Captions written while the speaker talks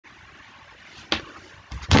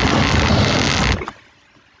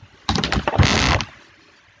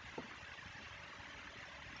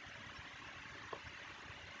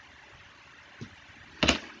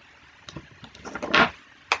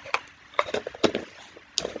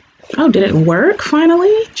Oh, did it work finally?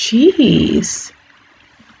 Jeez.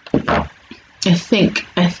 I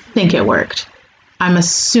think it worked. I'm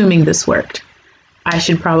assuming this worked. I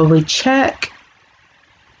should probably check.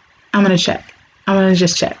 I'm gonna check. I'm gonna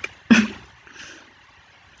just check.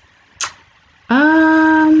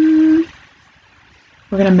 We're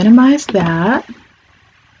gonna minimize that.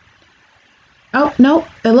 Oh, nope.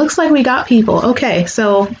 It looks like we got people. Okay,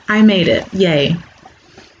 so I made it. Yay.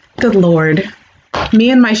 Good Lord. Me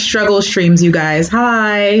and my struggle streams, you guys.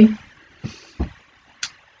 Hi.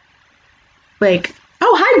 Like,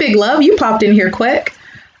 oh, hi, Big Love. You popped in here quick.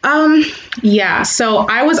 Yeah, so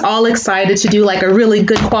I was all excited to do like a really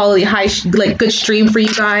good quality, good stream for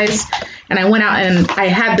you guys. And I went out and I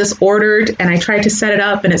had this ordered and I tried to set it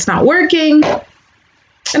up and it's not working.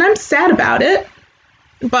 And I'm sad about it.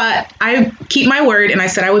 But I keep my word and I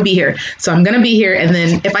said I would be here. So I'm going to be here. And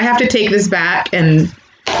then if I have to take this back and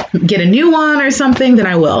get a new one or something, then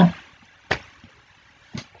I will.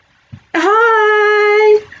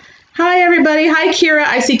 Hi. Hi, everybody. Hi, Kira.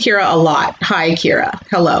 I see Kira a lot. Hi, Kira.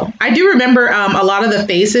 Hello. I do remember a lot of the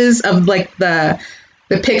faces of like the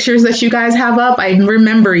pictures that you guys have up. I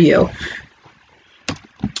remember you.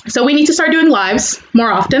 So we need to start doing lives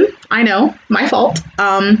more often. I know, my fault.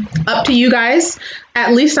 Up to you guys.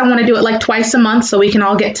 At least I want to do it like twice a month so we can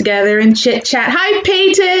all get together and chit chat. Hi,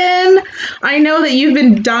 Peyton. I know that you've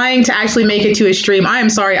been dying to actually make it to a stream. I am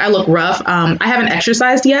sorry, I look rough. I haven't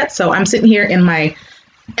exercised yet, so I'm sitting here in my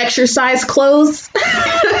exercise clothes.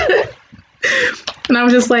 And I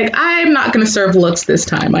was just like, I'm not going to serve looks this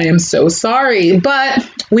time. I am so sorry, but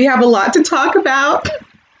we have a lot to talk about.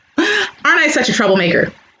 Aren't I such a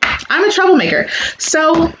troublemaker? I'm a troublemaker.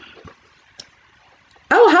 So,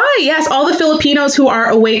 oh, hi. Yes, all the Filipinos who are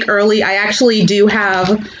awake early. I actually do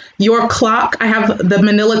have your clock. I have the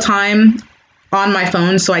Manila time on my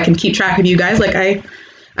phone so I can keep track of you guys. Like I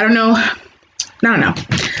don't know.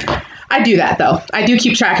 I do that though. I do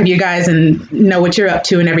keep track of you guys and know what you're up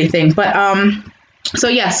to and everything. But so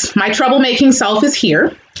yes, my troublemaking self is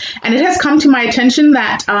here, and it has come to my attention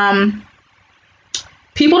that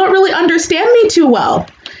people don't really understand me too well.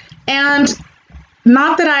 And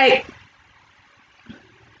not that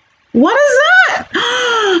what is that?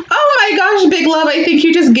 Oh my gosh, Big Love, I think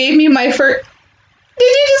you just gave me my first, did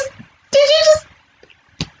you just,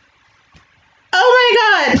 oh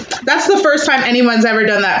my God. That's the first time anyone's ever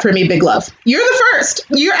done that for me, Big Love. You're the first.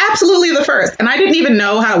 You're absolutely the first. And I didn't even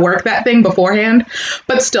know how to work that thing beforehand,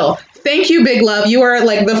 but still, thank you, Big Love. You are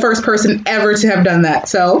like the first person ever to have done that.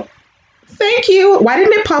 So thank you. Why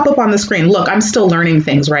didn't it pop up on the screen? Look, I'm still learning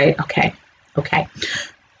things, right? Okay.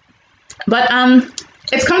 But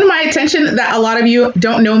it's come to my attention that a lot of you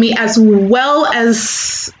don't know me as well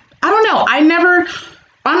as, I don't know. I never,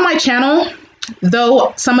 on my channel,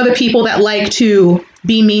 though some of the people that like to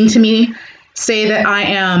be mean to me say that I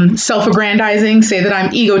am self-aggrandizing, say that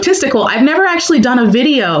I'm egotistical, I've never actually done a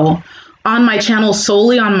video on my channel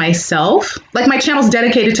solely on myself. Like my channel's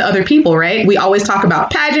dedicated to other people, right? We always talk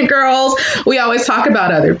about pageant girls. We always talk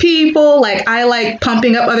about other people. Like I like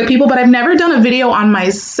pumping up other people, but I've never done a video on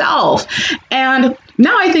myself. And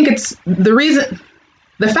now I think it's the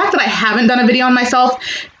fact that I haven't done a video on myself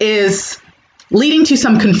is leading to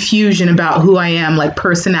some confusion about who I am, like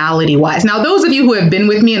personality wise. Now, those of you who have been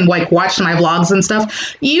with me and like watched my vlogs and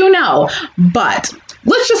stuff, you know, but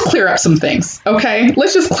let's just clear up some things, okay?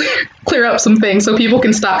 Let's just clear up some things so people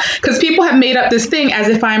can stop, because people have made up this thing as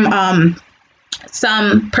if I'm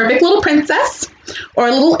some perfect little princess or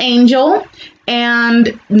a little angel,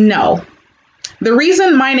 and no. The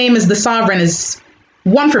reason my name is The Sovereign is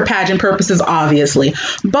one, for pageant purposes, obviously,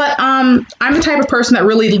 but I'm the type of person that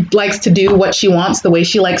really likes to do what she wants the way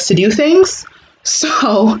she likes to do things.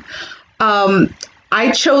 So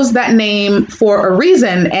I chose that name for a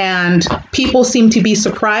reason, and people seem to be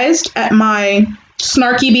surprised at my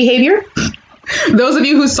snarky behavior. Those of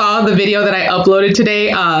you who saw the video that I uploaded today,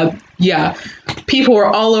 yeah, people were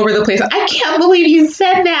all over the place. I can't believe you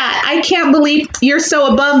said that. I can't believe you're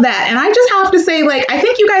so above that. And I just have to say, like, I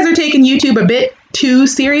think you guys are taking YouTube a bit too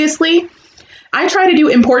seriously. I try to do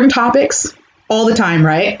important topics all the time,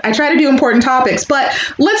 right? I try to do important topics, but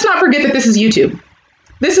let's not forget that this is YouTube.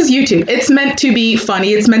 This is YouTube. It's meant to be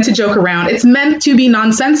funny. It's meant to joke around. It's meant to be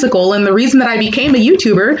nonsensical. And the reason that I became a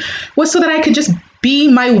YouTuber was so that I could just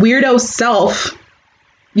be my weirdo self,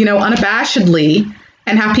 you know, unabashedly,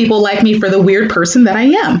 and have people like me for the weird person that I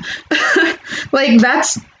am. Like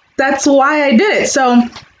that's why I did it. So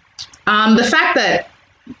the fact that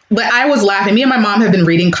I was laughing, me and my mom have been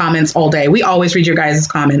reading comments all day. We always read your guys'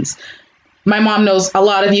 comments. My mom knows a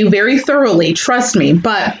lot of you very thoroughly, trust me,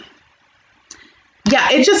 but yeah,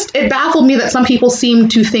 it baffled me that some people seem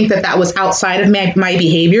to think that that was outside of my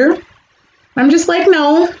behavior. I'm just like,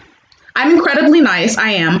 no, I'm incredibly nice.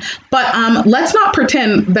 I am. But let's not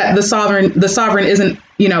pretend that the sovereign isn't,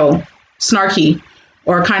 snarky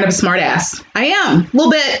or kind of a smart ass. I am. A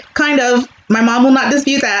little bit, kind of. My mom will not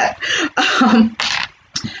dispute that.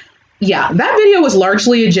 Yeah, that video was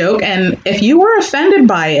largely a joke. And if you were offended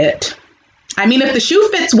by it, I mean, if the shoe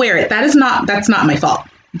fits, wear it. That's not my fault.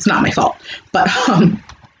 It's not my fault. But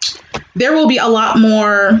there will be a lot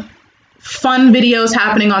more fun videos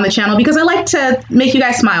happening on the channel because I like to make you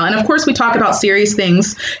guys smile. And of course, we talk about serious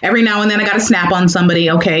things. Every now and then I got to snap on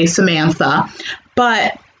somebody. Okay, Samantha.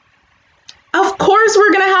 But of course,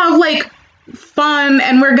 we're going to have like fun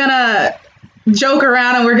and we're going to joke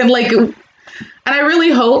around and we're going to like, and I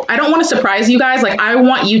really hope, I don't want to surprise you guys. Like, I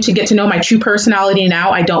want you to get to know my true personality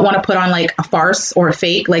now. I don't want to put on like a farce or a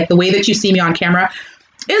fake. Like, the way that you see me on camera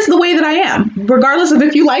is the way that I am, regardless of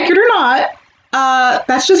if you like it or not.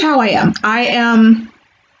 That's just how I am. I am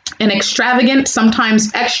an extravagant,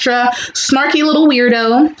 sometimes extra snarky little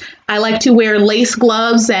weirdo. I like to wear lace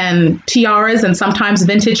gloves and tiaras and sometimes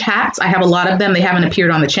vintage hats. I have a lot of them. They haven't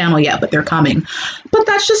appeared on the channel yet, but they're coming. But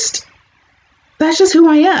that's just who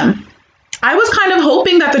I am. I was kind of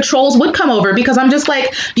hoping that the trolls would come over because I'm just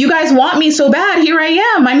like, you guys want me so bad. Here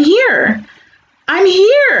I am. I'm here. I'm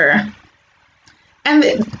here. And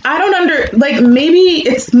I don't maybe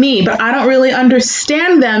it's me, but I don't really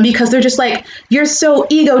understand them because they're just like, you're so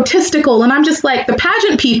egotistical. And I'm just like, the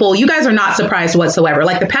pageant people, you guys are not surprised whatsoever.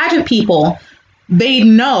 Like, the pageant people, they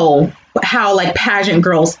know how like pageant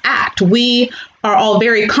girls act. We are all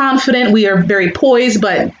very confident. We are very poised,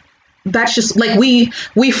 but that's just like, we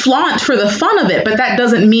flaunt for the fun of it. But that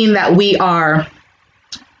doesn't mean that we are,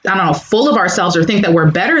 I don't know, full of ourselves or think that we're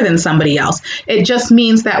better than somebody else. It just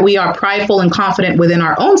means that we are prideful and confident within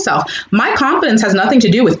our own self. My confidence has nothing to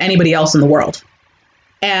do with anybody else in the world.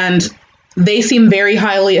 And they seem very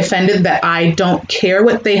highly offended that I don't care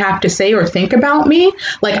what they have to say or think about me.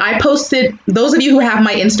 Like, I posted, those of you who have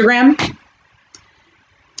my Instagram,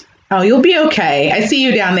 oh, you'll be okay. I see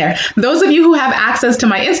you down there. Those of you who have access to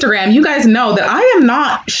my Instagram, you guys know that I am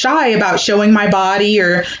not shy about showing my body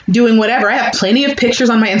or doing whatever. I have plenty of pictures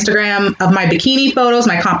on my Instagram of my bikini photos,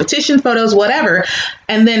 my competition photos, whatever.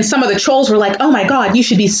 And then some of the trolls were like, oh my God, you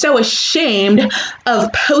should be so ashamed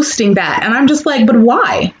of posting that. And I'm just like, but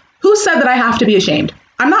why? Who said that I have to be ashamed?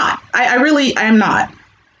 I'm not. I am not.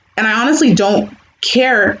 And I honestly don't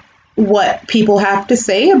care what people have to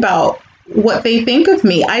say about what they think of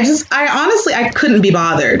me. I honestly, I couldn't be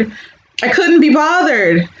bothered. I couldn't be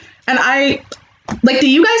bothered. And do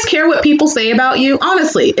you guys care what people say about you?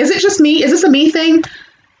 Honestly, is it just me? Is this a me thing?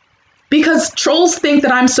 Because trolls think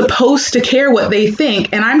that I'm supposed to care what they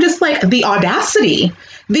think. And I'm just like, the audacity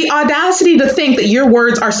to think that your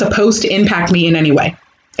words are supposed to impact me in any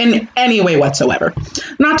way whatsoever.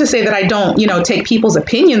 Not to say that I don't, take people's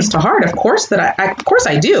opinions to heart. Of course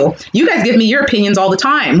I do. You guys give me your opinions all the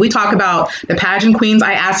time. We talk about the pageant queens.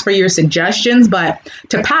 I ask for your suggestions, but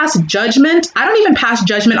to pass judgment, I don't even pass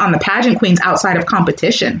judgment on the pageant queens outside of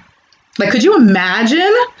competition. Like, could you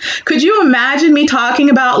imagine me talking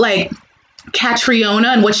about like Catriona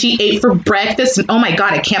and what she ate for breakfast? And oh my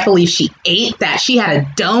God, I can't believe she ate that. She had a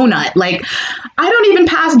donut. Like, I don't even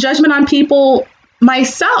pass judgment on people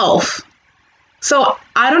myself. So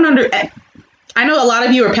I know a lot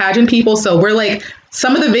of you are pageant people, so we're like,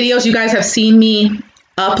 some of the videos you guys have seen me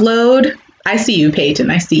upload, I see you,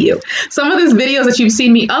 Peyton, I see you. Some of these videos that you've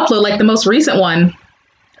seen me upload, like the most recent one,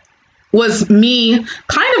 was me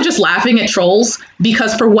kind of just laughing at trolls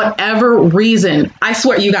because for whatever reason, I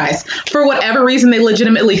swear you guys, for whatever reason, they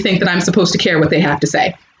legitimately think that I'm supposed to care what they have to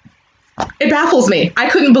say. It baffles me. I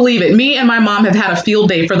couldn't believe it. Me and my mom have had a field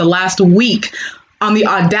day for the last week on the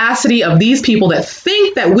audacity of these people that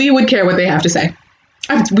think that we would care what they have to say.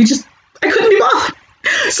 I couldn't be bothered.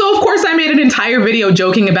 So of course I made an entire video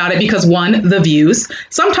joking about it because one, the views.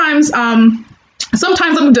 Sometimes I'm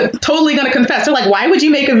totally going to confess. They're like, why would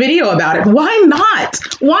you make a video about it? Why not?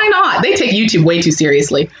 Why not? They take YouTube way too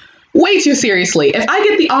seriously. Way too seriously. If I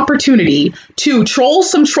get the opportunity to troll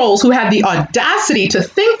some trolls who have the audacity to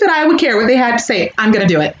think that I would care what they had to say, I'm going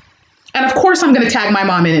to do it. And of course, I'm going to tag my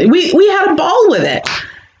mom in it. We had a ball with it.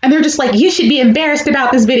 And they're just like, you should be embarrassed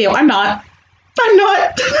about this video. I'm not. I'm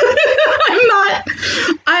not.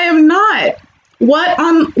 I am not.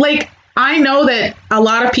 I know that a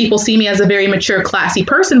lot of people see me as a very mature, classy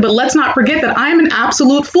person, but let's not forget that I'm an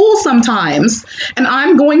absolute fool sometimes. And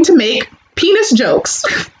I'm going to make penis jokes.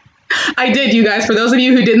 I did, you guys. For those of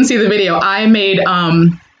you who didn't see the video, I made,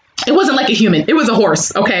 it wasn't like a human. It was a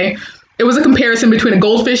horse, okay? It was a comparison between a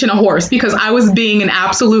goldfish and a horse because I was being an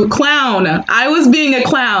absolute clown. I was being a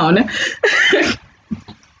clown.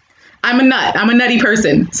 I'm a nut. I'm a nutty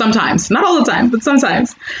person sometimes. Not all the time, but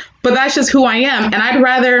sometimes. But that's just who I am. And I'd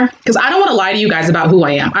rather, because I don't want to lie to you guys about who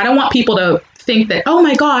I am. I don't want people to think that, oh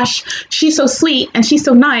my gosh, she's so sweet and she's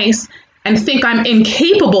so nice, and think I'm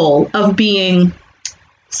incapable of being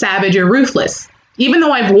savage or ruthless. Even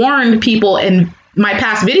though I've warned people in my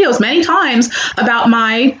past videos many times about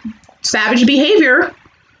my savage behavior,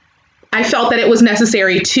 I felt that it was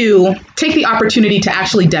necessary to take the opportunity to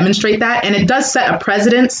actually demonstrate that. And it does set a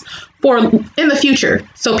precedence for in the future.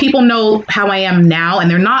 So people know how I am now and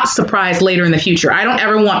they're not surprised later in the future. I don't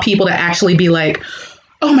ever want people to actually be like,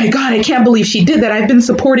 oh my God, I can't believe she did that. I've been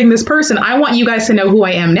supporting this person. I want you guys to know who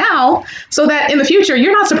I am now so that in the future,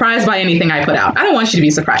 you're not surprised by anything I put out. I don't want you to be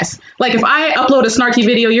surprised. Like if I upload a snarky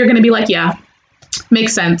video, you're going to be like, yeah,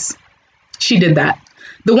 makes sense. She did that.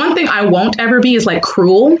 The one thing I won't ever be is like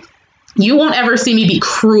cruel. You won't ever see me be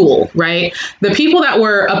cruel, right? The people that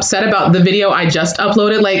were upset about the video I just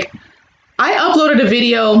uploaded, like I uploaded a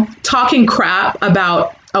video talking crap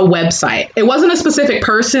about a website. It wasn't a specific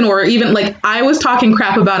person or even like I was talking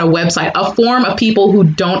crap about a website, a form of people who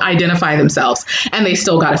don't identify themselves, and they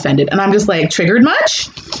still got offended. And I'm just like, triggered much?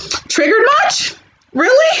 Triggered much?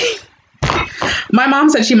 Really? My mom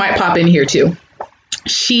said she might pop in here too.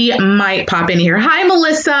 She might pop in here. Hi,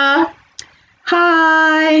 Melissa.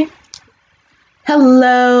 Hi.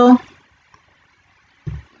 Hello.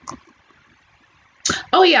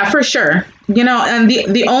 Oh yeah, for sure. You know, and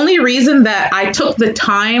the only reason that I took the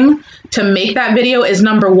time to make that video is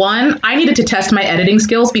number one, I needed to test my editing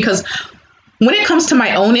skills, because when it comes to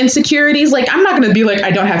my own insecurities, like I'm not going to be like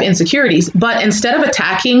I don't have insecurities, but instead of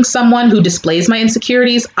attacking someone who displays my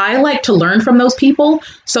insecurities, I like to learn from those people.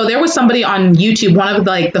 So there was somebody on YouTube, one of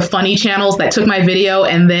like the funny channels, that took my video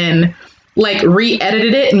and then like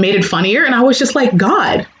re-edited it and made it funnier. And I was just like,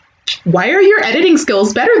 God, why are your editing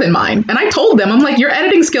skills better than mine? And I told them, I'm like, your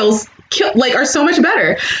editing skills are so much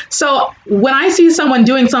better. So when I see someone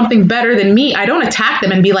doing something better than me, I don't attack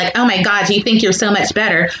them and be like, oh my God, you think you're so much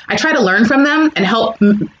better. I try to learn from them and help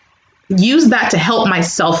use that to help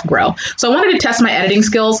myself grow. So I wanted to test my editing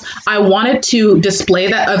skills. I wanted to display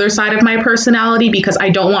that other side of my personality, because I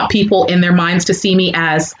don't want people in their minds to see me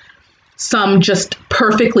as some just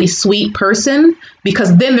perfectly sweet person,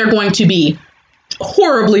 because then they're going to be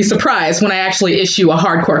horribly surprised when I actually issue a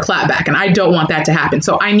hardcore clapback, and I don't want that to happen.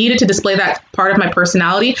 So I needed to display that part of my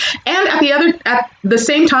personality. And at the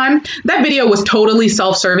same time, that video was totally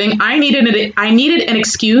self-serving. I needed an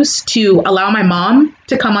excuse to allow my mom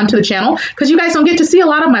to come onto the channel, because you guys don't get to see a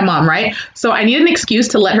lot of my mom, right? So I needed an excuse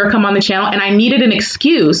to let her come on the channel, and I needed an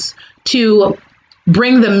excuse to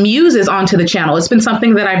bring the muses onto the channel. It's been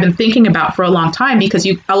something that I've been thinking about for a long time, because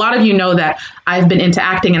a lot of you know that I've been into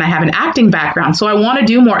acting and I have an acting background. So I want to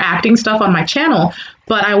do more acting stuff on my channel,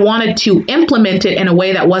 but I wanted to implement it in a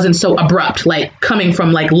way that wasn't so abrupt, like coming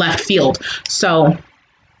from like left field. So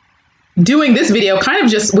doing this video kind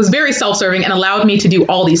of just was very self-serving and allowed me to do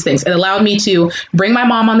all these things. It allowed me to bring my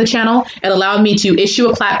mom on the channel. It allowed me to issue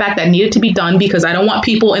a clapback that needed to be done, because I don't want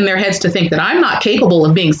people in their heads to think that I'm not capable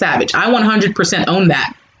of being savage. I 100% own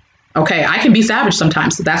that. Okay, I can be savage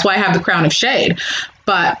sometimes. That's why I have the crown of shade.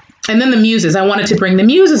 And then the muses, I wanted to bring the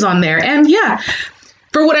muses on there. And yeah,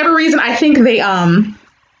 for whatever reason, I think they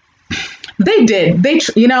did.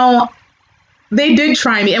 They did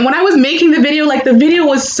try me. And when I was making the video, like the video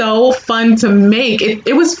was so fun to make.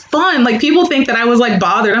 It was fun. Like people think that I was like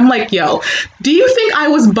bothered. I'm like, yo, do you think I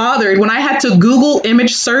was bothered when I had to Google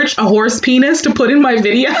image search a horse penis to put in my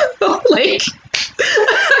video? Like,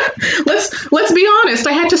 let's be honest.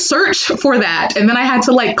 I had to search for that. And then I had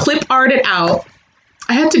to like clip art it out.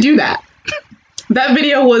 I had to do that. That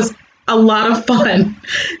video was a lot of fun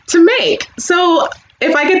to make. So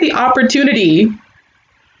if I get the opportunity,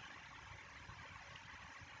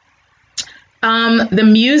 the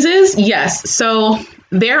muses, yes. So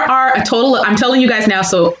there are a total, I'm telling you guys now,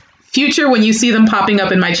 so future, when you see them popping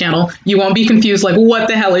up in my channel, you won't be confused like, what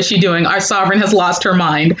the hell is she doing? Our sovereign has lost her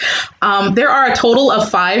mind. There are a total of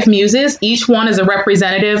 5 muses. Each one is a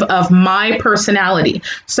representative of my personality.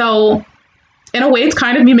 So in a way, it's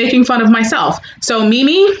kind of me making fun of myself. So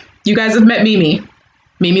Mimi, you guys have met Mimi.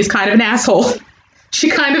 Mimi's kind of an asshole. She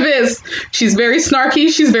kind of is. She's very snarky.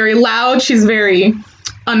 She's very loud. She's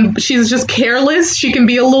just careless. She can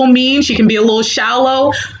be a little mean. She can be a little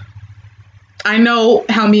shallow. I know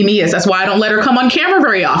how Mimi is. That's why I don't let her come on camera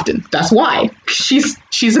very often. That's why. She's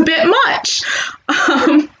a bit much.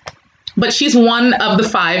 But she's one of the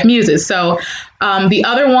 5 muses. So the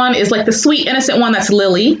other one is like the sweet, innocent one. That's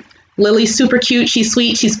Lily. Lily's super cute. She's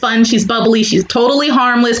sweet. She's fun. She's bubbly. She's totally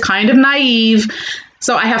harmless, kind of naive.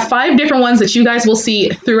 So I have 5 different ones that you guys will see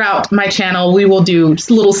throughout my channel. We will do just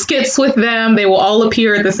little skits with them. They will all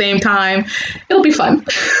appear at the same time. It'll be fun.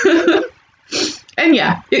 And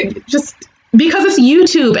yeah, just because it's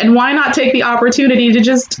YouTube, and why not take the opportunity to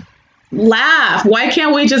just laugh? Why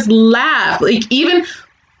can't we just laugh? Like even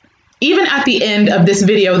at the end of this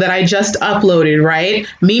video that I just uploaded, right?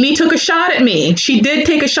 Mimi took a shot at me. She did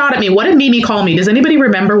take a shot at me. What did Mimi call me? Does anybody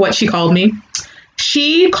remember what she called me?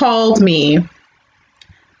 She called me...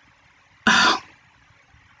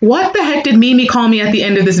 What the heck did Mimi call me at the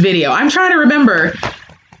end of this video? I'm trying to remember.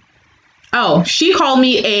 Oh, she called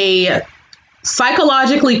me a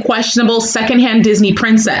psychologically questionable secondhand Disney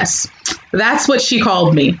princess. That's what she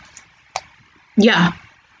called me. Yeah.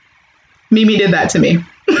 Mimi did that to me.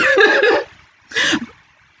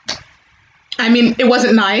 I mean, it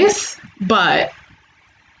wasn't nice, but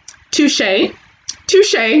touche.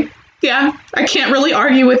 Touche. Yeah, I can't really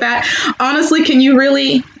argue with that. Honestly, can you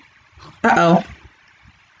really... Uh-oh.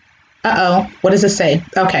 What does this say?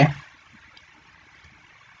 Okay.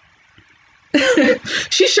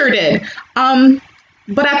 She sure did.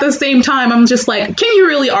 But at the same time, I'm just like, can you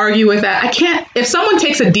really argue with that? I can't. If someone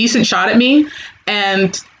takes a decent shot at me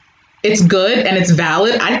and it's good and it's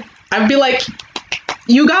valid, I'd be like,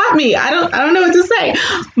 you got me. I don't know what to say.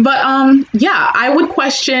 But yeah, I would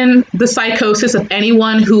question the psychosis of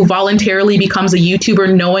anyone who voluntarily becomes a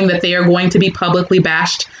YouTuber knowing that they are going to be publicly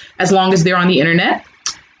bashed as long as they're on the internet.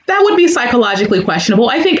 That would be psychologically questionable.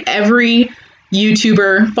 I think every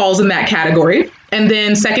YouTuber falls in that category. And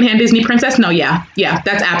then secondhand Disney princess? No, yeah,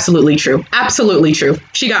 that's absolutely true. Absolutely true.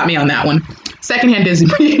 She got me on that one. Secondhand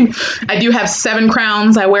Disney. I do have 7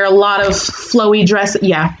 crowns. I wear a lot of flowy dress.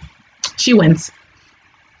 Yeah, she wins.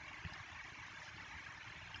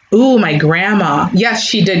 Ooh, my grandma. Yes,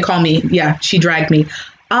 she did call me. Yeah, she dragged me.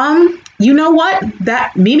 You know what?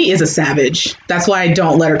 That Mimi is a savage. That's why I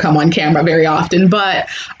don't let her come on camera very often. But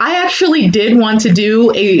I actually did want to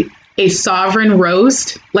do a sovereign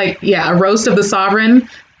roast, like, yeah, a roast of the sovereign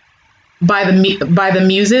by the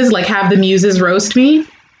muses, like have the muses roast me.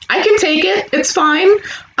 I can take it. It's fine.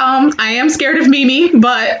 I am scared of Mimi,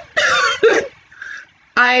 but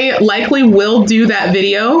I likely will do that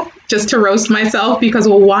video just to roast myself because,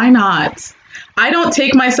 well, why not? I don't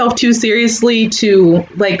take myself too seriously to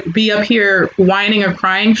like be up here whining or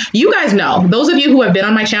crying. You guys know, those of you who have been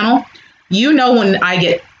on my channel, you know when I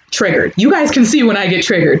get triggered. You guys can see when I get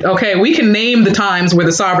triggered. Okay, we can name the times where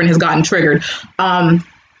the sovereign has gotten triggered.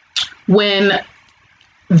 When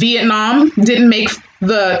Vietnam didn't make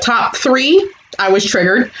the top 3, I was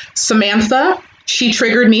triggered. Samantha, she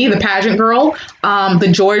triggered me, the pageant girl. The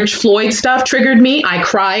George Floyd stuff triggered me. I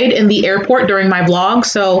cried in the airport during my vlog.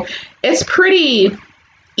 So it's pretty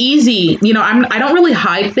easy. You know, I don't really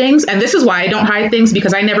hide things. And this is why I don't hide things,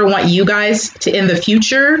 because I never want you guys to, in the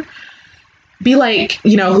future, be like,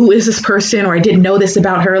 you know, who is this person? Or I didn't know this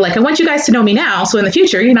about her. Like, I want you guys to know me now. So in the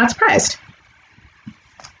future, you're not surprised.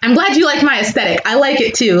 I'm glad you like my aesthetic. I like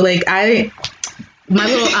it too. Like I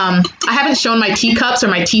haven't shown my teacups or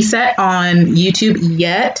my tea set on YouTube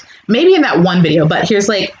yet. Maybe in that one video, but here's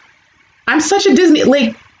like, I'm such a Disney,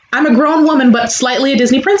 like, I'm a grown woman, but slightly a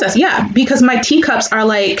Disney princess. Yeah, because my teacups are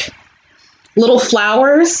like little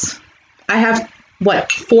flowers. I have,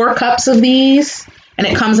 what, 4 cups of these, and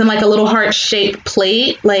it comes in like a little heart-shaped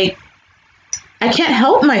plate. Like, I can't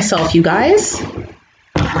help myself, you guys.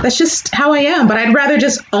 That's just how I am, but I'd rather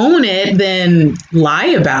just own it than lie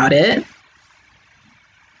about it.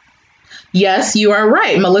 Yes, you are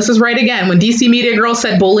right. Melissa's right again. When DC Media Girl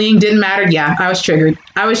said bullying didn't matter, yeah, I was triggered.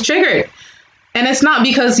 I was triggered. And it's not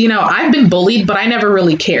because, you know, I've been bullied, but I never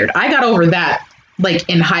really cared. I got over that, like,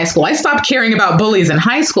 in high school. I stopped caring about bullies in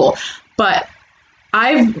high school. But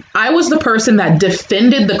I was the person that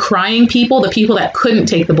defended the crying people, the people that couldn't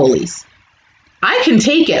take the bullies. I can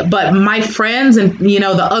take it, but my friends and, you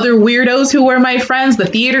know, the other weirdos who were my friends, the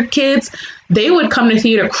theater kids, they would come to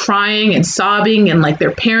theater crying and sobbing and like their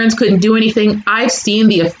parents couldn't do anything. I've seen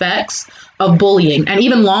the effects of bullying and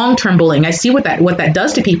even long-term bullying. I see what that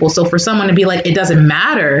does to people. So for someone to be like, it doesn't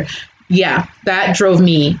matter. Yeah, that drove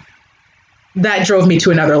me to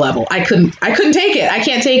another level. I couldn't take it. I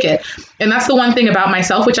can't take it. And that's the one thing about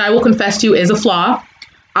myself, which I will confess to is a flaw.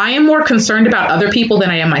 I am more concerned about other people than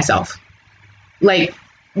I am myself. Like,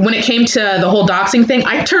 when it came to the whole doxing thing,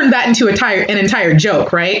 I turned that into an entire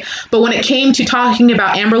joke, right? But when it came to talking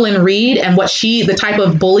about Amberlynn Reid and the type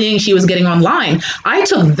of bullying she was getting online, I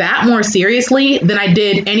took that more seriously than I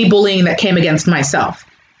did any bullying that came against myself,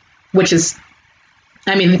 which is,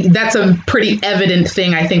 I mean, that's a pretty evident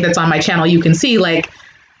thing, I think, that's on my channel. You can see, like,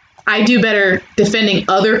 I do better defending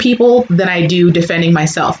other people than I do defending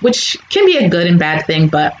myself, which can be a good and bad thing,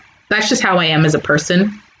 but that's just how I am as a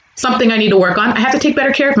person. Something I need to work on. I have to take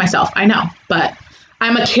better care of myself. I know, but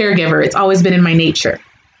I'm a caregiver. It's always been in my nature.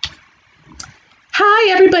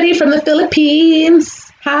 Hi, everybody from the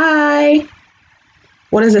Philippines. Hi.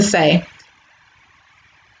 What does it say?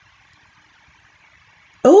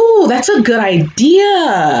 Oh, that's a good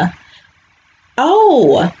idea.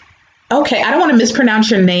 Oh, okay. I don't want to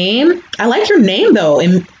mispronounce your name. I like your name, though.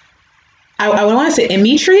 I want to say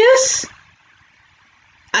Emetrius.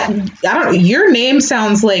 I don't. Your name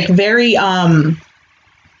sounds like very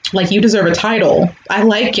like you deserve a title. I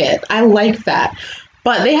like it. I like that.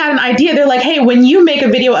 But they had an idea. They're like, hey, when you make a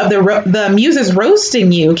video of the muses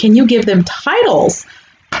roasting you, can you give them titles?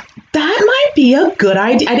 That might be a good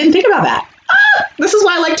idea. I didn't think about that. This is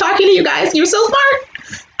why I like talking to you guys. You're so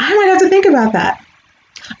smart. I might have to think about that.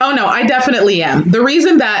 Oh no, I definitely am. The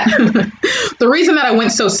reason that I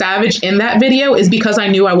went so savage in that video is because I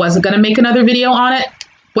knew I wasn't going to make another video on it.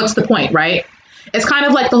 What's the point, right? It's kind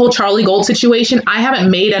of like the whole Charlie Gold situation. I haven't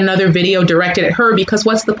made another video directed at her because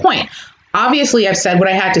what's the point? Obviously, I've said what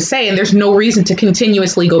I had to say, and there's no reason to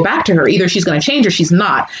continuously go back to her. Either she's going to change or she's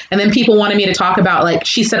not. And then people wanted me to talk about, like,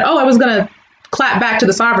 she said, oh, I was going to clap back to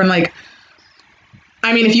the sovereign. Like,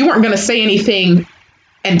 I mean, if you weren't going to say anything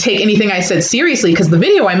and take anything I said seriously, because the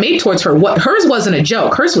video I made towards her, hers wasn't a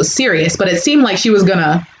joke. Hers was serious, but it seemed like she was going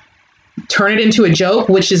to turn it into a joke,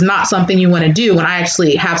 which is not something you want to do when I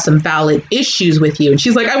actually have some valid issues with you. And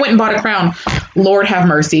she's like, I went and bought a crown. Lord have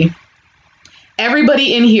mercy.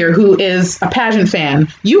 Everybody in here who is a pageant fan,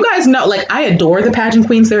 you guys know, like, I adore the pageant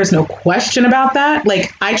queens. There is no question about that.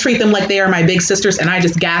 Like, I treat them like they are my big sisters and I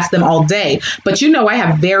just gas them all day. But you know, I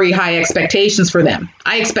have very high expectations for them.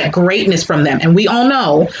 I expect greatness from them. And we all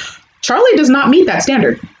know Charlie does not meet that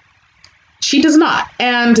standard. She does not.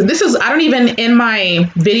 And this is, I don't even in my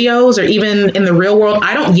videos or even in the real world,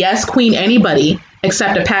 I don't yes queen anybody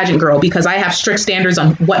except a pageant girl because I have strict standards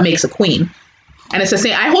on what makes a queen. And it's the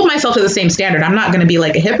same. I hold myself to the same standard. I'm not going to be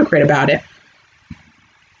like a hypocrite about it.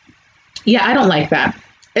 Yeah, I don't like that.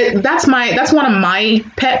 That's one of my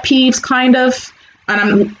pet peeves, kind of. And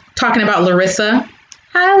I'm talking about Larissa.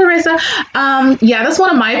 Hi, Larissa. Yeah, that's one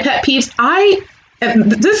of my pet peeves.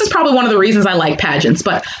 This is probably one of the reasons I like pageants,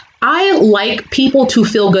 but I like people to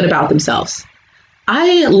feel good about themselves.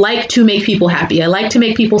 I like to make people happy. I like to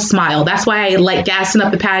make people smile. That's why I like gassing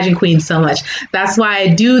up the pageant queens so much. That's why I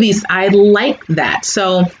do these. I like that.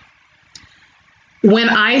 So when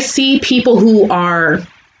I see people who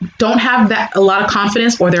don't have a lot of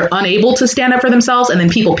confidence, or they're unable to stand up for themselves, and then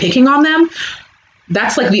people picking on them,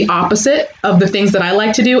 that's like the opposite of the things that I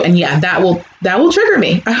like to do. And yeah, that will trigger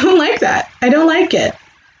me. I don't like that. I don't like it.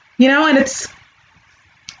 You know, and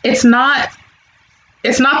it's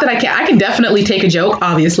not that I can definitely take a joke,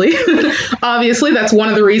 obviously. Obviously, that's one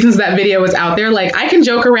of the reasons that video is out there. Like, I can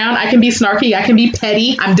joke around, I can be snarky, I can be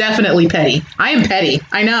petty. I'm definitely petty. I am petty.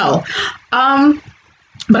 I know.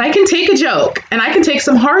 But I can take a joke, and I can take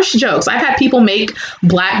some harsh jokes. I've had people make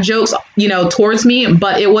black jokes, towards me,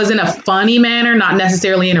 but it was in a funny manner, not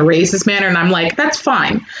necessarily in a racist manner. And I'm like, that's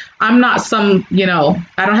fine. I'm not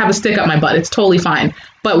I don't have a stick up my butt. It's totally fine.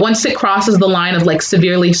 But once it crosses the line of like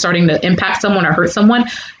severely starting to impact someone or hurt someone,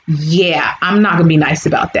 yeah, I'm not going to be nice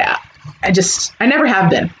about that. I never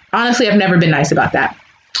have been. Honestly, I've never been nice about that.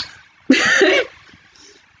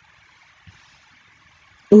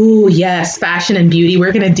 Ooh, yes, fashion and beauty.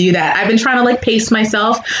 We're going to do that. I've been trying to like pace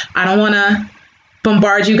myself. I don't want to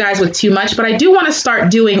bombard you guys with too much, but I do want to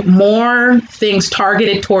start doing more things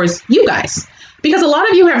targeted towards you guys. Because a lot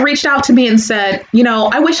of you have reached out to me and said,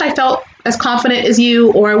 I wish I felt as confident as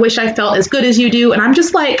you, or I wish I felt as good as you do. And I'm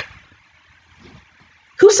just like,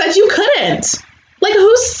 who said you couldn't? Like,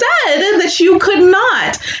 who said that you could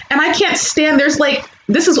not? And I can't stand,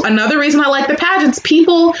 this is another reason I like the pageants.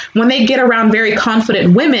 People, when they get around very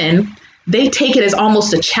confident women, they take it as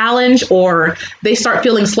almost a challenge, or they start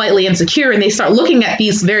feeling slightly insecure, and they start looking at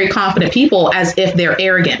these very confident people as if they're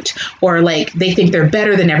arrogant, or like they think they're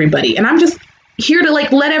better than everybody. And I'm just here to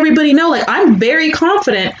like let everybody know, like, I'm very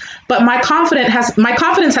confident, but my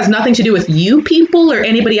confidence has nothing to do with you people or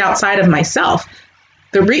anybody outside of myself.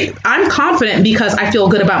 I'm confident because I feel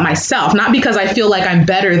good about myself, not because I feel like I'm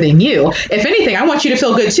better than you. If anything, I want you to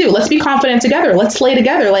feel good too. Let's be confident together. Let's slay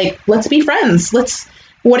together. Like, let's be friends.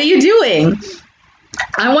 What are you doing?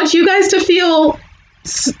 I want you guys to feel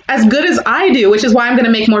as good as I do, which is why I'm going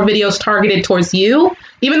to make more videos targeted towards you,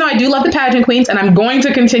 even though I do love the pageant queens, and I'm going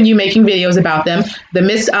to continue making videos about them. The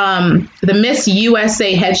Miss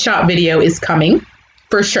USA headshot video is coming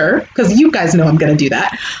for sure, because you guys know I'm going to do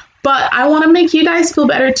that. But I want to make you guys feel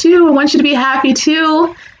better too. I want you to be happy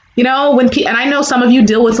too. You know, and I know some of you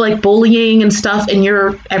deal with like bullying and stuff in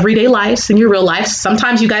your everyday lives, in your real life.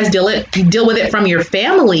 Sometimes you guys deal with it from your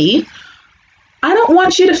family. I don't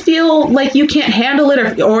want you to feel like you can't handle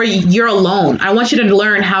it or you're alone. I want you to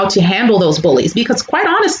learn how to handle those bullies, because quite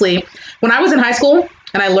honestly, when I was in high school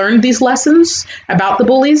and I learned these lessons about the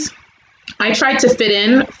bullies, I tried to fit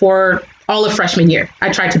in for all of freshman year.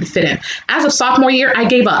 I tried to fit in. As of sophomore year, I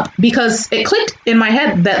gave up because it clicked in my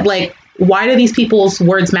head that, like, why do these people's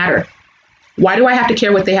words matter? Why do I have to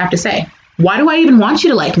care what they have to say? Why do I even want you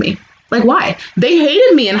to like me? Like, why? They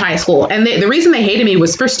hated me in high school. And the reason they hated me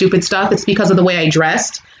was for stupid stuff. It's because of the way I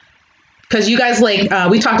dressed. Because you guys, like,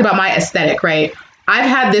 we talked about my aesthetic, right? I've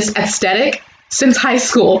had this aesthetic since high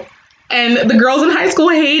school. And the girls in high school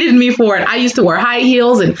hated me for it. I used to wear high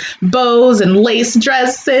heels and bows and lace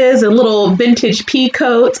dresses and little vintage pea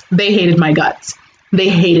coats. They hated my guts. They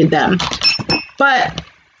hated them. But,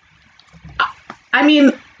 I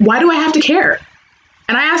mean, why do I have to care?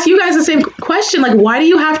 And I ask you guys the same question, like, why do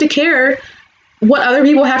you have to care what other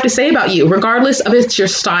people have to say about you, regardless of it's your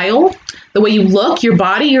style, the way you look, your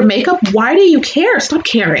body, your makeup? Why do you care? Stop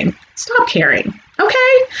caring. Stop caring.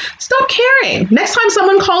 Okay? Stop caring. Next time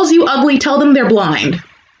someone calls you ugly, tell them they're blind.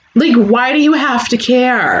 Like, why do you have to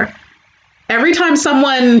care? Every time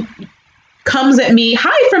someone comes at me,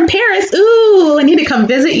 hi from Paris, ooh, I need to come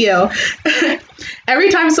visit you. Every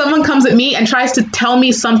time someone comes at me and tries to tell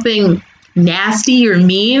me something nasty or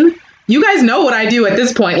mean, you guys know what I do at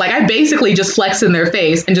this point. Like, I basically just flex in their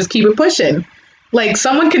face and just keep it pushing. Like,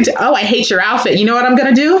 someone can, oh, I hate your outfit. You know what I'm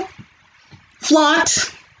going to do?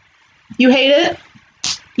 Flaunt. You hate it?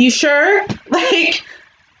 You sure? Like,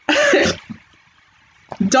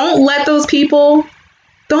 don't let those people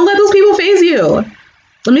faze you.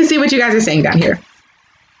 Let me see what you guys are saying down here.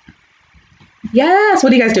 Yes,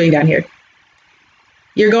 what are you guys doing down here?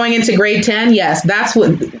 You're going into grade 10? Yes, that's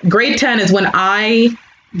what, grade 10 is when I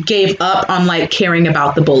gave up on, like, caring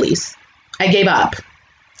about the bullies. I gave up.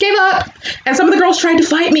 And some of the girls tried to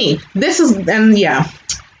fight me.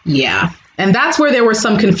 Yeah. And that's where there was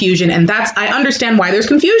some confusion. And I understand why there's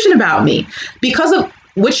confusion about me, because of,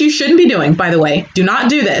 which you shouldn't be doing, by the way. Do not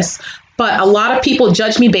do this. But a lot of people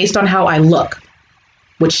judge me based on how I look,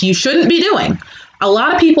 which you shouldn't be doing. A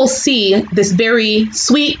lot of people see this very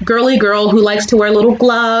sweet, girly girl who likes to wear little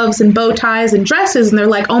gloves and bow ties and dresses, and they're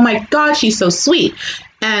like, oh my God, she's so sweet.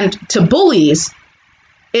 And to bullies,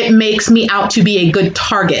 it makes me out to be a good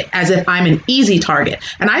target, as if I'm an easy target.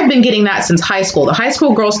 And I've been getting that since high school. The high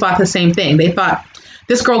school girls thought the same thing. They thought,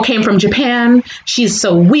 this girl came from Japan. She's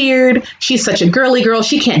so weird. She's such a girly girl.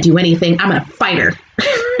 She can't do anything. I'm going to fight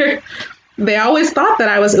her. They always thought that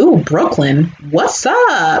I was, ooh, Brooklyn, what's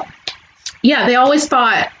up? Yeah, they always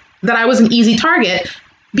thought that I was an easy target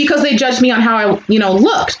because they judged me on how I,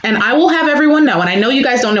 looked. And I will have everyone know, and I know you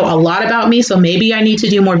guys don't know a lot about me, so maybe I need to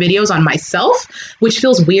do more videos on myself, which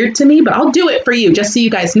feels weird to me, but I'll do it for you just so you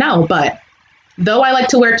guys know. But though I like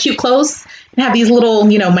to wear cute clothes and have these little,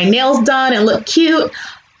 my nails done and look cute,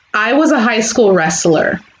 I was a high school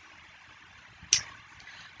wrestler.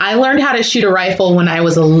 I learned how to shoot a rifle when I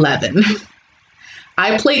was 11.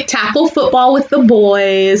 I played tackle football with the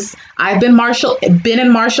boys. I've been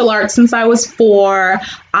in martial arts since I was 4.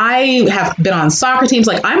 I have been on soccer teams.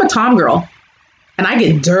 Like, I'm a tom girl, and I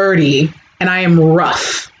get dirty, and I am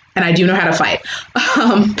rough, and I do know how to fight.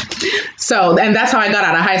 And that's how I got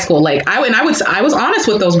out of high school. Like, I was honest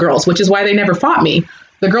with those girls, which is why they never fought me.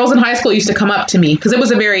 The girls in high school used to come up to me because it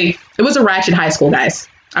was a ratchet high school, guys.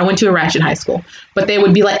 I went to a ratchet high school, but they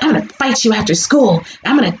would be like, I'm going to fight you after school.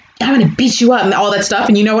 I'm going to beat you up and all that stuff.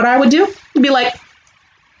 And you know what I would do? I'd be like,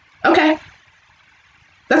 okay,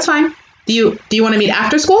 that's fine. Do you want to meet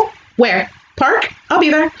after school? Where? Park? I'll be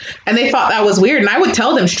there. And they thought that was weird. And I would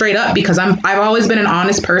tell them straight up because I've always been an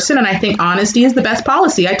honest person. And I think honesty is the best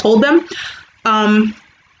policy. I told them,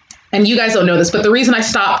 and you guys don't know this, but the reason I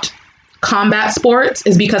stopped combat sports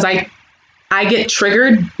is because I get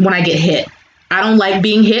triggered when I get hit. I don't like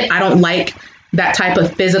being hit. I don't like that type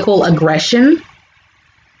of physical aggression.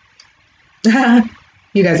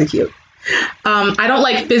 You guys are cute. I don't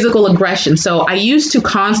like physical aggression. So I used to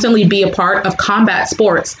constantly be a part of combat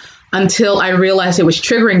sports until I realized it was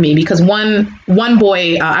triggering me because one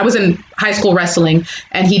boy, I was in high school wrestling,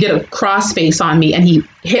 and he did a crossface on me and he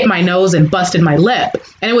hit my nose and busted my lip.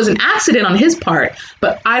 And it was an accident on his part,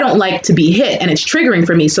 but I don't like to be hit and it's triggering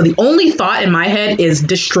for me. So the only thought in my head is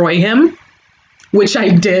destroy him, which I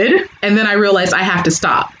did. And then I realized I have to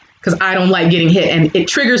stop because I don't like getting hit. And it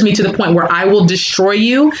triggers me to the point where I will destroy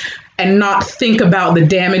you and not think about the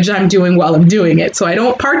damage I'm doing while I'm doing it. So I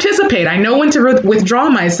don't participate. I know when to withdraw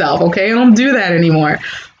myself, okay? I don't do that anymore.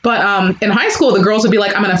 But in high school, the girls would be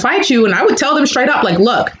like, I'm going to fight you. And I would tell them straight up, like,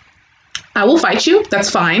 look, I will fight you. That's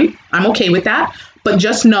fine. I'm okay with that. But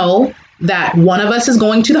just know that one of us is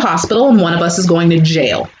going to the hospital and one of us is going to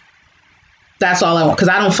jail. That's all I want, because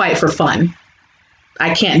I don't fight for fun.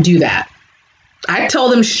 I can't do that. I tell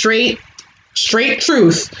them straight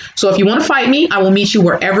truth. So if you want to fight me, I will meet you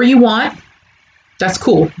wherever you want. That's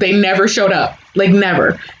cool. They never showed up. Like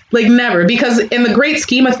never. Because in the great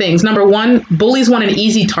scheme of things, number one, bullies want an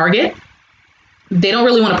easy target. They don't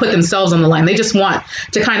really want to put themselves on the line. They just want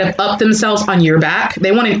to kind of up themselves on your back.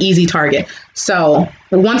 They want an easy target. So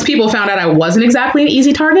once people found out I wasn't exactly an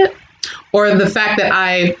easy target, or the fact that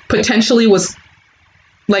I potentially was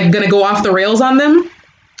like going to go off the rails on them,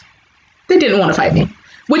 they didn't want to fight me,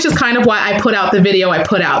 which is kind of why I put out the video I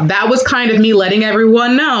put out. That was kind of me letting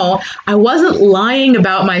everyone know I wasn't lying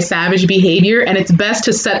about my savage behavior, and it's best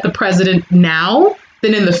to set the precedent now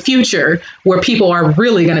than in the future where people are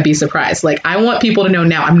really going to be surprised. Like, I want people to know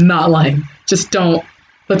now I'm not lying. Just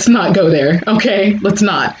let's not go there. Okay, let's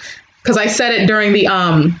not. Because I said it during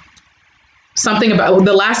the something about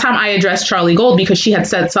the last time I addressed Charlie Gold, because she had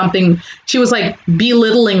said something, she was like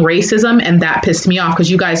belittling racism, and that pissed me off,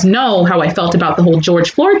 because you guys know how I felt about the whole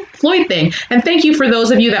George Floyd thing. And thank you for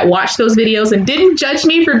those of you that watched those videos and didn't judge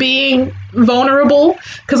me for being vulnerable,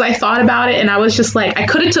 because I thought about it and I was just like, I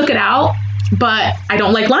could have took it out, but I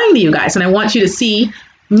don't like lying to you guys, and I want you to see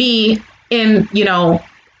me in,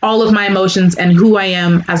 all of my emotions and who I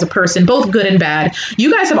am as a person, both good and bad.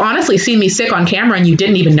 You guys have honestly seen me sick on camera and you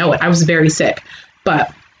didn't even know it. I was very sick,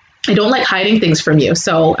 but I don't like hiding things from you.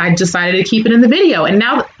 So I decided to keep it in the video. And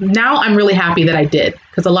now I'm really happy that I did,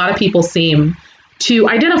 because a lot of people seem to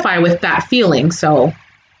identify with that feeling. So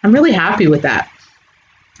I'm really happy with that.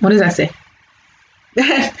 What does that say?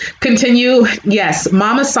 Continue. Yes,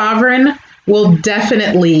 Mama Sovereign will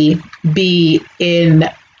definitely be in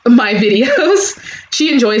my videos.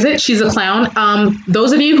 She enjoys it. She's a clown.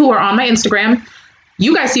 Those of you who are on my Instagram,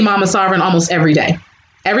 you guys see Mama Sovereign almost every day.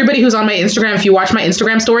 Everybody who's on my Instagram, if you watch my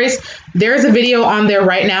Instagram stories, there's a video on there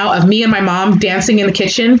right now of me and my mom dancing in the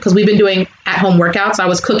kitchen, because we've been doing at-home workouts. I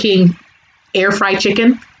was cooking air-fried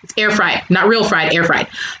chicken. It's air-fried, not real fried, air-fried.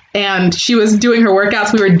 And she was doing her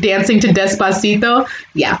workouts. We were dancing to Despacito.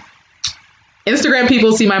 Yeah. Instagram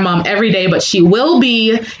people see my mom every day, but she will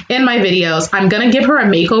be in my videos. I'm going to give her a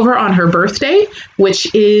makeover on her birthday,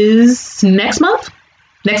 which is next month.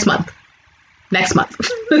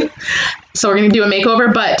 So we're going to do a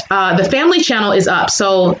makeover, but the family channel is up.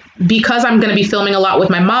 So because I'm going to be filming a lot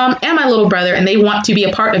with my mom and my little brother, and they want to be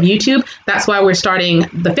a part of YouTube, that's why we're starting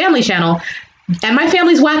the family channel. And my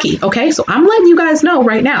family's wacky, okay? So I'm letting you guys know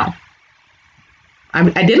right now. I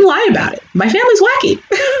didn't lie about it. My family's wacky.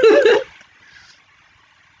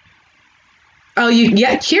 Oh,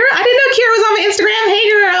 yeah, Kira? I didn't know Kira was on my Instagram. Hey,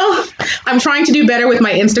 girl. I'm trying to do better with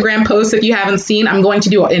my Instagram posts. If you haven't seen, I'm going to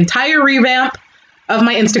do an entire revamp of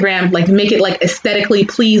my Instagram, like make it like aesthetically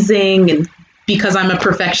pleasing, and because I'm a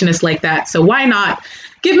perfectionist like that. So why not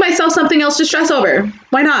give myself something else to stress over?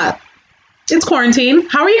 Why not? It's quarantine.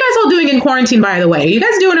 How are you guys all doing in quarantine, by the way? Are you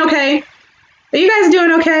guys doing okay? Are you guys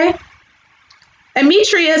doing okay?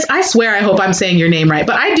 Demetrius, I swear I hope I'm saying your name right,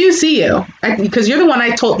 but I do see you, because you're the one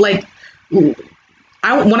I told, like, when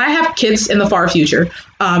I have kids in the far future,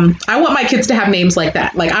 I want my kids to have names like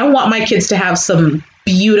that. Like, I want my kids to have some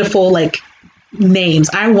beautiful, like, names.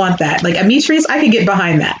 I want that. Like, Demetrius, I could get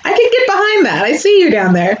behind that. I see you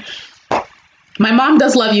down there. My mom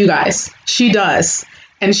does love you guys. She does.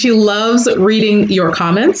 And she loves reading your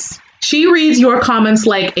comments. She reads your comments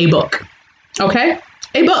like a book. Okay?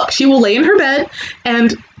 A book. She will lay in her bed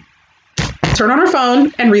and turn on her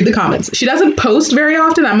phone and read the comments. She doesn't post very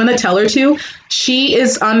often. I'm going to tell her to. She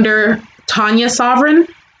is under Tanya Sovereign.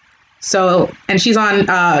 So, and she's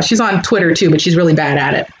on Twitter too, but she's really bad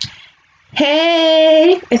at it.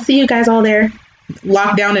 Hey, I see you guys all there.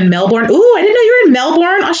 Locked down in Melbourne. Ooh, I didn't know you were in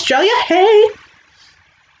Melbourne, Australia. Hey.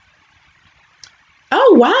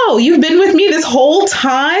 Oh, wow. You've been with me this whole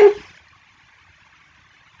time?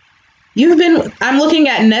 I'm looking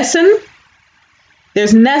at Nessun.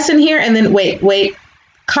 There's Nessun here, and then wait.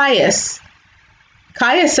 Caius.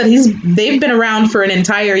 Caius said they've been around for an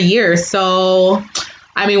entire year. So,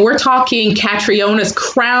 I mean, we're talking Catriona's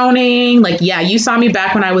crowning. Like, yeah, you saw me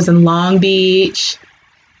back when I was in Long Beach.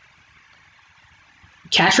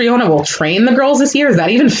 Catriona will train the girls this year. Is that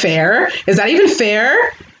even fair?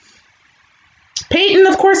 Peyton,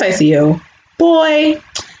 of course I see you. Boy,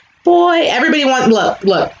 everybody wants,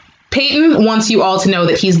 look. Peyton wants you all to know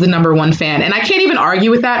that he's the #1 fan. And I can't even argue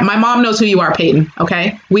with that. My mom knows who you are, Peyton.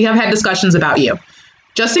 Okay. We have had discussions about you.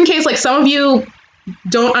 Just in case, like, some of you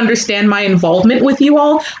don't understand my involvement with you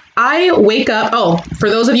all. I wake up. Oh, for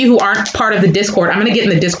those of you who aren't part of the Discord, I'm going to get in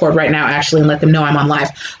the Discord right now, actually, and let them know I'm on live.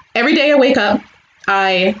 Every day I wake up,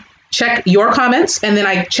 I check your comments, and then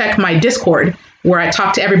I check my Discord where I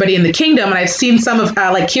talk to everybody in the kingdom. And I've seen some of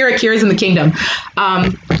like Kira's in the kingdom.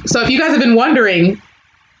 So if you guys have been wondering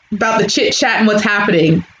about the chit chat and what's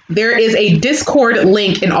happening, there is a Discord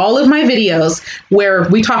link in all of my videos where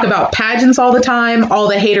we talk about pageants all the time, all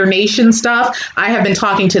the Hater Nation stuff. I have been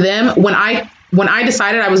talking to them. When I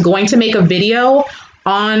decided I was going to make a video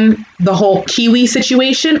on the whole Kiwi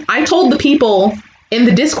situation, I told the people in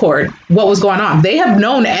the Discord what was going on. They have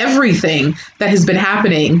known everything that has been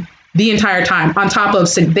happening the entire time. On top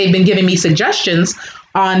of, they've been giving me suggestions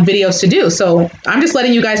on videos to do. So I'm just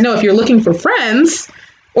letting you guys know, if you're looking for friends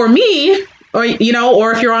or me, or, you know,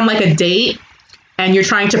 or if you're on like a date and you're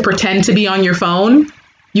trying to pretend to be on your phone,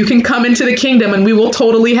 you can come into the kingdom and we will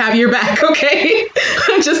totally have your back. Okay.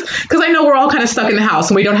 Just because I know we're all kind of stuck in the house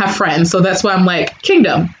and we don't have friends. So that's why I'm like,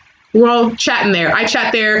 kingdom, we're all chatting there. I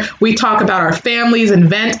chat there. We talk about our families and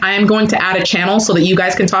vent. I am going to add a channel so that you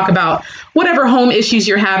guys can talk about whatever home issues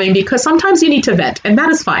you're having, because sometimes you need to vent, and that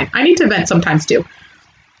is fine. I need to vent sometimes too.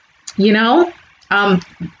 You know,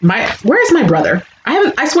 where's my brother?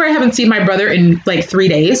 I swear I haven't seen my brother in like 3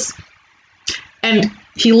 days, and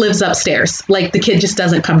he lives upstairs. Like, the kid just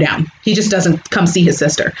doesn't come down. He just doesn't come see his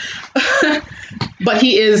sister. But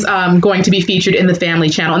he is going to be featured in the family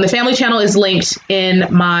channel, and the family channel is linked in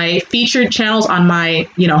my featured channels on my,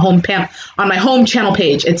 you know, on my home channel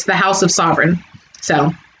page. It's the House of Sovereign.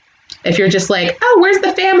 So if you're just like, oh, where's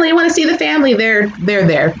the family? I want to see the family. They're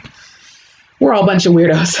there. We're all a bunch of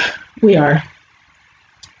weirdos. We are.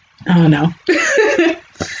 I don't know.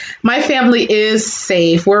 My family is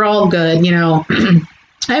safe. We're all good. You know,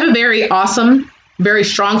 I have a very awesome, very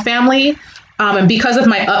strong family. And because of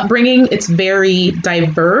my upbringing, it's very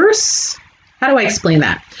diverse. How do I explain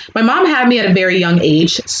that? My mom had me at a very young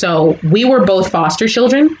age. So we were both foster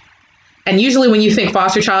children. And usually when you think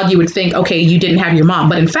foster child, you would think, okay, you didn't have your mom.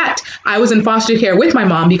 But in fact, I was in foster care with my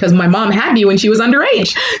mom because my mom had me when she was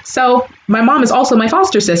underage. So my mom is also my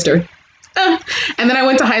foster sister. And then I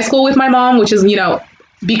went to high school with my mom, which is, you know,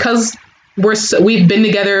 because we've been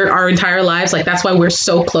together our entire lives. Like, that's why we're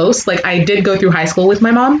so close. Like, I did go through high school with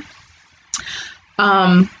my mom.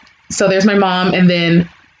 So there's my mom, and then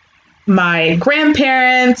my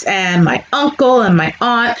grandparents and my uncle and my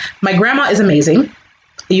aunt. My grandma is amazing.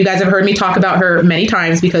 You guys have heard me talk about her many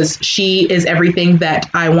times because she is everything that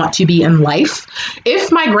I want to be in life. If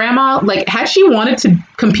my grandma, like, had she wanted to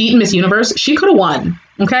compete in Miss Universe, she could have won.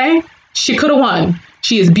 Okay. She could have won.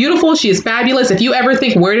 She is beautiful. She is fabulous. If you ever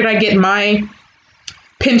think, where did I get my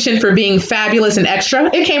penchant for being fabulous and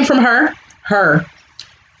extra? It came from her.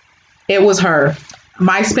 It was her.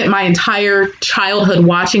 I spent my entire childhood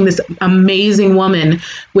watching this amazing woman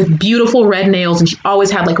with beautiful red nails, and she always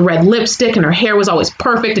had like red lipstick, and her hair was always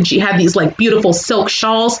perfect, and she had these like beautiful silk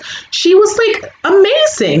shawls. She was like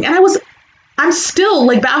amazing, and I'm still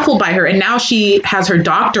like baffled by her. And now she has her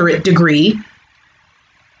doctorate degree,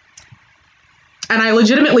 and I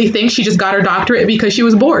legitimately think she just got her doctorate because she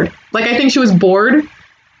was bored. Like, I think she was bored,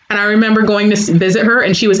 and I remember going to visit her,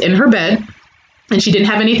 and she was in her bed, and she didn't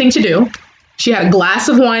have anything to do. She had a glass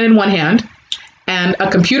of wine in one hand and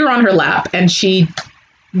a computer on her lap, and she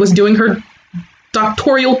was doing her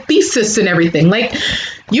doctoral thesis and everything. Like,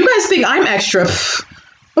 you guys think I'm extra.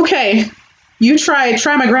 Okay, you try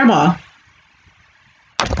my grandma.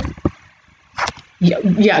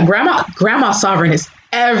 Yeah, grandma Sovereign is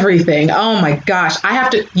everything. Oh my gosh.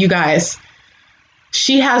 You guys,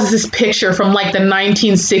 she has this picture from like the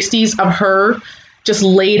 1960s of her just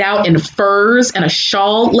laid out in furs and a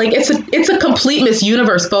shawl. Like, it's a complete Miss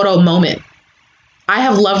Universe photo moment. I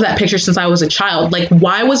have loved that picture since I was a child. Like,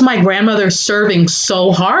 why was my grandmother serving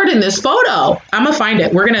so hard in this photo? I'm gonna find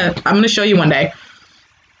it. I'm gonna show you one day.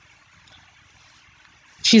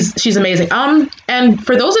 She's amazing. And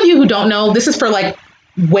for those of you who don't know, this is for like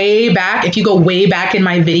way back. If you go way back in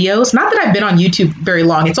my videos, not that I've been on YouTube very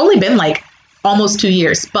long. It's only been like almost 2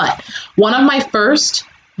 years, but one of my first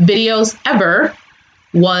videos ever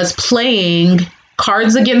was playing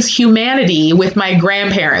Cards Against Humanity with my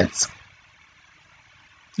grandparents.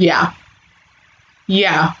 Yeah.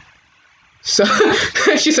 So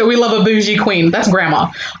she said, we love a bougie queen. That's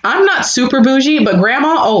grandma. I'm not super bougie, but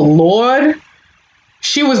grandma, oh Lord,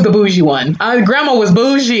 she was the bougie one. Grandma was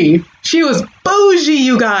bougie. She was bougie,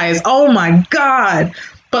 you guys. Oh my God.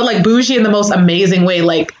 But like bougie in the most amazing way.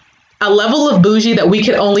 Like, a level of bougie that we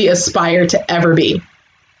could only aspire to ever be.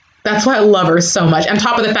 That's why I love her so much. On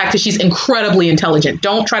top of the fact that she's incredibly intelligent.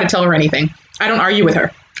 Don't try to tell her anything. I don't argue with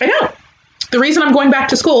her. I don't. The reason I'm going back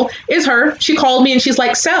to school is her. She called me and she's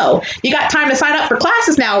like, so you got time to sign up for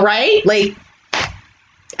classes now, right? Like,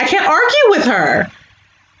 I can't argue with her.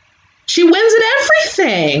 She wins at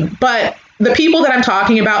everything. But the people that I'm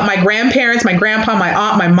talking about, my grandparents, my grandpa, my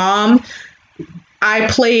aunt, my mom, I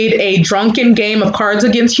played a drunken game of Cards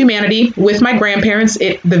Against Humanity with my grandparents.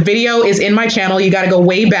 The video is in my channel. You got to go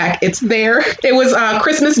way back. It's there. It was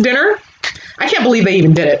Christmas dinner. I can't believe they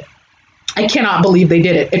even did it. I cannot believe they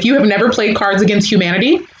did it. If you have never played Cards Against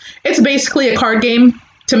Humanity, it's basically a card game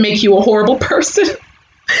to make you a horrible person.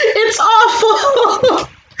 It's awful.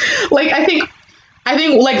 Like, I think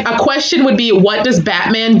like a question would be, what does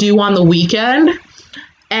Batman do on the weekend?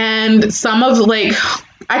 And some of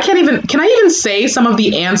can I even say some of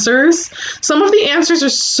the answers? Some of the answers are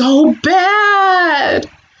so bad.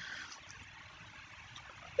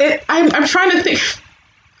 I'm trying to think.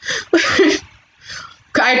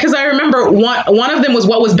 Because I remember one of them was,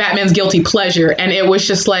 what was Batman's guilty pleasure? And it was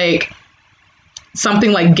just like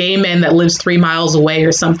something like gay men that lives 3 miles away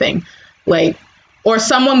or something. Like, or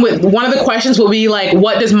someone with, one of the questions will be like,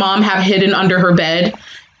 what does mom have hidden under her bed?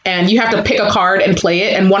 And you have to pick a card and play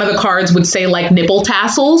it. And one of the cards would say like nipple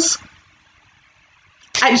tassels.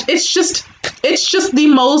 It's just the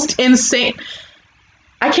most insane.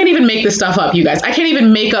 I can't even make this stuff up, you guys. I can't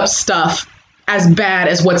even make up stuff as bad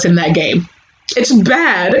as what's in that game. It's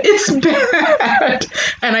bad. It's bad.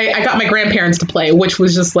 And I got my grandparents to play, which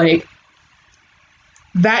was just like,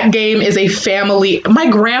 that game is a family. My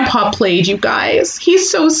grandpa played, you guys. He's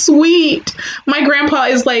so sweet. My grandpa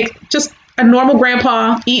is like just a normal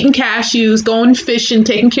grandpa, eating cashews, going fishing,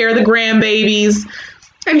 taking care of the grandbabies.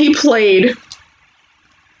 And he played.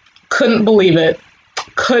 Couldn't believe it.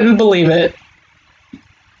 Couldn't believe it.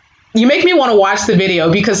 You make me want to watch the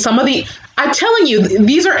video because some of the, I'm telling you,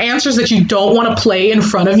 these are answers that you don't want to play in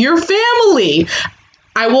front of your family.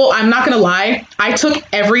 I'm not going to lie. I took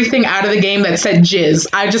everything out of the game that said jizz.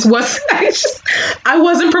 I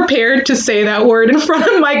wasn't prepared to say that word in front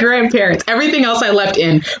of my grandparents. Everything else I left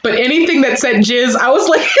in, but anything that said jizz, I was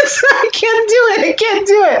like, I can't do it. I can't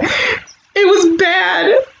do it. It was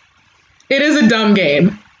bad. It is a dumb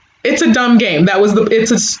game. It's a dumb game.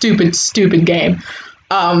 It's a stupid, stupid game.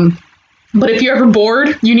 But if you're ever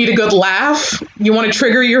bored, you need a good laugh, you want to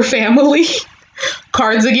trigger your family,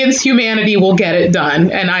 Cards Against Humanity will get it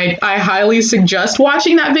done. And I highly suggest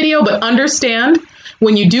watching that video, but understand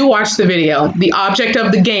when you do watch the video, the object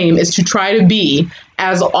of the game is to try to be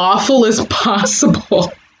as awful as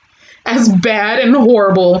possible, as bad and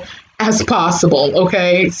horrible as possible.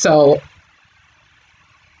 Okay. So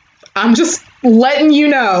I'm just letting you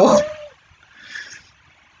know.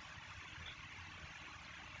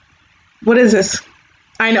 What is this?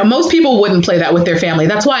 I know most people wouldn't play that with their family.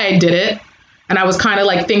 That's why I did it. And I was kind of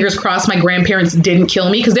like, fingers crossed my grandparents didn't kill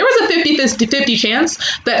me, because there was a 50-50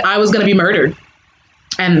 chance that I was going to be murdered.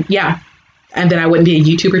 And yeah, and then I wouldn't be a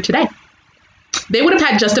YouTuber today. They would have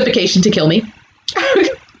had justification to kill me.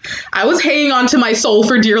 I was hanging on to my soul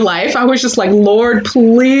for dear life. I was just like, Lord,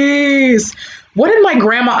 please. What did my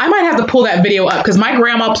grandma, I might have to pull that video up because my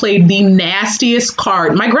grandma played the nastiest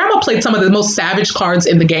card. My grandma played some of the most savage cards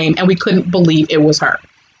in the game, and we couldn't believe it was her.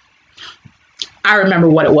 I remember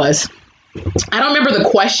what it was. I don't remember the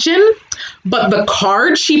question, but the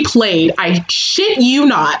card she played, I shit you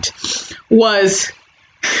not, was,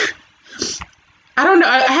 I don't know.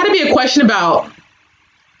 It had to be a question about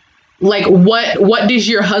like, what does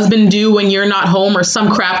your husband do when you're not home or some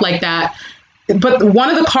crap like that. But one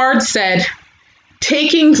of the cards said,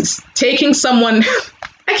 taking someone, I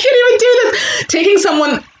can't even do this, taking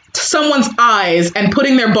someone's eyes and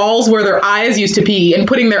putting their balls where their eyes used to be and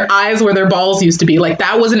putting their eyes where their balls used to be. Like,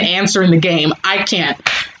 that was an answer in the game. I can't,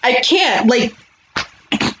 like,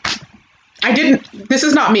 this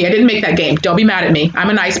is not me. I didn't make that game. Don't be mad at me. I'm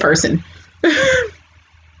a nice person.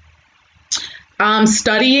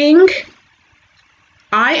 Studying.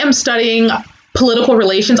 I am studying political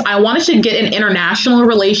relations. I wanted to get an international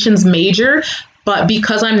relations major, but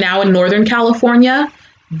because I'm now in Northern California,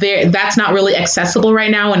 that's not really accessible right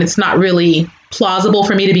now, and it's not really plausible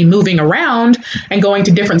for me to be moving around and going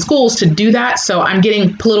to different schools to do that. So I'm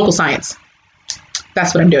getting political science.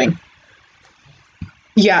 That's what I'm doing.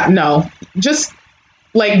 Yeah, no, just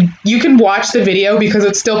like, you can watch the video because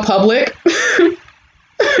it's still public.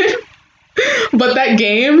 But that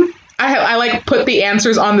game, I like put the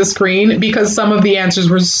answers on the screen because some of the answers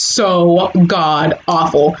were so god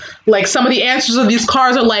awful. Like, some of the answers of these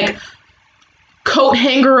cards are like, coat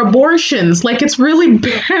hanger abortions. Like, it's really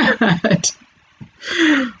bad.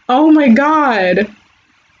 Oh my God.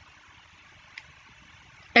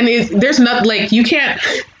 And there's not, like, you can't.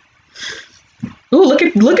 Ooh, look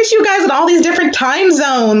at you guys in all these different time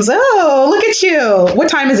zones. Oh, look at you. What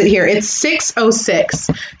time is it here? It's 6:06.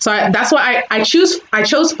 So that's why I chose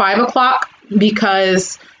 5 o'clock,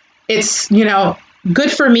 because it's,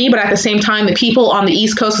 good for me, but at the same time, the people on the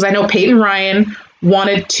East Coast, because I know Peyton Ryan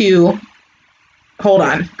wanted to. Hold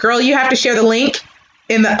on, girl, you have to share the link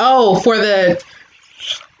in the for the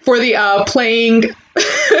playing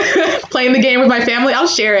playing the game with my family. I'll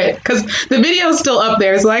share it because the video is still up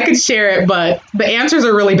there, so I could share it, but the answers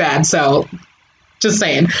are really bad, so just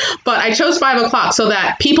saying. But I chose 5 o'clock so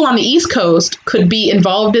that people on the East Coast could be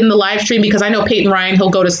involved in the live stream, because I know Peyton Ryan,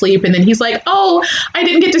 he'll go to sleep and then he's like, oh, I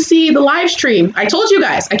didn't get to see the live stream. I told you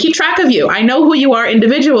guys, I keep track of you. I know who you are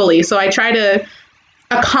individually, so I try to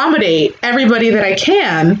accommodate everybody that I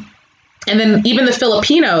can. And then even the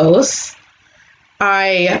Filipinos,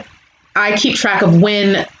 I keep track of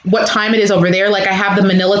what time it is over there. Like, I have the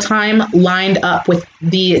Manila time lined up with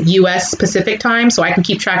the US Pacific time, so I can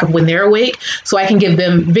keep track of when they're awake, so I can give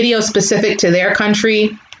them videos specific to their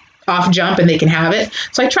country off jump and they can have it.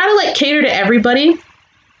 So I try to like cater to everybody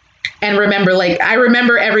and remember, like, I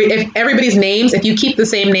remember if everybody's names. If you keep the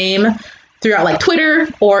same name throughout like Twitter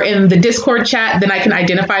or in the Discord chat, then I can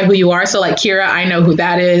identify who you are. So like Kira, I know who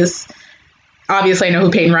that is. Obviously, I know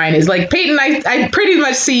who Peyton Ryan is. Like, Peyton, I pretty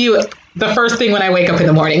much see you the first thing when I wake up in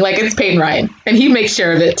the morning. Like, it's Peyton Ryan, and he makes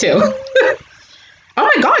sure of it too. Oh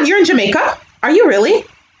my God, you're in Jamaica? Are you really?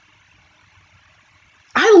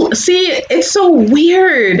 I see. It's so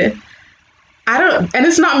weird. And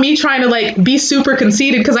it's not me trying to like be super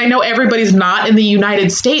conceited, because I know everybody's not in the United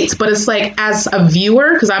States, but it's like, as a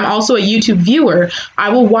viewer, because I'm also a YouTube viewer,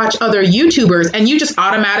 I will watch other YouTubers, and you just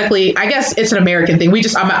automatically, I guess it's an American thing, we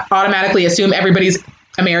just automatically assume everybody's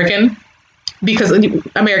American, because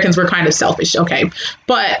Americans were kind of selfish, okay?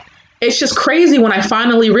 But it's just crazy when I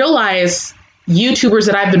finally realize YouTubers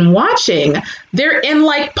that I've been watching, they're in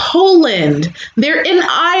like Poland, they're in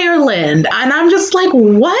Ireland, and I'm just like,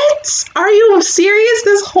 what? Are you serious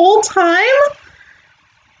this whole time?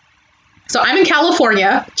 So I'm in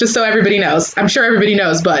California, just so everybody knows. I'm sure everybody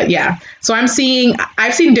knows, but yeah. So I've seen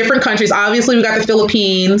different countries. Obviously, we got the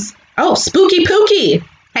Philippines. Oh, Spooky Pookie.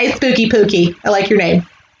 Hey, Spooky Pookie. I like your name.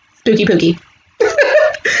 Spooky Pookie.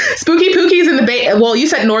 Spooky Pookie's in the Bay. Well, you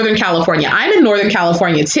said Northern California. I'm in Northern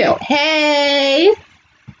California too. Hey,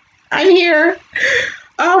 I'm here.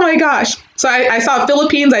 Oh my gosh. So I saw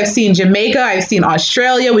Philippines. I've seen Jamaica. I've seen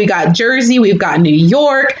Australia. We got Jersey. We've got New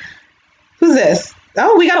York. Who's this?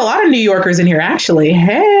 Oh, we got a lot of New Yorkers in here, actually.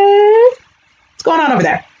 Hey, what's going on over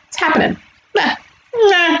there? What's happening?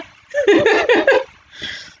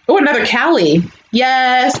 Oh, another Cali.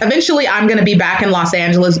 Yes. Eventually, I'm going to be back in Los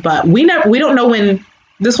Angeles, but we don't know when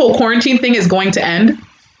this whole quarantine thing is going to end.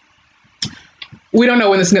 We don't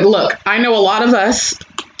know when this is going to look. I know a lot of us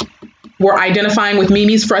were identifying with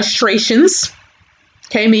Mimi's frustrations.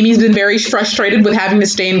 Okay, Mimi's been very frustrated with having to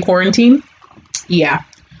stay in quarantine. Yeah.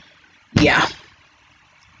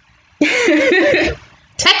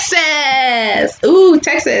 Texas. Ooh,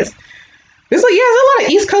 Texas. There's a lot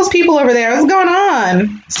of East Coast people over there. What's going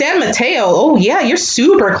on? San Mateo. Oh, yeah, you're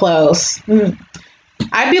super close.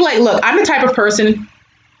 I'd be like, look, I'm the type of person,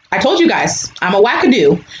 I told you guys, I'm a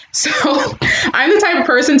wackadoo. So I'm the type of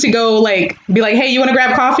person to go be like, hey, you want to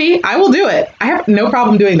grab coffee? I will do it. I have no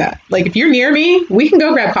problem doing that. Like, if you're near me, we can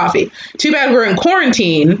go grab coffee. Too bad we're in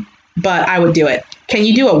quarantine, but I would do it. Can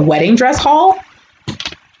you do a wedding dress haul?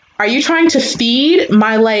 Are you trying to feed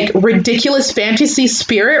my ridiculous fantasy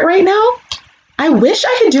spirit right now? I wish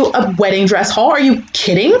I could do a wedding dress haul. Are you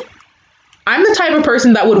kidding? I'm the type of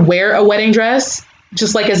person that would wear a wedding dress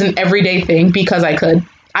just as an everyday thing because I could.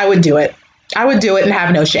 I would do it. I would do it and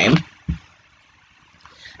have no shame.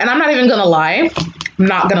 And I'm not even going to lie. I'm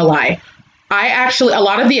not going to lie. A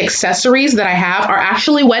lot of the accessories that I have are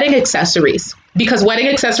actually wedding accessories because wedding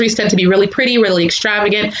accessories tend to be really pretty, really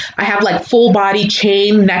extravagant. I have full body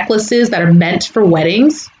chain necklaces that are meant for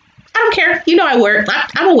weddings. I don't care. You know I wear it.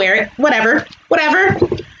 I'm gonna wear it. Whatever.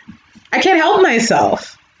 I can't help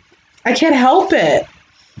myself. I can't help it.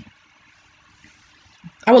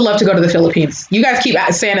 I would love to go to the Philippines. You guys keep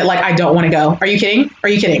saying it like I don't want to go. Are you kidding? Are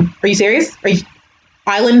you serious? Are you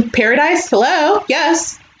island paradise? Hello?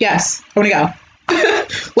 Yes. I want to go.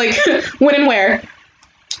 When and where?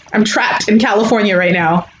 I'm trapped in California right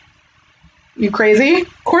now. You crazy?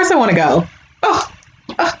 Of course I want to go. Oh.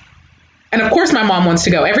 And of course my mom wants to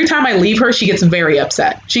go. Every time I leave her, she gets very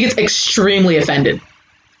upset. She gets extremely offended.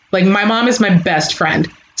 My mom is my best friend.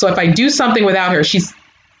 So if I do something without her, she's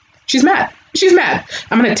mad. She's mad.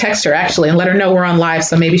 I'm going to text her actually and let her know we're on live,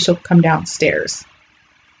 so maybe she'll come downstairs.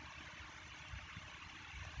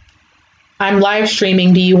 I'm live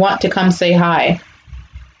streaming. Do you want to come say hi?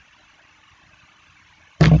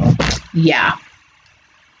 Yeah.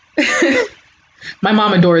 My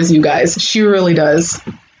mom adores you guys. She really does.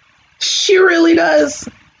 She really does.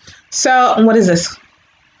 So what is this?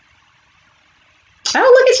 Oh,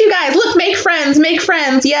 look at you guys. Look, make friends, make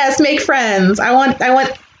friends. Yes, make friends. I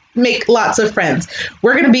want make lots of friends.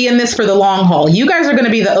 We're going to be in this for the long haul. You guys are going to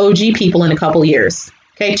be the OG people in a couple years.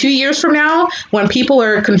 Okay, 2 years from now, when people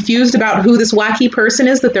are confused about who this wacky person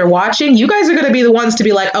is that they're watching, you guys are going to be the ones to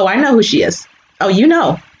be like, oh, I know who she is. Oh, you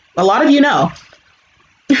know. A lot of you know.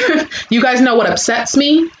 You guys know what upsets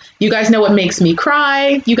me. You guys know what makes me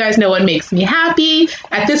cry. You guys know what makes me happy.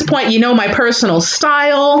 At this point, you know my personal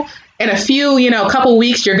style. In a few, couple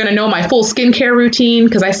weeks, you're going to know my full skincare routine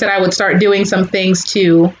because I said I would start doing some things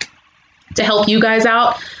to help you guys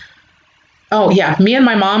out. Oh, yeah. Me and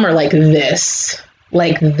my mom are like this.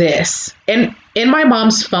 Like this. And in my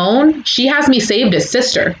mom's phone, she has me saved as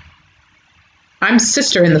sister. I'm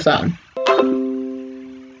sister in the phone.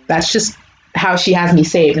 That's just how she has me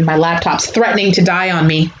saved. And my laptop's threatening to die on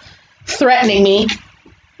me. Threatening me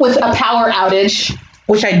with a power outage,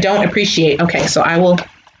 which I don't appreciate. Okay, so I'm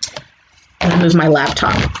gonna move my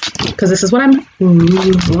laptop because this is what I'm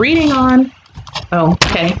reading on. Oh,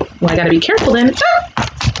 okay. Well, I gotta be careful then.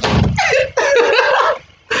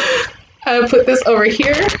 I'll put this over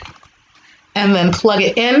here and then plug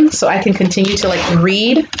it in so I can continue to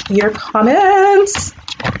read your comments.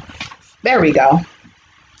 There we go.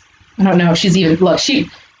 I don't know if she's even, look,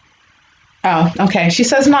 oh, okay. She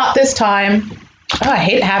says not this time. Oh, I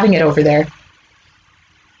hate having it over there.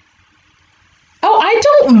 Oh, I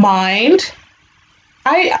don't mind.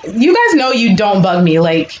 You guys know you don't bug me,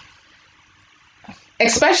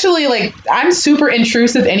 especially I'm super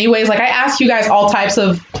intrusive anyways. I ask you guys all types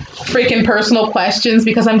of freaking personal questions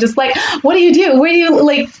because I'm just like, what do you do? Where do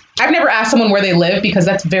you I've never asked someone where they live because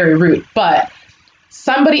that's very rude, but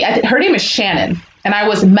somebody, her name is Shannon, and I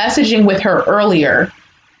was messaging with her earlier.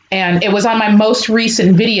 And it was on my most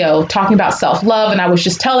recent video talking about self-love. And I was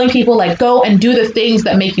just telling people go and do the things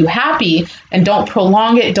that make you happy and don't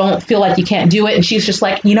prolong it. Don't feel like you can't do it. And she's just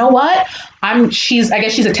like, you know what? I guess she's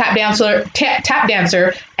a tap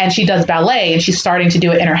dancer and she does ballet and she's starting to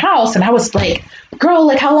do it in her house. And I was like,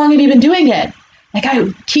 girl, how long have you been doing it?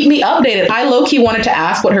 Keep me updated. I low-key wanted to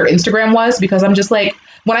ask what her Instagram was because I'm just when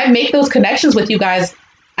I make those connections with you guys,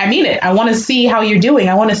 I mean it. I want to see how you're doing.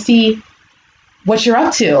 I want to see what you're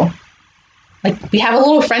up to. We have a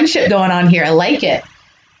little friendship going on here. I like it.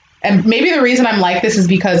 And maybe the reason I'm like this is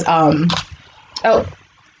because, oh,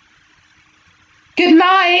 good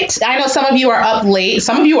night. I know some of you are up late.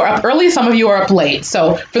 Some of you are up early. Some of you are up late.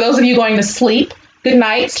 So for those of you going to sleep, good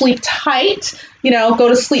night. Sleep tight. Go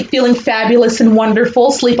to sleep feeling fabulous and wonderful.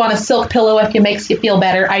 Sleep on a silk pillow if it makes you feel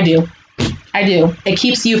better. I do. It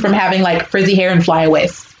keeps you from having frizzy hair and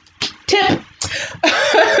flyaways. Tip.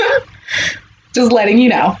 Just letting you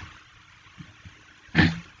know.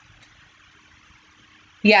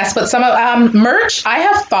 Yes, but some of merch, I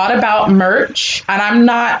have thought about merch, and I'm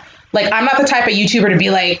not the type of YouTuber to be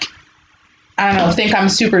I don't know, think I'm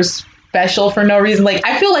super special for no reason.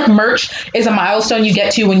 I feel like merch is a milestone you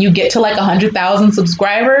get to when you get to 100,000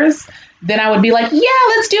 subscribers. Then I would be yeah,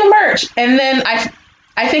 let's do merch. And then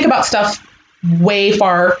I think about stuff way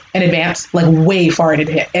far in advance, way far in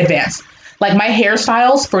advance. My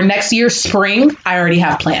hairstyles for next year's spring, I already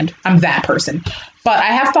have planned. I'm that person. But I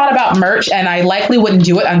have thought about merch, and I likely wouldn't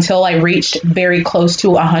do it until I reached very close to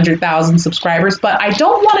 100,000 subscribers. But I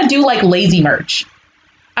don't want to do lazy merch.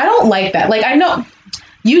 I don't like that. I know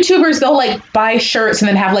YouTubers, they'll buy shirts and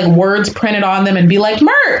then have words printed on them and be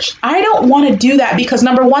merch. I don't want to do that because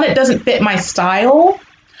number one, it doesn't fit my style.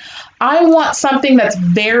 I want something that's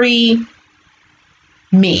very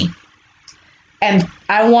me. And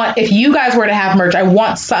if you guys were to have merch, I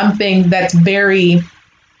want something that's very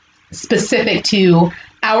specific to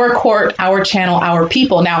our court, our channel, our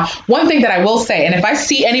people. Now, one thing that I will say, and if I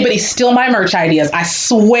see anybody steal my merch ideas, I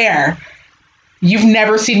swear you've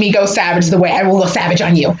never seen me go savage the way I will go savage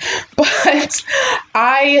on you. But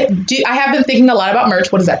I have been thinking a lot about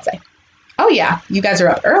merch. What does that say? Oh yeah, you guys are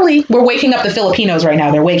up early. We're waking up the Filipinos right now.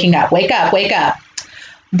 They're waking up. Wake up, wake up.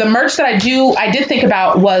 The merch that I did think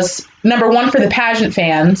about was, number one, for the pageant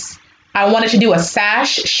fans, I wanted to do a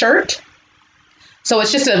sash shirt. So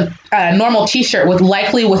it's just a normal t-shirt with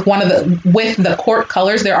the court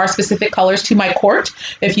colors. There are specific colors to my court.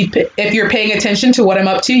 If you're paying attention to what I'm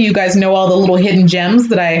up to, you guys know all the little hidden gems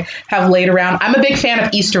that I have laid around. I'm a big fan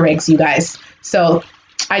of Easter eggs, you guys. So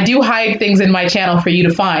I do hide things in my channel for you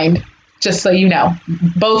to find, just so you know.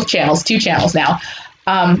 Both channels, 2 channels now.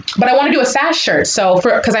 But I want to do a sash shirt. So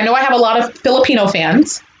because I know I have a lot of Filipino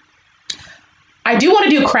fans, I do want to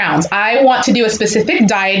do crowns. I want to do a specific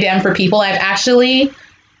diadem for people. I've actually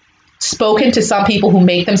spoken to some people who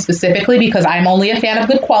make them specifically because I'm only a fan of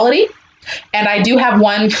good quality. And I do have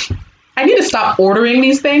one. I need to stop ordering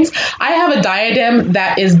these things. I have a diadem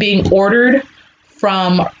that is being ordered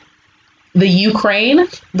from the Ukraine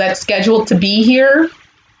that's scheduled to be here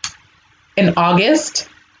in August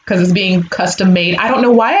because it's being custom made. I don't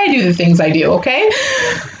know why I do the things I do, okay?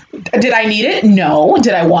 Did I need it? No.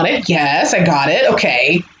 Did I want it? Yes, I got it.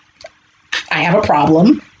 Okay. I have a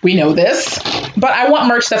problem. We know this. But I want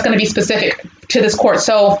merch that's going to be specific to this court.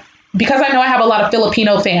 So because I know I have a lot of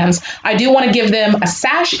Filipino fans, I do want to give them a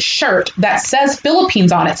sash shirt that says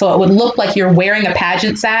Philippines on it. So it would look like you're wearing a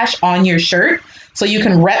pageant sash on your shirt. So you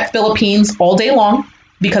can rep Philippines all day long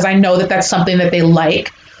because I know that that's something that they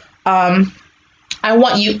like. I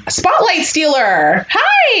want you, Spotlight Stealer.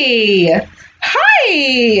 Hi.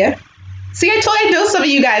 Hi. See, I know some of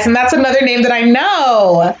you guys, and that's another name that I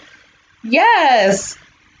know. Yes.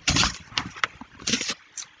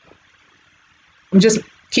 I'm just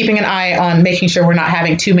keeping an eye on making sure we're not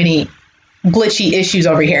having too many glitchy issues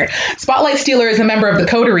over here. Spotlight Stealer is a member of the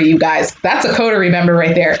Coterie, you guys. That's a Coterie member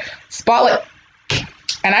right there. Spotlight.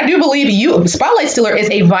 And I do believe Spotlight Stealer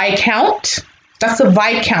is a Viscount. That's a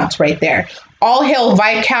Viscount right there. All hail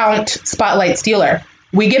Viscount Spotlight Stealer.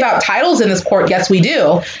 We give out titles in this court. Yes, we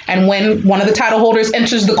do. And when one of the title holders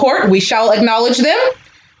enters the court, we shall acknowledge them.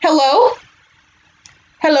 Hello.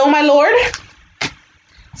 Hello, my lord.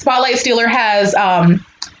 Spotlight Stealer has a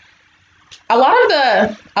lot of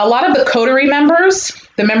the Coterie members,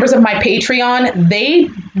 the members of my Patreon, they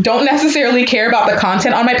don't necessarily care about the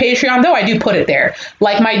content on my Patreon, though I do put it there.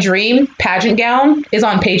 Like my dream pageant gown is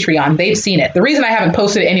on Patreon. They've seen it. The reason I haven't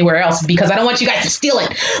posted it anywhere else is because I don't want you guys to steal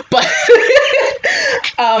it. But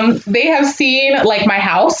they have seen like my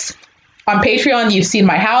house. On Patreon, you've seen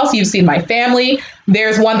my house, you've seen my family.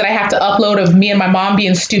 There's one that I have to upload of me and my mom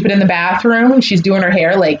being stupid in the bathroom. She's doing her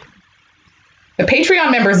hair. Like, the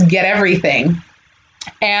Patreon members get everything.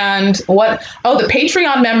 And the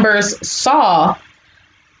Patreon members saw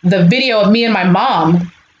the video of me and my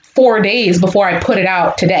mom 4 days before I put it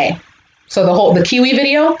out today. So the Kiwi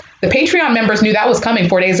video, the Patreon members knew that was coming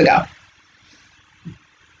 4 days ago.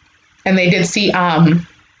 And they did see,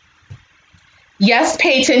 yes,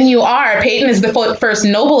 Peyton, you are. Peyton is the first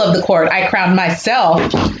noble of the court. I crowned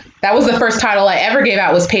myself. That was the first title I ever gave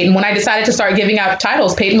out was Peyton. When I decided to start giving out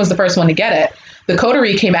titles, Peyton was the first one to get it. The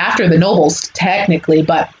Coterie came after the nobles, technically,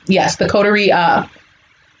 but yes, the Coterie, and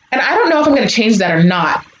I don't know if I'm going to change that or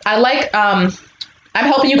not. I like, I'm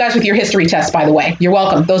helping you guys with your history test, by the way. You're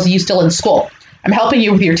welcome. Those of you still in school, I'm helping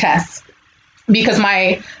you with your tests because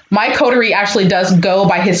my Coterie actually does go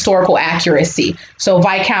by historical accuracy. So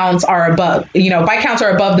Viscounts are above, Viscounts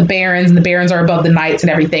are above the barons and the barons are above the knights and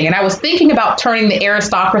everything. And I was thinking about turning the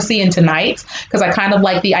aristocracy into knights because I kind of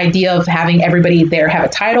like the idea of having everybody there have a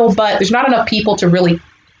title, but there's not enough people to really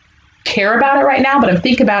care about it right now, but I'm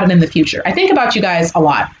thinking about it in the future. I think about you guys a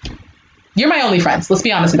lot. You're my only friends. Let's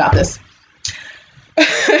be honest about this.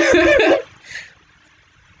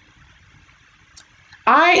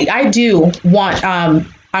 I do want,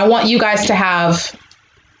 I want you guys to have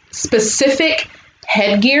specific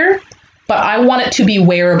headgear, but I want it to be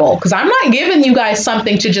wearable because I'm not giving you guys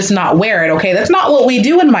something to just not wear it. Okay. That's not what we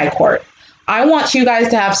do in my court. I want you guys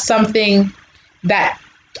to have something that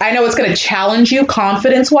I know it's going to challenge you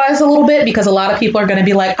confidence wise a little bit because a lot of people are going to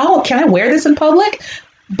be like, oh, can I wear this in public?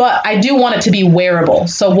 But I do want it to be wearable.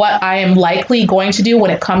 So what I am likely going to do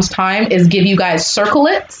when it comes time is give you guys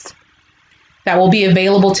circlets that will be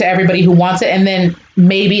available to everybody who wants it. And then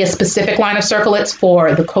maybe a specific line of circlets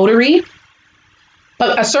for the Coterie.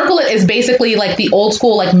 But a circlet is basically like the old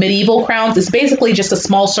school, like medieval crowns. It's basically just a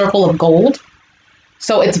small circle of gold.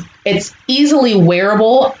 So it's easily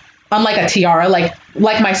wearable, unlike a tiara, like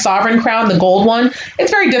my sovereign crown, the gold one.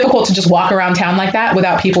 It's very difficult to just walk around town like that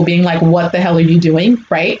without people being like, what the hell are you doing,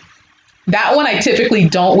 right? That one I typically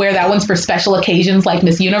don't wear. That one's for special occasions like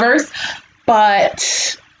Miss Universe.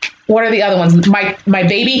 But what are the other ones? My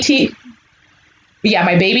baby tiara,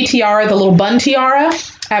 the little bun tiara.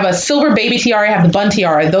 I have a silver baby tiara. I have the bun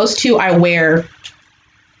tiara. Those two I wear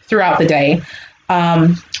throughout the day.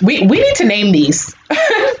 We need to name these.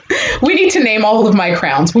 We need to name all of my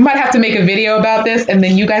crowns. We might have to make a video about this, and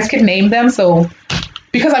then you guys can name them. So,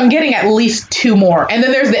 because I'm getting at least 2 more. And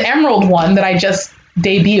then there's the emerald one that I just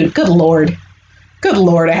debuted. Good Lord. Good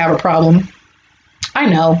Lord, I have a problem. I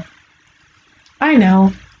know.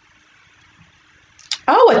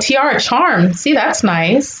 Oh, a tiara charm. See, that's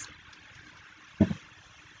nice.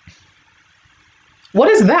 What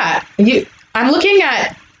is that? I'm looking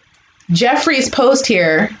at Jeffrey's post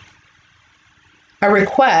here. A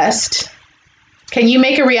request. Can you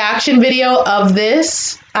make a reaction video of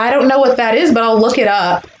this? I don't know what that is, but I'll look it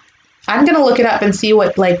up. I'm going to look it up and see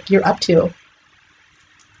what you're up to.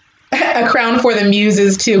 A crown for the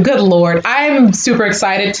muses too. Good Lord. I'm super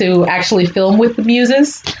excited to actually film with the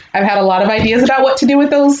muses. I've had a lot of ideas about what to do with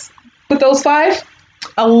those 5.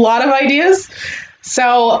 A lot of ideas.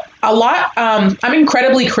 So I'm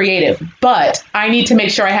incredibly creative, but I need to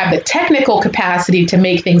make sure I have the technical capacity to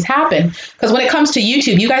make things happen. Because when it comes to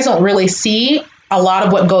YouTube, you guys don't really see a lot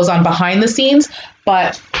of what goes on behind the scenes,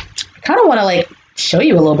 but I kind of want to show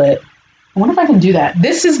you a little bit. I wonder if I can do that.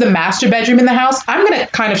 This is the master bedroom in the house. I'm going to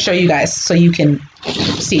kind of show you guys so you can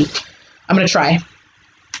see. I'm going to try.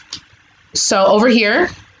 So over here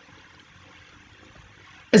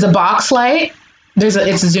is a box light.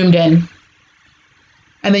 It's zoomed in.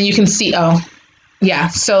 And then you can see, oh, yeah.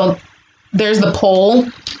 So there's the pole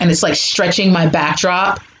and it's stretching my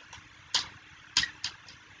backdrop.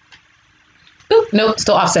 Oop, nope,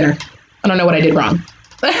 still off center. I don't know what I did wrong.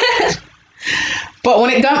 But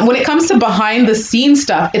when it comes to behind the scenes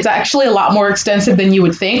stuff, it's actually a lot more extensive than you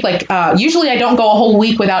would think. Usually I don't go a whole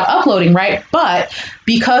week without uploading, right? But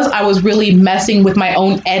because I was really messing with my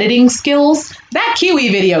own editing skills, that Kiwi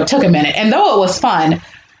video took a minute. And though it was fun,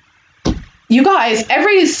 you guys,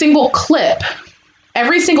 every single clip,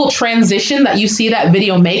 every single transition that you see that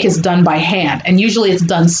video make is done by hand. And usually it's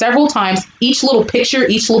done several times. Each little picture,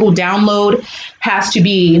 each little download has to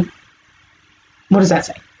be, what does that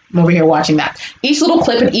say? I'm over here watching that. Each little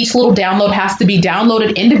clip and each little download has to be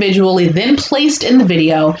downloaded individually, then placed in the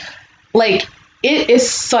video. It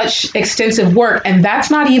is such extensive work, and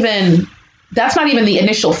that's not even the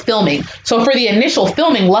initial filming. So for the initial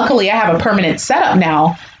filming, luckily I have a permanent setup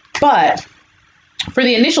now, but for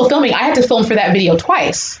the initial filming, I had to film for that video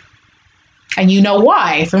twice. And you know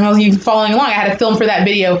why. For those of you following along, I had to film for that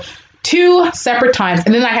video 2 separate times,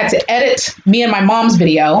 and then I had to edit me and my mom's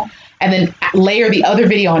video, and then layer the other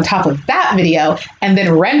video on top of that video, and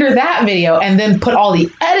then render that video, and then put all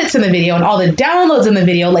the edits in the video and all the downloads in the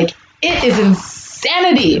video. It is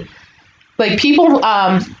insanity. People,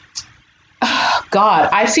 God,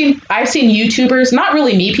 I've seen YouTubers, not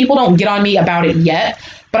really me, people don't get on me about it yet,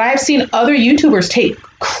 but I've seen other YouTubers take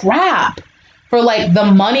crap for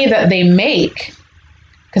the money that they make.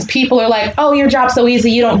 Because people are like, oh, your job's so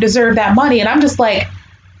easy, you don't deserve that money. And I'm just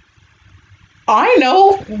I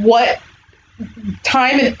know what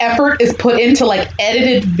time and effort is put into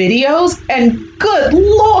edited videos, and good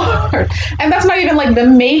Lord. And that's not even the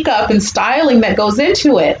makeup and styling that goes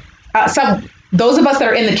into it. Those of us that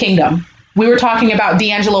are in the kingdom, we were talking about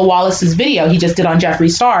D'Angelo Wallace's video he just did on Jeffree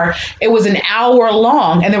Star. It was an hour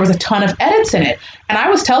long and there was a ton of edits in it. And I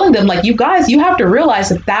was telling them, you guys, you have to realize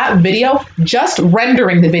that video, just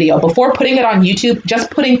rendering the video before putting it on YouTube,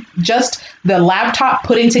 just the laptop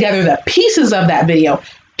putting together the pieces of that video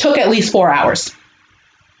took at least 4 hours.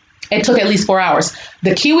 It took at least 4 hours.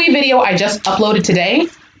 The Kiwi video I just uploaded today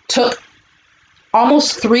took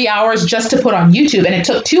almost 3 hours just to put on YouTube, and it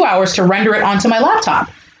took 2 hours to render it onto my laptop.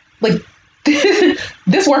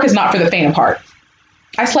 This work is not for the faint of heart.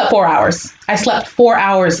 I slept 4 hours. I slept 4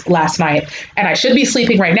 hours last night, and I should be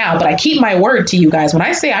sleeping right now, but I keep my word to you guys. When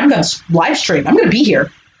I say I'm going to live stream, I'm going to be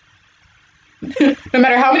here. No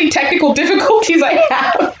matter how many technical difficulties I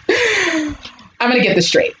have, I'm going to get this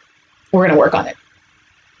straight. We're going to work on it.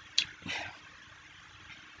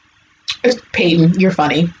 Peyton, you're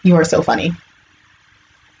funny. You are so funny.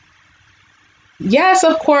 Yes,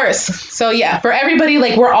 of course. So yeah, for everybody,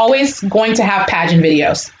 we're always going to have pageant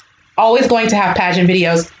videos. Always going to have pageant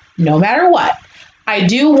videos, no matter what. I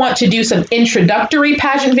do want to do some introductory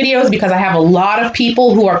pageant videos because I have a lot of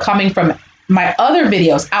people who are coming from my other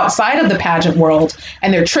videos outside of the pageant world,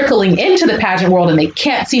 and they're trickling into the pageant world and they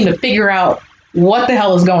can't seem to figure out what the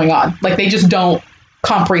hell is going on. They just don't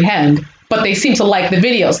comprehend, but they seem to like the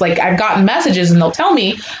videos. I've gotten messages and they'll tell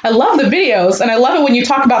me, I love the videos and I love it when you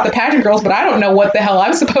talk about the pageant girls, but I don't know what the hell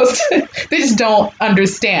I'm supposed to, they just don't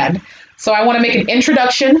understand. So I want to make an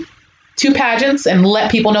introduction to pageants and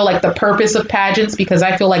let people know the purpose of pageants, because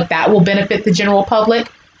I feel that will benefit the general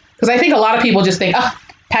public. Because I think a lot of people just think, oh,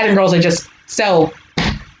 pageant girls are just so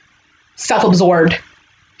self-absorbed,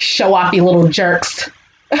 show-offy little jerks.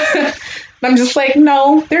 I'm just like,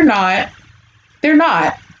 no, they're not. They're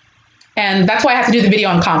not. And that's why I have to do the video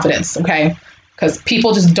on confidence, okay? Because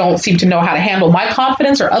people just don't seem to know how to handle my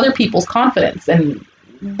confidence or other people's confidence. And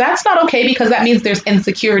that's not okay, because that means there's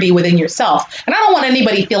insecurity within yourself. And I don't want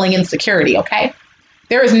anybody feeling insecurity, okay?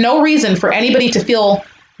 There is no reason for anybody to feel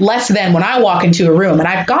less than when I walk into a room. And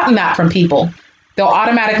I've gotten that from people. They'll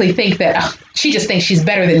automatically think that she just thinks she's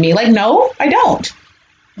better than me. Like, no, I don't.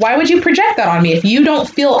 Why would you project that on me? If you don't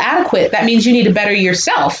feel adequate, that means you need to better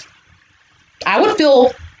yourself. I would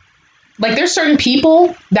feel like there's certain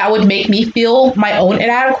people that would make me feel my own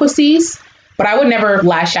inadequacies, but I would never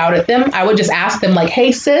lash out at them. I would just ask them like,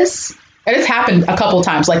 hey, sis. And it's happened a couple of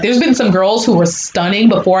times. Like, there's been some girls who were stunning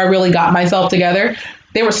before I really got myself together.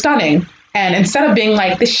 They were stunning. And instead of being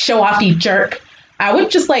like this show-offy jerk, I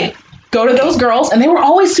would just like go to those girls, and they were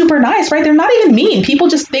always super nice, right? They're not even mean. People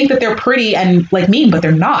just think that they're pretty and like mean, but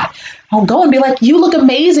they're not. I'll go and be like, you look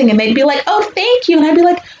amazing. And they'd be like, oh, thank you. And I'd be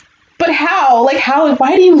like, but how? Like, how?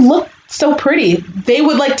 Why do you look so pretty? They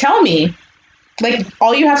would like tell me. Like,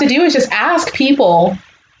 all you have to do is just ask people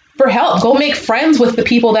for help. Go make friends with the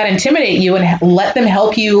people that intimidate you and let them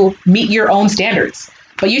help you meet your own standards.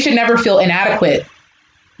 But you should never feel inadequate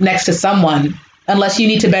next to someone unless you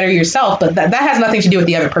need to better yourself. But that has nothing to do with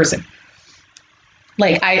the other person.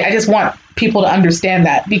 Like, I just want people to understand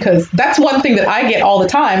that, because that's one thing that I get all the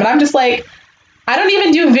time. And I'm just like, I don't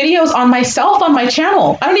even do videos on myself on my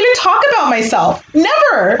channel. I don't even talk about myself.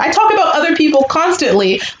 Never. I talk about other people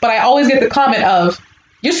constantly, but I always get the comment of,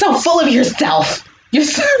 you're so full of yourself. You're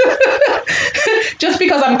so just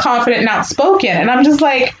because I'm confident and outspoken. And I'm just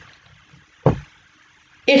like,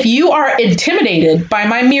 if you are intimidated by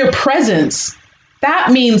my mere presence, that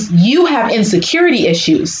means you have insecurity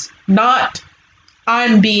issues, not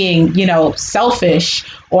I'm being, selfish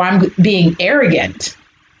or I'm being arrogant.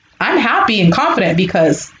 I'm happy and confident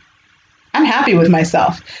because I'm happy with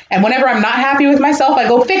myself. And whenever I'm not happy with myself, I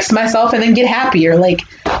go fix myself and then get happier. Like,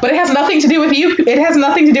 but it has nothing to do with you. It has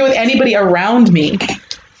nothing to do with anybody around me.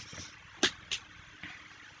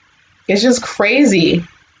 It's just crazy.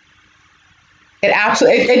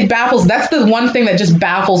 It baffles. That's the one thing that just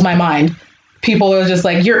baffles my mind. People are just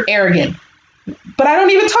like, you're arrogant. But I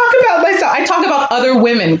don't even talk about myself. I talk about other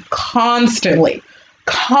women constantly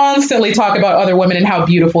talk about other women and how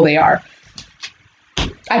beautiful they are.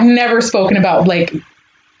 I've never spoken about, like,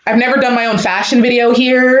 I've never done my own fashion video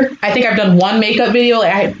here. I think I've done one makeup video.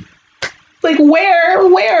 Like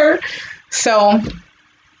where? So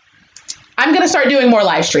I'm going to start doing more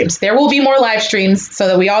live streams. There will be more live streams so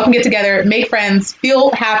that we all can get together, make friends,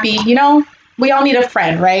 feel happy. We all need a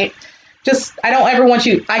friend, right? I don't ever want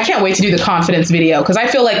you. I can't wait to do the confidence video, because I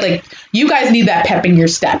feel like you guys need that pep in your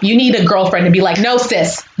step. You need a girlfriend to be like, no,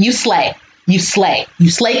 sis, you slay. You slay.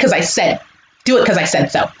 You slay because I said. Do it because I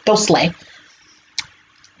said so. Go slay.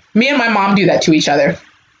 Me and my mom do that to each other.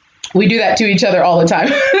 We do that to each other all the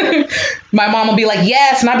time. My mom will be like,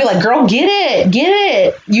 yes. And I'll be like, girl, get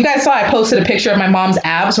it. You guys saw I posted a picture of my mom's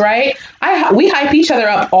abs, right? We hype each other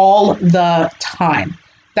up all the time.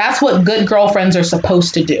 That's what good girlfriends are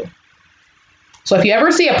supposed to do. So if you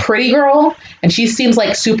ever see a pretty girl and she seems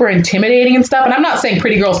like super intimidating and stuff, and I'm not saying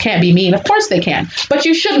pretty girls can't be mean, of course they can, but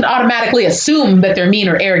you shouldn't automatically assume that they're mean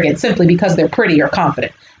or arrogant simply because they're pretty or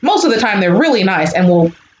confident. Most of the time they're really nice and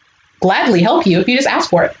will gladly help you if you just ask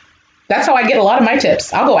for it. That's how I get a lot of my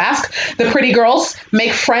tips. I'll go ask the pretty girls,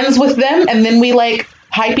 make friends with them, and then we like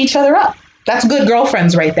hype each other up. That's good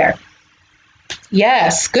girlfriends right there.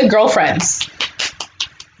 Yes, good girlfriends.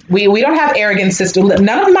 We don't have arrogant sisters.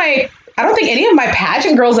 I don't think any of my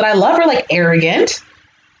pageant girls that I love are like arrogant.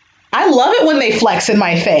 I love it when they flex in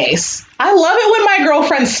my face. I love it when my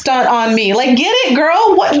girlfriends stunt on me. Like, get it,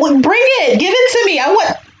 girl. What bring it. Give it to me. I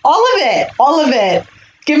want all of it.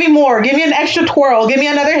 Give me more. Give me an extra twirl. Give me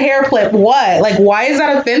another hair flip. What? Like, why is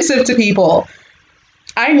that offensive to people?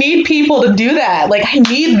 I need people to do that. Like, I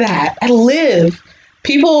need that. I live.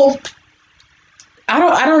 People, I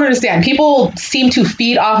don't understand. People seem to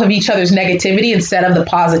feed off of each other's negativity instead of the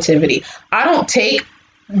positivity. I don't take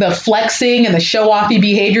the flexing and the show-offy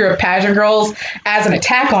behavior of pageant girls as an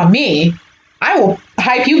attack on me. I will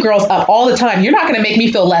hype you girls up all the time. You're not going to make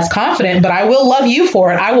me feel less confident, but I will love you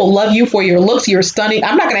for it. I will love you for your looks. You're stunning.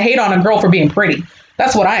 I'm not going to hate on a girl for being pretty.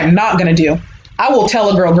 That's what I am not going to do. I will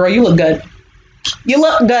tell a girl, you look good. You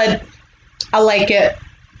look good. I like it.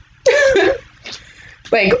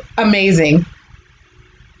 Like, amazing.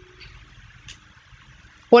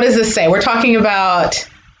 What does this say? We're talking about...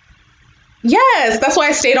 Yes, that's why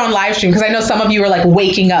I stayed on live stream, because I know some of you are like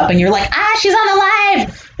waking up and you're like, she's on the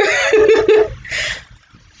live.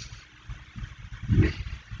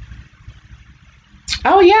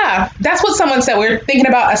 Oh yeah, that's what someone said. We were thinking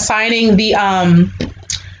about assigning the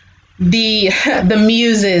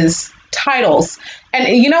muses titles. And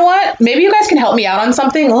you know what? Maybe you guys can help me out on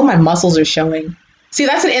something. Oh, my muscles are showing. See,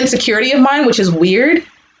 that's an insecurity of mine, which is weird.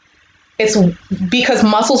 It's because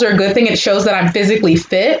muscles are a good thing. It shows that I'm physically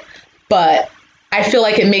fit, but I feel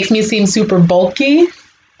like it makes me seem super bulky.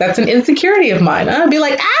 That's an insecurity of mine. I'd be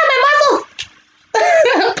like, my muscles!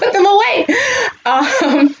 Put them away.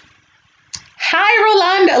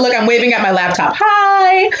 Hi, Rolanda. Look, I'm waving at my laptop.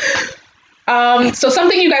 Hi. So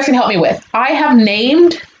something you guys can help me with. I have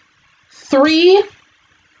named three.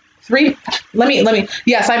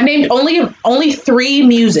 Yes, I've named only three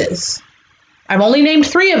muses. I've only named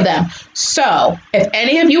three of them. So if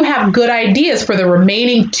any of you have good ideas for the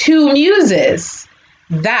remaining two muses,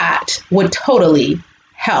 that would totally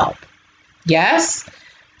help. Yes?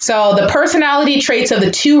 So the personality traits of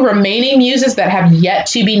the two remaining muses that have yet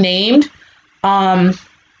to be named, the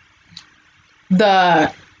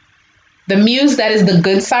muse that is the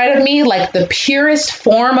good side of me, like the purest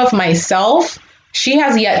form of myself, she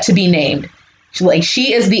has yet to be named.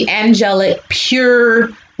 She is the angelic,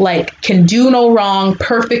 pure, like can do no wrong,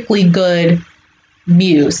 perfectly good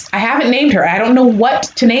muse. I haven't named her. I don't know what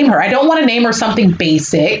to name her. I don't want to name her something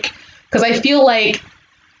basic because I feel like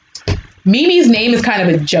Mimi's name is kind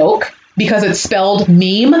of a joke because it's spelled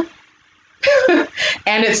meme and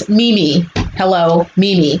it's Mimi. Hello,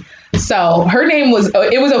 Mimi. So her name was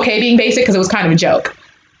okay being basic because it was kind of a joke.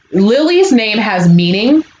 Lily's name has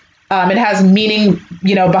meaning. It has meaning,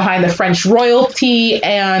 behind the French royalty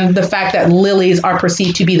and the fact that lilies are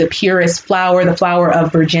perceived to be the purest flower, the flower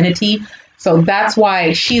of virginity. So that's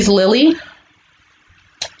why she's Lily.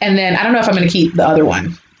 And then I don't know if I'm going to keep the other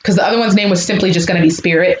one because the other one's name was simply just going to be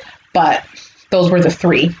Spirit, but those were the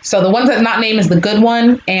three. So the ones that's not named is the good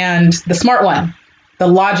one and the smart one, the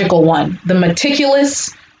logical one, the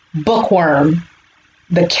meticulous bookworm,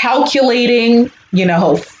 the calculating,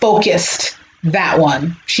 focused. That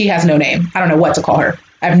one. She has no name. I don't know what to call her.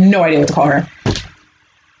 I have no idea what to call her.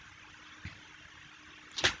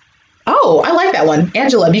 Oh, I like that one,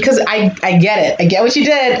 Angela, because I get it. I get what you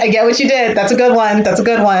did. I get what you did. That's a good one. That's a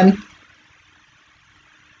good one.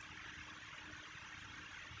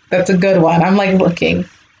 That's a good one. I'm like looking.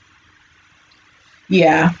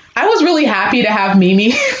 Yeah. I was really happy to have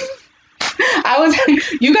Mimi.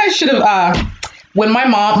 You guys should have, when my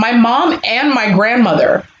mom and my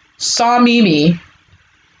grandmother saw Mimi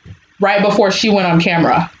right before she went on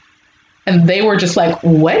camera. And they were just like,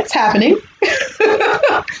 what's happening?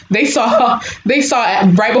 They saw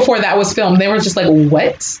it right before that was filmed. They were just like,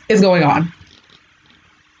 what is going on?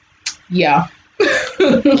 Yeah.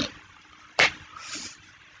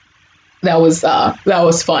 That was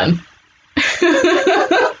fun.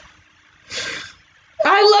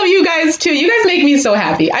 I love you guys too. You guys make me so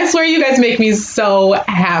happy. I swear you guys make me so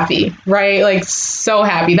happy, right? Like so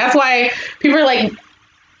happy. That's why people are like,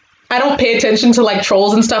 I don't pay attention to like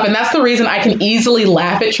trolls and stuff. And that's the reason I can easily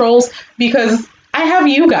laugh at trolls because I have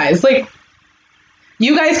you guys. Like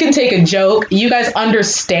you guys can take a joke. You guys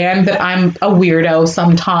understand that I'm a weirdo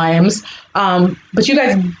sometimes. But you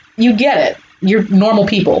guys, you get it. You're normal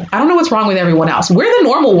people. I don't know what's wrong with everyone else. We're the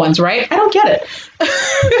normal ones, right? I don't get it.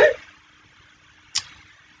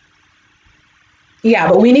 Yeah,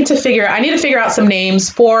 but I need to figure out some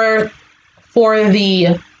names for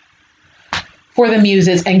the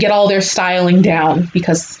muses and get all their styling down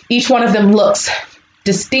because each one of them looks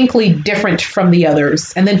distinctly different from the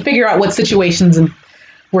others and then figure out what situations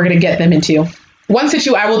we're going to get them into.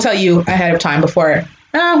 I will tell you ahead of time before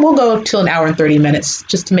we'll go till an hour and 30 minutes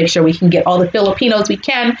just to make sure we can get all the Filipinos we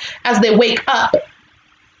can as they wake up.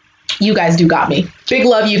 You guys do got me. Big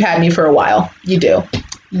love, you've had me for a while. You do.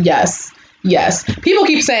 Yes. Yes. People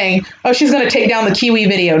keep saying, oh, she's going to take down the Kiwi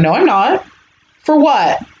video. No, I'm not. For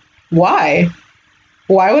what? Why?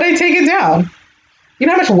 Why would I take it down? You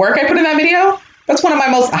know how much work I put in that video? That's one of my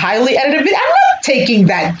most highly edited videos. I'm not taking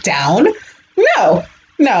that down.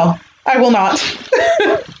 No, I will not.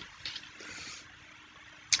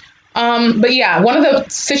 But yeah, one of the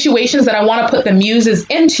situations that I want to put the muses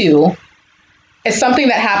into is something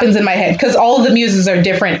that happens in my head because all of the muses are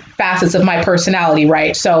different facets of my personality,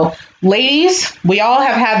 right? So ladies, we all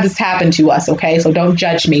have had this happen to us, okay? So don't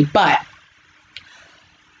judge me. But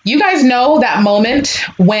you guys know that moment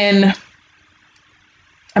when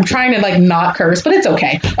I'm trying to like not curse, but it's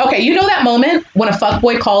okay. Okay, you know that moment when a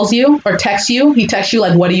fuckboy calls you or texts you? He texts you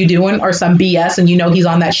like, what are you doing? Or some BS and you know he's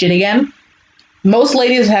on that shit again. Most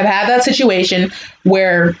ladies have had that situation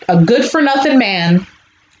where a good for nothing man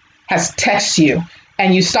has texted you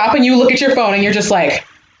and you stop and you look at your phone and you're just like,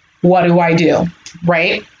 what do I do?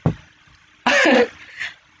 Right?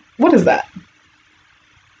 What is that?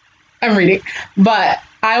 I'm reading. But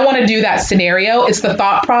I want to do that scenario. It's the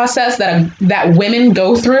thought process that women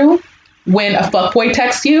go through when a fuckboy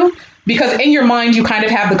texts you. Because in your mind, you kind of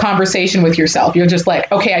have the conversation with yourself. You're just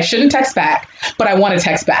like, okay, I shouldn't text back, but I want to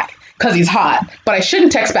text back because he's hot. But I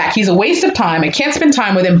shouldn't text back. He's a waste of time. I can't spend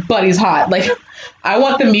time with him, but he's hot. Like, I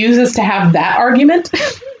want the muses to have that argument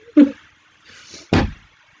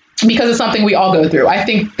because it's something we all go through. I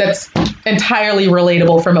think that's entirely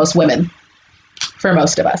relatable for most women, for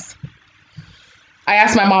most of us. I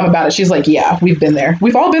asked my mom about it. She's like, yeah, we've been there.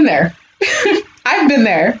 We've all been there. I've been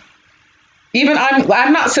there. Even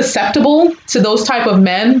I'm not susceptible to those type of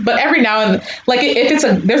men, but every now and like if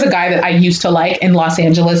there's a guy that I used to like in Los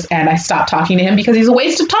Angeles and I stopped talking to him because he's a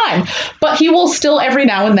waste of time, but he will still every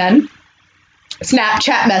now and then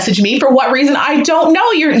Snapchat message me for what reason I don't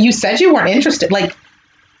know. You said you weren't interested. Like,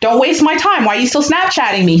 don't waste my time. Why are you still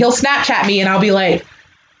Snapchatting me? He'll Snapchat me and I'll be like,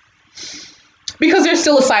 because there's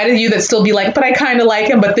still a side of you that still be like, but I kind of like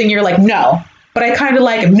him, but then you're like, no. But I kind of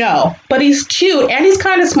like him. No. But he's cute and he's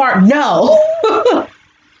kind of smart. No.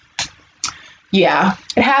 Yeah,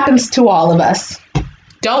 it happens to all of us.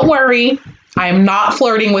 Don't worry. I am not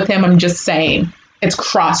flirting with him. I'm just saying it's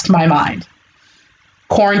crossed my mind.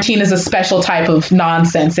 Quarantine is a special type of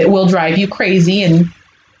nonsense. It will drive you crazy. And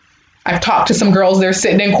I've talked to some girls. They're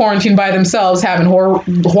sitting in quarantine by themselves having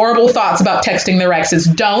horrible thoughts about texting their exes.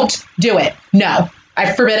 Don't do it. No.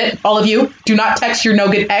 I forbid it. All of you, do not text your no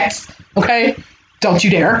good ex. Okay? Don't you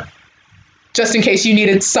dare. Just in case you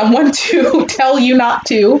needed someone to tell you not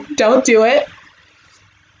to. Don't do it.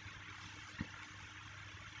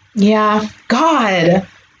 Yeah. God.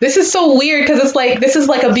 This is so weird because it's like, this is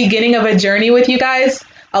like a beginning of a journey with you guys.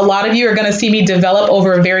 A lot of you are going to see me develop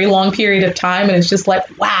over a very long period of time. And it's just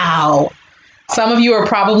like, wow. Some of you are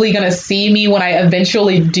probably going to see me when I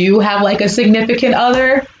eventually do have like a significant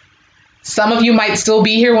other. Some of you might still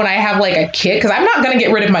be here when I have like a kid, because I'm not going to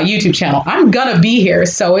get rid of my YouTube channel. I'm going to be here.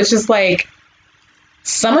 So it's just like,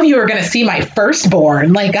 some of you are going to see my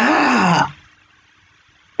firstborn. Like,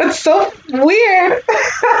 that's so weird.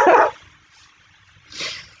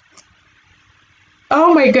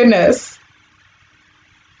 Oh my goodness.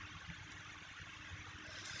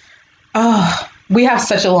 Oh, we have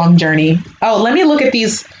such a long journey. Oh, let me look at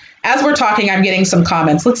these. As we're talking, I'm getting some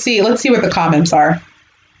comments. Let's see what the comments are.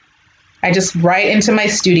 I just right into my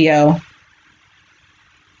studio.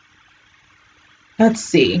 Let's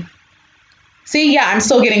see. See, yeah, I'm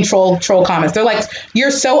still getting troll comments. They're like,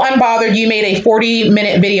 you're so unbothered you made a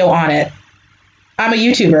 40-minute video on it. I'm a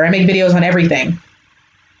YouTuber. I make videos on everything.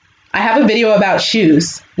 I have a video about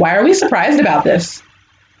shoes. Why are we surprised about this?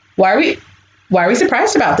 Why are we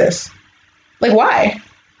surprised about this? Like, why?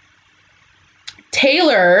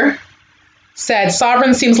 Taylor said,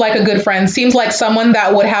 Sovereign seems like a good friend. Seems like someone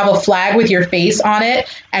that would have a flag with your face on it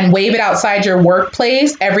and wave it outside your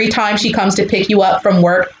workplace every time she comes to pick you up from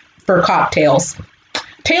work for cocktails.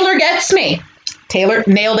 Taylor gets me. Taylor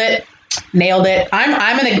nailed it. Nailed it.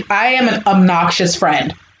 I am an obnoxious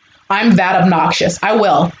friend. I'm that obnoxious. I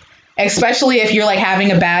will. Especially if you're like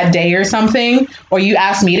having a bad day or something, or you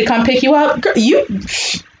ask me to come pick you up.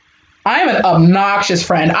 I'm an obnoxious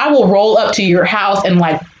friend. I will roll up to your house and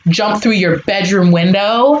like jump through your bedroom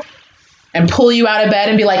window and pull you out of bed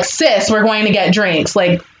and be like, sis, we're going to get drinks.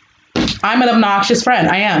 Like, I'm an obnoxious friend.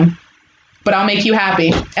 I am. But I'll make you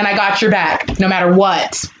happy. And I got your back no matter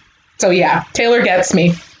what. So yeah, Taylor gets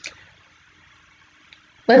me.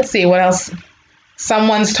 Let's see what else.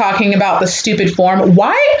 Someone's talking about the stupid form.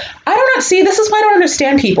 Why? I don't know. See, this is why I don't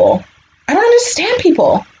understand people. I don't understand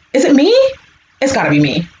people. Is it me? It's got to be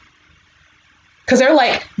me. Because they're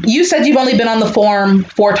like, you said you've only been on the forum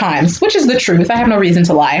 4 times, which is the truth. I have no reason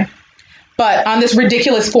to lie. But on this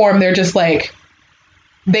ridiculous forum, they're just like,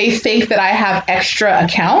 they think that I have extra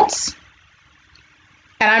accounts.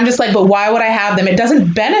 And I'm just like, but why would I have them? It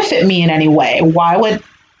doesn't benefit me in any way. Why would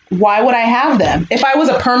I have them? If I was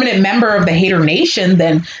a permanent member of the Hater Nation,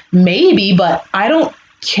 then maybe, but I don't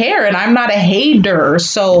care and I'm not a hater.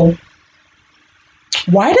 So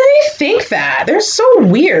why do they think that? They're so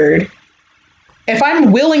weird. If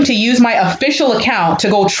I'm willing to use my official account to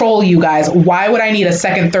go troll you guys, why would I need a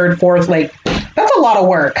second, third, fourth? Like, that's a lot of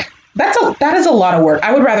work. That is a lot of work.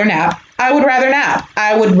 I would rather nap. I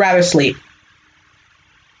would rather sleep.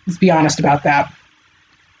 Let's be honest about that.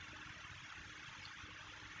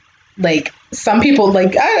 Like, some people,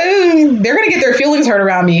 like, they're going to get their feelings hurt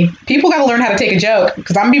around me. People got to learn how to take a joke,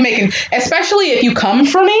 because I'm going to be making, especially if you come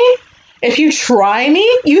for me, if you try me,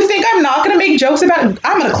 you think I'm not going to make jokes about it?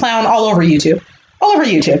 I'm going to clown all over YouTube. All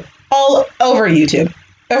over YouTube.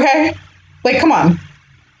 Okay? Like, come on.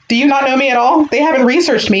 Do you not know me at all? They haven't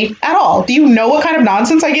researched me at all. Do you know what kind of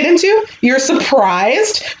nonsense I get into? You're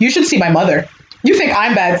surprised? You should see my mother. You think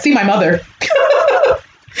I'm bad? See my mother.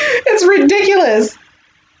 It's ridiculous.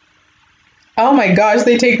 Oh my gosh,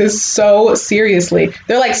 they take this so seriously.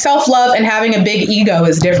 They're like, self-love and having a big ego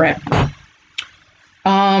is different.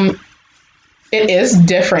 It is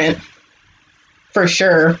different for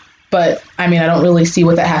sure, but I mean, I don't really see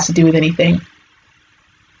what that has to do with anything.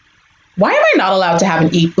 Why am I not allowed to have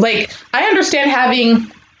an ego? Like, I understand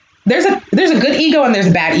having, there's a good ego and there's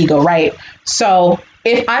a bad ego, right? So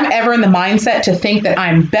if I'm ever in the mindset to think that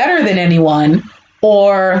I'm better than anyone,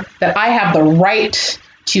 or that I have the right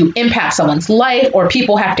to impact someone's life, or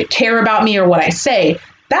people have to care about me or what I say,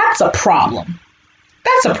 that's a problem.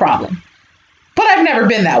 That's a problem. But I've never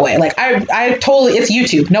been that way. Like, I totally, it's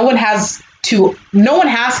YouTube. No one has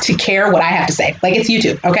to care what I have to say. Like, it's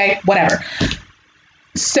YouTube. Okay, whatever.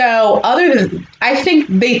 So I think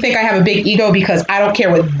they think I have a big ego because I don't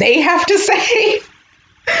care what they have to say.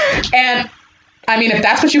 And I mean, if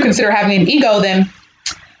that's what you consider having an ego, then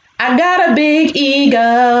I got a big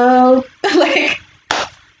ego. Like,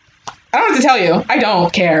 I don't have to tell you, I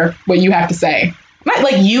don't care what you have to say. Not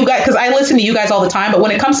like you guys, because I listen to you guys all the time, but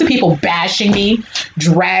when it comes to people bashing me,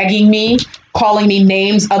 dragging me, calling me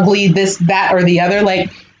names, ugly, this, that, or the other,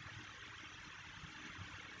 like,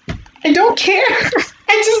 I don't care.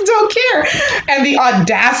 I just don't care. And the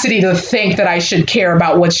audacity to think that I should care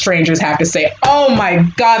about what strangers have to say. Oh my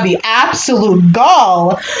God, the absolute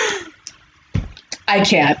gall. I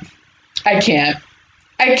can't.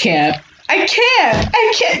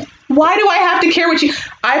 Why do I have to care what you,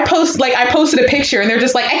 I posted a picture and they're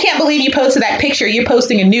just like, I can't believe you posted that picture. You're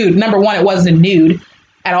posting a nude. Number one, it wasn't a nude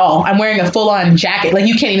at all. I'm wearing a full on jacket. Like,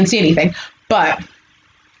 you can't even see anything, but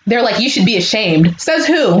they're like, you should be ashamed. Says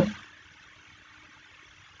who?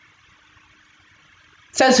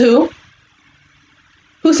 Says who?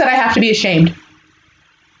 Who said I have to be ashamed?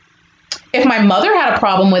 If my mother had a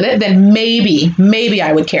problem with it, then maybe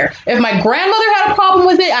I would care. If my grandmother had a problem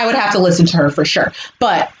with it, I would have to listen to her for sure.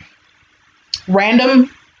 But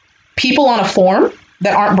random people on a forum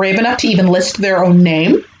that aren't brave enough to even list their own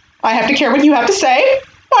name, I have to care what you have to say?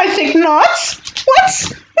 I think not.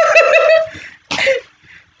 What?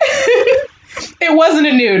 It wasn't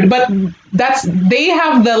a nude, but they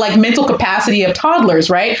have the like mental capacity of toddlers,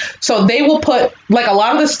 right? So they will put, like, a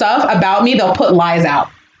lot of the stuff about me, they'll put lies out.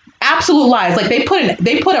 Absolute lies. Like, they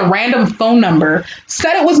put a random phone number,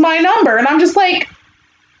 said it was my number, and I'm just like,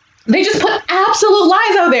 they just put absolute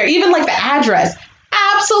lies out there, even like the address.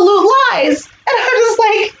 Absolute lies. And I'm just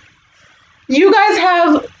like, you guys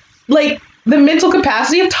have like the mental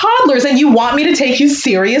capacity of toddlers and you want me to take you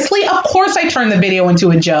seriously? Of course I turned the video into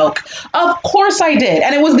a joke. Of course I did.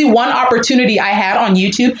 And it was the one opportunity I had on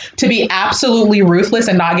YouTube to be absolutely ruthless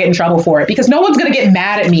and not get in trouble for it, because no one's going to get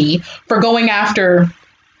mad at me for going after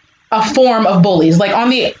a form of bullies. Like, on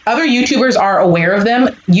the other YouTubers are aware of them.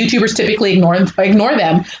 YouTubers typically ignore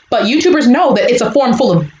them, but YouTubers know that it's a forum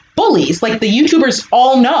full of bullies. Like, the YouTubers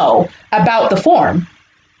all know about the forum.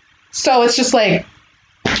 So it's just like,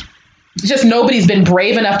 just nobody's been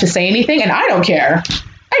brave enough to say anything, and I don't care.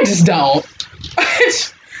 I just don't.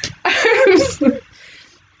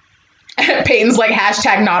 Peyton's like,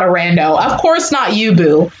 hashtag not a rando. Of course not you,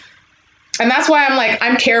 boo. And that's why I'm like,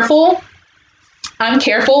 I'm careful. I'm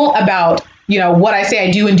careful about, what I say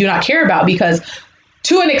I do and do not care about, because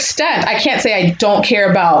to an extent, I can't say I don't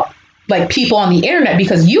care about like people on the internet,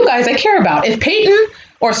 because you guys I care about. If Peyton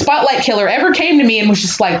or Spotlight Killer ever came to me and was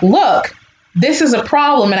just like, look, this is a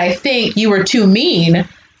problem and I think you were too mean,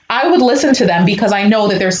 I would listen to them, because I know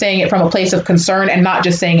that they're saying it from a place of concern and not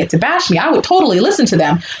just saying it to bash me. I would totally listen to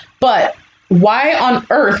them. But why on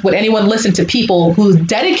earth would anyone listen to people who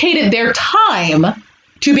dedicated their time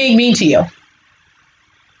to being mean to you?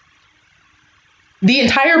 The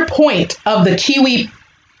entire point of the Kiwi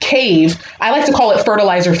cave, I like to call it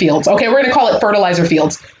fertilizer fields. Okay, we're going to call it fertilizer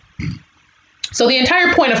fields. So the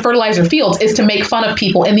entire point of fertilizer fields is to make fun of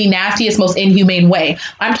people in the nastiest, most inhumane way.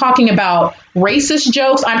 I'm talking about racist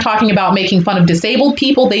jokes. I'm talking about making fun of disabled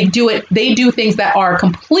people. They do things that are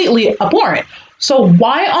completely abhorrent. So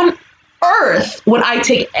why on earth would I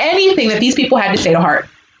take anything that these people had to say to heart?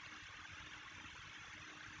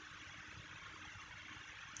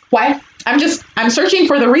 Why? I'm searching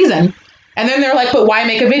for the reason. And then they're like, but why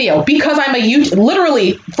make a video? Because I'm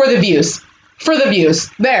literally for the views.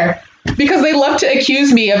 There. Because they love to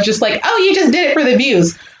accuse me of just like, oh, you just did it for the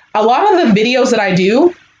views. A lot of the videos that I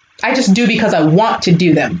do, I just do because I want to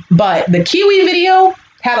do them. But the Kiwi video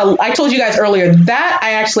I told you guys earlier that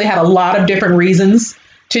I actually had a lot of different reasons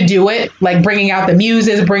to do it, like bringing out the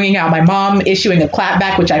muses, bringing out my mom, issuing a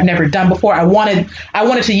clapback, which I've never done before. I wanted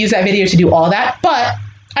to use that video to do all that, but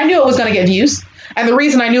I knew it was going to get views. And the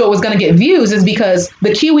reason I knew it was going to get views is because the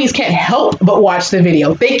Kiwis can't help but watch the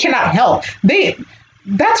video. They cannot help.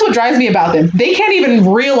 That's what drives me about them. They can't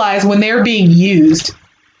even realize when they're being used.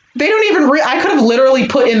 They don't even I could have literally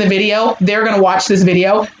put in the video, they're going to watch this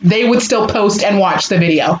video. They would still post and watch the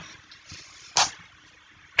video.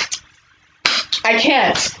 I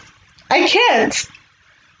can't.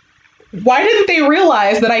 Why didn't they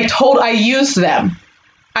realize that I used them?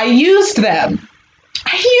 I'm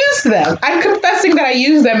confessing that I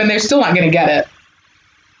used them and they're still not going to get it.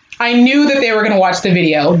 I knew that they were going to watch the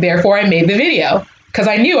video. Therefore, I made the video because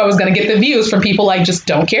I knew I was going to get the views from people I just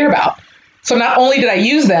don't care about. So not only did I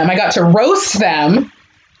use them, I got to roast them,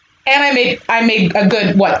 and I made a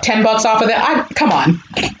good, what, $10 off of that? Come on.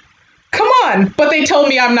 But they told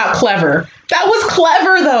me I'm not clever. That was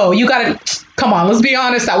clever, though. You got to, come on, let's be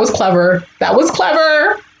honest. That was clever.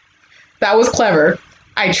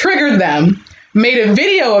 I triggered them, made a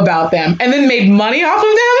video about them, and then made money off of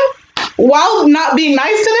them while not being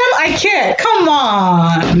nice to them. I can't. Come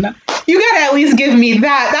on. You got to at least give me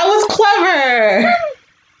that. That was clever.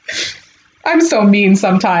 I'm so mean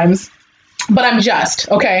sometimes, but I'm just,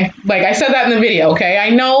 okay? Like I said that in the video, okay? I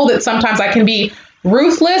know that sometimes I can be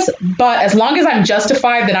ruthless, but as long as I'm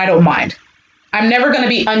justified, then I don't mind. I'm never going to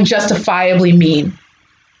be unjustifiably mean.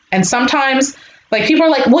 And sometimes, like, people are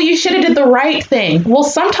like, well, you should have did the right thing. Well,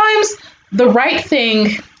 sometimes the right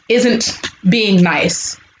thing isn't being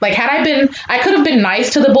nice. Like, I could have been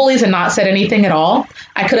nice to the bullies and not said anything at all.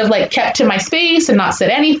 I could have, like, kept to my space and not said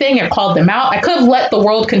anything or called them out. I could have let the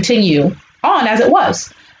world continue on as it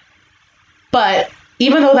was. But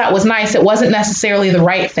even though that was nice, it wasn't necessarily the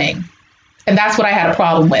right thing. And that's what I had a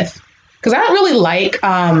problem with. Because I don't really like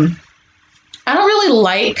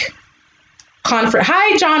conflict.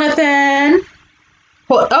 Hi, Jonathan.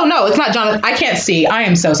 Well, oh, no, it's not Jonathan. I can't see. I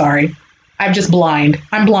am so sorry. I'm just blind.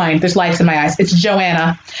 I'm blind. There's lights in my eyes. It's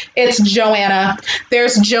Joanna. There's Joanna.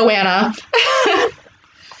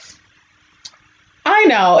 I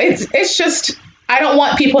know. It's just, I don't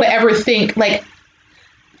want people to ever think, like,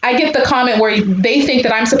 I get the comment where they think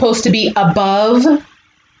that I'm supposed to be above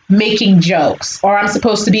making jokes, or I'm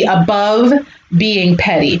supposed to be above being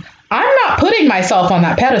petty. I'm not putting myself on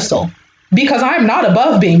that pedestal because I'm not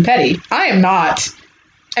above being petty. I am not.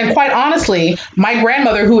 And quite honestly, my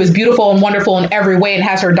grandmother, who is beautiful and wonderful in every way and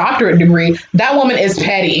has her doctorate degree, that woman is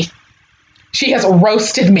petty. She has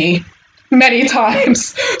roasted me many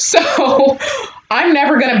times. So I'm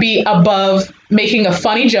never going to be above making a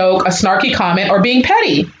funny joke, a snarky comment, or being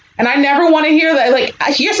petty. And I never want to hear that,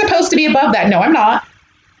 like, you're supposed to be above that. No, I'm not.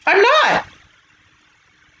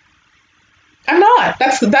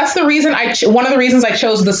 That's the reason one of the reasons I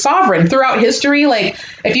chose the sovereign throughout history. Like,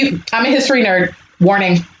 I'm a history nerd.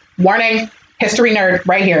 Warning, history nerd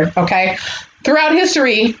right here, okay? Throughout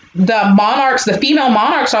history, the female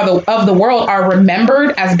monarchs of the world are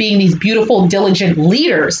remembered as being these beautiful, diligent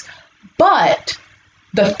leaders. But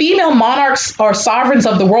the female monarchs or sovereigns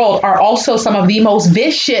of the world are also some of the most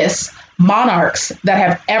vicious monarchs that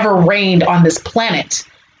have ever reigned on this planet.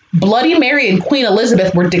 Bloody Mary and Queen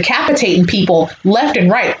Elizabeth were decapitating people left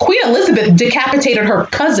and right. Queen Elizabeth decapitated her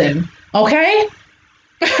cousin, okay?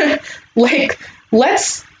 Like,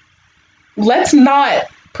 let's not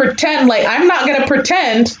pretend. Like, I'm not going to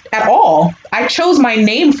pretend at all. I chose my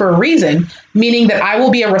name for a reason, meaning that I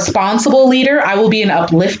will be a responsible leader. I will be an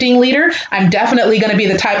uplifting leader. I'm definitely going to be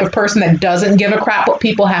the type of person that doesn't give a crap what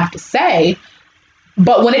people have to say.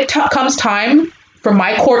 But when it comes time for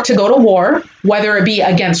my court to go to war, whether it be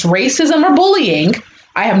against racism or bullying,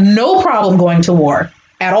 I have no problem going to war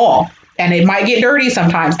at all. And it might get dirty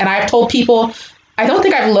sometimes. And I've told people, I don't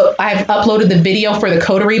think I've uploaded the video for the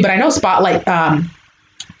coterie, but I know Spotlight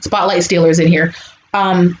Stealer's in here.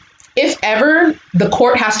 If ever the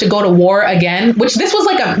court has to go to war again, which this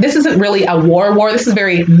isn't really a war. This is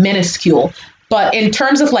very minuscule. But in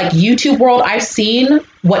terms of like YouTube world, I've seen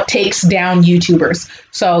what takes down YouTubers.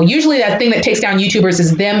 So usually that thing that takes down YouTubers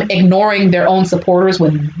is them ignoring their own supporters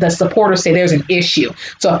when the supporters say there's an issue.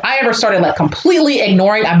 So if I ever started like completely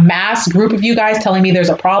ignoring a mass group of you guys telling me there's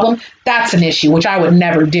a problem, that's an issue, which I would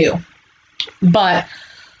never do. But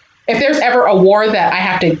if there's ever a war that I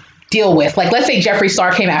have to deal with, like let's say Jeffree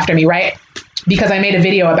Star came after me, right? Because I made a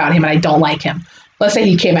video about him and I don't like him. Let's say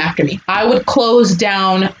he came after me. I would close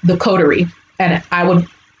down the coterie. And I would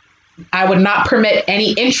not permit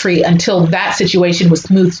any entry until that situation was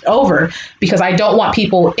smoothed over, because I don't want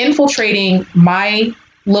people infiltrating my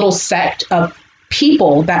little sect of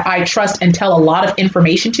people that I trust and tell a lot of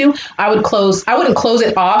information to, I wouldn't close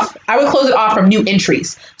it off. I would close it off from new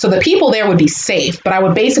entries. So the people there would be safe, but I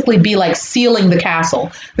would basically be like sealing the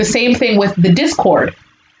castle. The same thing with the Discord.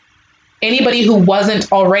 Anybody who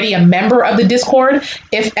wasn't already a member of the Discord,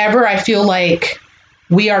 if ever I feel like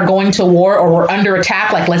we are going to war or we're under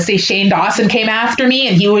attack, like let's say Shane Dawson came after me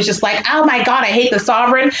and he was just like, oh my God, I hate the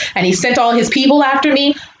Sovereign, and he sent all his people after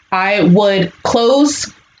me, I would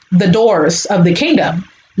close the doors of the kingdom,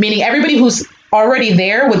 meaning everybody who's already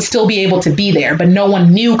there would still be able to be there, but no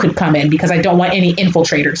one new could come in because I don't want any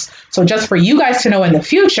infiltrators. So just for you guys to know in the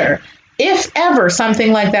future, if ever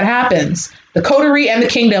something like that happens, the coterie and the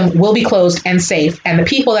kingdom will be closed and safe, and the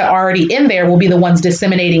people that are already in there will be the ones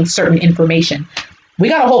disseminating certain information. We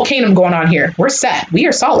got a whole kingdom going on here. We're set. We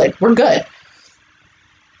are solid. We're good.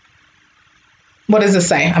 What does this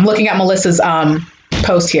say? I'm looking at Melissa's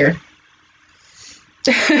post here.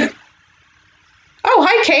 Oh,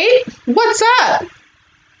 hi, Kate. What's up?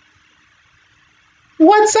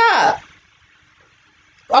 What's up?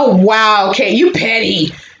 Oh, wow, Kate, you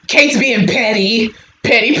petty. Kate's being petty.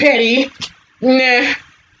 Petty. Nah.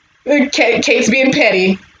 Kate's being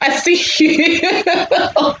petty. I see you.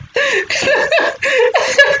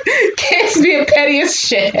 Kate's being petty as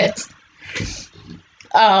shit.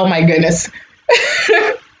 Oh my goodness.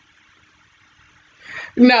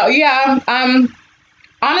 No, yeah.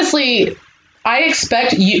 Honestly, I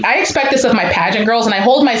expect this of my pageant girls, and I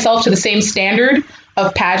hold myself to the same standard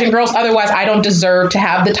of pageant girls. Otherwise, I don't deserve to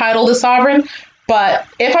have the title The Sovereign. But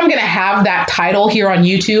if I'm going to have that title here on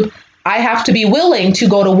YouTube, I have to be willing to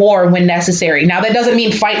go to war when necessary. Now, that doesn't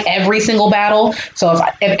mean fight every single battle. So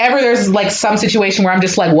if ever there's like some situation where I'm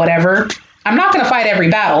just like, whatever, I'm not going to fight every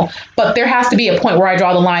battle. But there has to be a point where I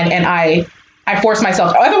draw the line and I force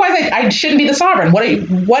myself. Otherwise, I shouldn't be the Sovereign.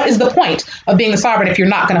 What is the point of being the Sovereign if you're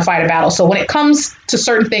not going to fight a battle? So when it comes to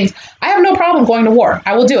certain things, I have no problem going to war.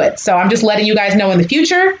 I will do it. So I'm just letting you guys know in the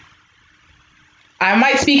future, I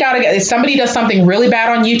might speak out again. If somebody does something really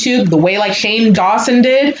bad on YouTube, the way like Shane Dawson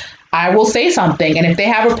did, I will say something. And if they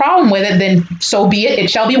have a problem with it, then so be it.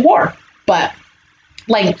 It shall be war. But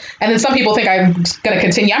like, and then some people think I'm going to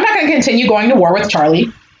continue. I'm not going to continue going to war with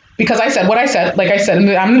Charlie because I said what I said. Like I said,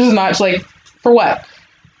 I'm just not like, for what?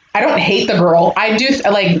 I don't hate the girl. I do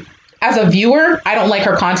like, as a viewer, I don't like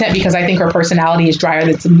her content because I think her personality is drier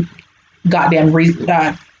than some goddamn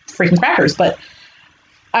freaking crackers. But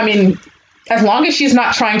I mean, as long as she's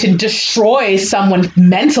not trying to destroy someone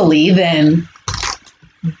mentally, then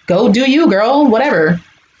go do you, girl, whatever.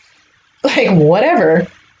 Like, whatever,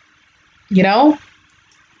 you know?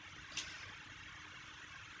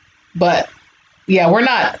 But yeah, we're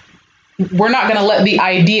not going to let the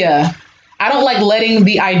idea, I don't like letting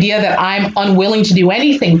the idea that I'm unwilling to do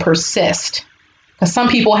anything persist. Because some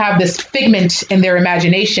people have this figment in their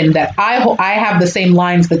imagination that I have the same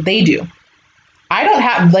lines that they do. I don't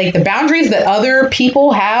have like the boundaries that other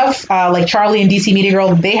people have, like Charlie and DC Media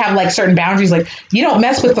Girl. They have like certain boundaries, like you don't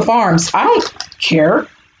mess with the farms. I don't care.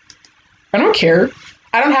 I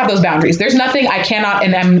don't have those boundaries. There's nothing I cannot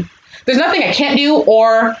there's nothing I can't do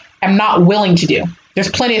or am not willing to do.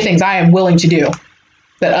 There's plenty of things I am willing to do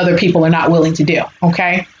that other people are not willing to do.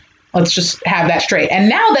 Okay, let's just have that straight. And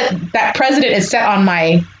now that precedent is set on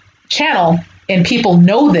my channel, and people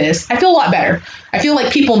know this, I feel a lot better. I feel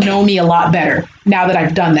like people know me a lot better now that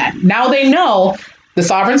I've done that. Now they know the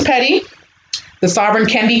Sovereign's petty. The Sovereign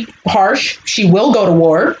can be harsh. She will go to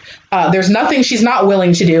war. There's nothing she's not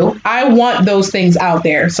willing to do. I want those things out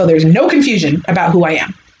there so there's no confusion about who I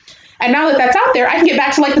am. And now that that's out there, I can get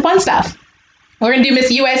back to like the fun stuff. We're going to do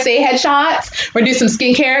Miss USA headshots. We're going to do some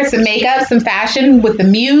skincare, some makeup, some fashion with the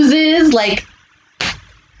muses. Like,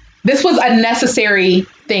 this was a necessary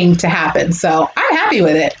thing to happen. So I'm happy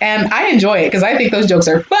with it. And I enjoy it because I think those jokes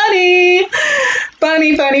are funny.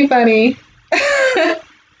 Funny.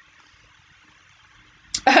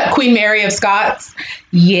 Queen Mary of Scots.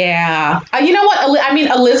 Yeah. You know what? I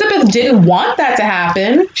mean, Elizabeth didn't want that to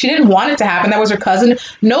happen. She didn't want it to happen. That was her cousin.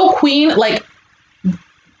 No queen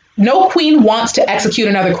wants to execute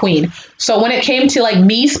another queen. So when it came to like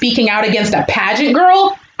me speaking out against a pageant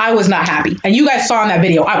girl, I was not happy. And you guys saw in that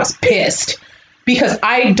video, I was pissed because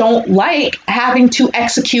I don't like having to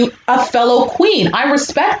execute a fellow queen. I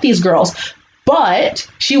respect these girls, but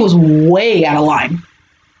she was way out of line.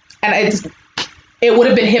 And it would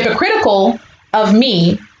have been hypocritical of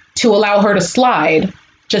me to allow her to slide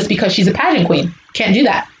just because she's a pageant queen. Can't do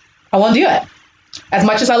that. I won't do it. As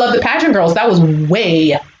much as I love the pageant girls, that was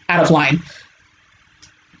way out of line.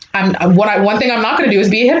 One thing I'm not going to do is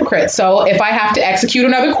be a hypocrite. So if I have to execute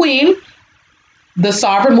another queen, the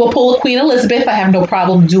Sovereign will pull a Queen Elizabeth. I have no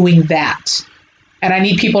problem doing that. And I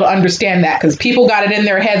need people to understand that because people got it in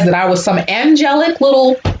their heads that I was some angelic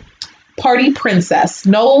little party princess.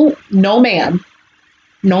 No, no, ma'am.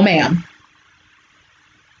 No, ma'am.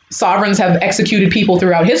 Sovereigns have executed people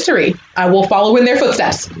throughout history. I will follow in their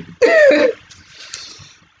footsteps.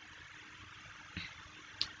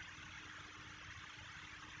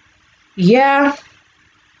 Yeah,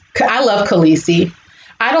 I love Khaleesi.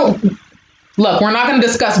 I don't look. We're not going to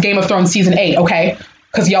discuss Game of Thrones season 8, okay?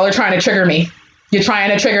 Because y'all are trying to trigger me. You're trying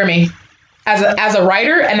to trigger me as a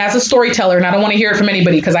writer and as a storyteller, and I don't want to hear it from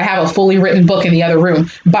anybody because I have a fully written book in the other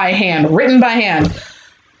room by hand, written by hand.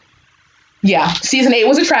 Yeah, season 8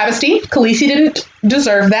 was a travesty. Khaleesi didn't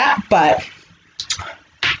deserve that, but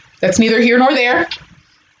that's neither here nor there.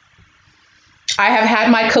 I have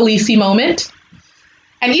had my Khaleesi moment.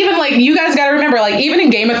 And even like, you guys got to remember, like, even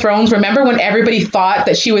in Game of Thrones, remember when everybody thought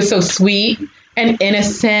that she was so sweet and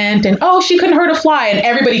innocent and, oh, she couldn't hurt a fly, and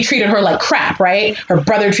everybody treated her like crap, right? Her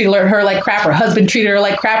brother treated her like crap. Her husband treated her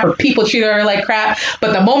like crap. Her people treated her like crap.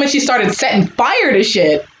 But the moment she started setting fire to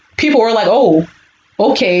shit, people were like, oh,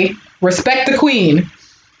 okay, respect the queen.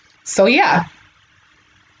 So yeah,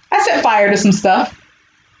 I set fire to some stuff.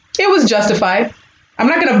 It was justified. I'm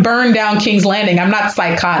not going to burn down King's Landing. I'm not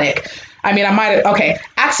psychotic. I mean, I might have, okay,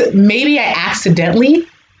 maybe I accidentally,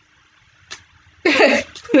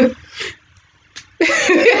 it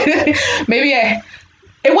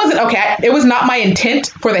wasn't, okay, it was not my intent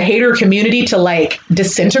for the hater community to like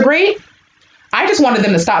disintegrate. I just wanted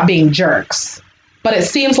them to stop being jerks. But it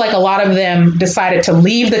seems like a lot of them decided to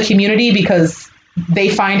leave the community because they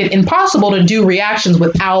find it impossible to do reactions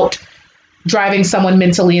without driving someone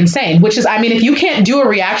mentally insane, which is, I mean, if you can't do a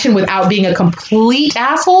reaction without being a complete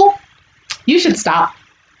asshole, you should stop.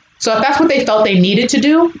 So if that's what they felt they needed to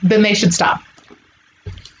do, then they should stop.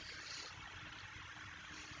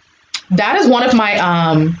 That is one of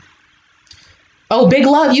my, oh, Big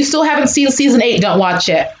Love, you still haven't seen season 8. Don't watch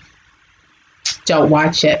it. Don't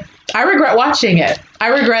watch it. I regret watching it. I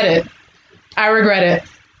regret it. I regret it.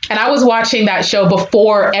 And I was watching that show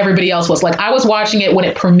before everybody else was. Like, I was watching it when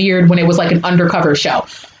it premiered, when it was like an undercover show.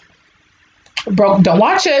 Bro, don't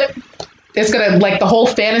watch it. It's gonna, like, the whole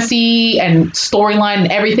fantasy and storyline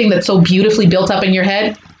and everything that's so beautifully built up in your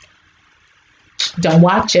head. Don't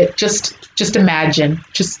watch it. Just imagine.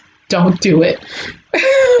 Just don't do it.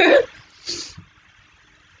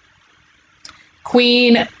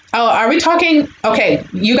 Queen. Oh, are we talking? Okay,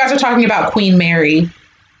 you guys are talking about Queen Mary.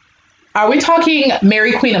 Are we talking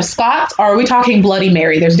Mary, Queen of Scots, or are we talking Bloody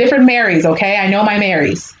Mary? There's different Marys, okay? I know my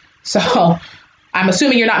Marys. So I'm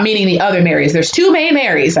assuming you're not meaning the other Marys. There's 2 main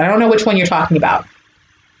Marys. I don't know which one you're talking about.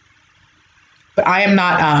 But I am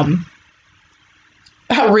not,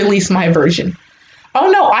 I'll release my version.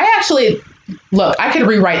 Oh no, I actually, look, I could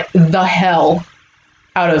rewrite the hell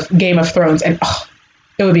out of Game of Thrones and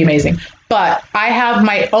it would be amazing. But I have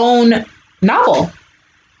my own novel.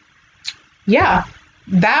 Yeah.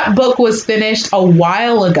 That book was finished a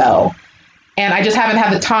while ago, and I just haven't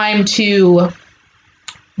had the time to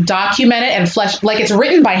document it and flesh, like, it's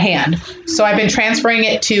written by hand. So I've been transferring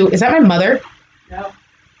it to, is that my mother? No.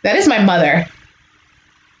 That is my mother.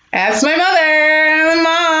 That's my mother.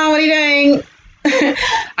 Mom, what are you doing?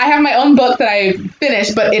 I have my own book that I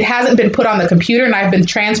finished, but it hasn't been put on the computer, and I've been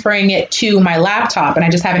transferring it to my laptop, and I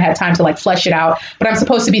just haven't had time to like flesh it out. But I'm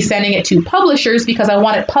supposed to be sending it to publishers because I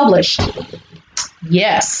want it published.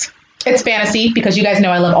 Yes, it's fantasy because you guys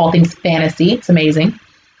know I love all things fantasy. It's amazing.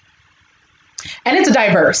 And it's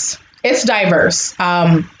diverse. It's diverse.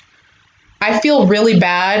 I feel really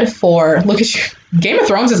bad for, look at you. Game of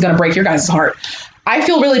Thrones is going to break your guys' heart. I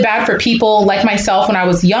feel really bad for people like myself. When I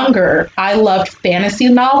was younger, I loved fantasy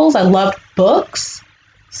novels. I loved books.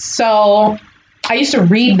 So I used to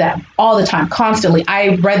read them all the time, constantly.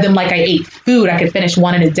 I read them like I ate food. I could finish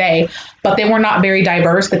one in a day, but they were not very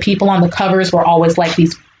diverse. The people on the covers were always like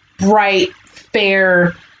these bright,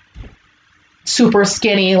 fair, super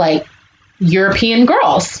skinny, like European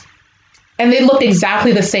girls. And they looked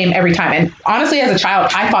exactly the same every time. And honestly, as a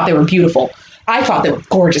child, I thought they were beautiful. I thought they were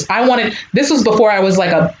gorgeous. This was before I was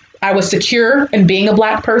I was secure in being a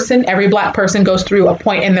Black person. Every Black person goes through a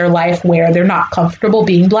point in their life where they're not comfortable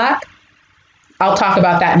being Black. I'll talk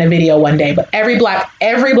about that in a video one day, but every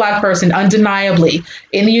black person undeniably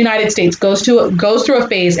in the United States goes through a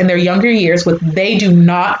phase in their younger years where they do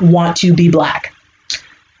not want to be Black.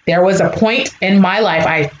 There was a point in my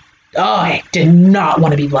life I did not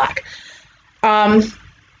want to be Black.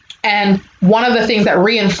 And one of the things that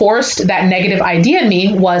reinforced that negative idea in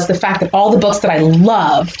me was the fact that all the books that I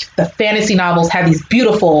loved, the fantasy novels, had these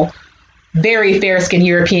beautiful, very fair-skinned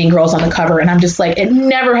European girls on the cover. And I'm just like, it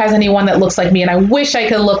never has anyone that looks like me. And I wish I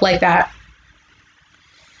could look like that.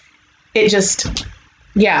 it just,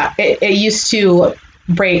 yeah, it used to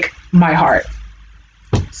break my heart.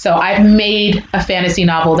 So I've made a fantasy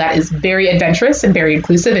novel that is very adventurous and very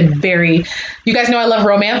inclusive and very, you guys know I love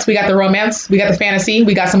romance. We got the romance, we got the fantasy,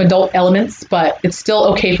 we got some adult elements, but it's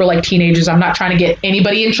still okay for like teenagers. I'm not trying to get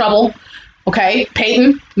anybody in trouble. Okay,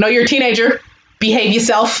 Peyton, know you're a teenager. Behave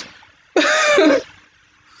yourself.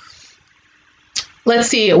 Let's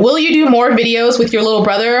see. Will you do more videos with your little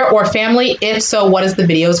brother or family? If so, what is the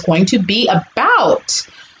videos going to be about?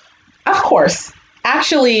 Of course.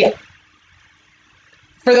 Actually,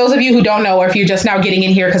 for those of you who don't know, or if you're just now getting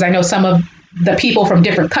in here, because I know some of the people from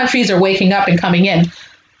different countries are waking up and coming in,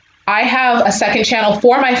 I have a second channel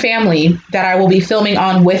for my family that I will be filming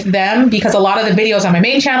on with them, because a lot of the videos on my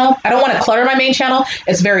main channel, I don't want to clutter my main channel.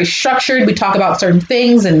 It's very structured. We talk about certain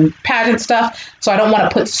things and pageant stuff. So I don't want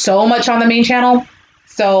to put so much on the main channel.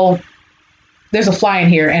 So there's a fly in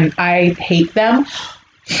here and I hate them.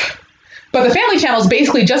 But the family channel is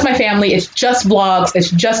basically just my family. It's just vlogs.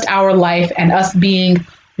 It's just our life and us being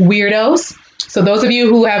weirdos. So those of you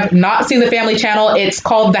who have not seen the family channel, it's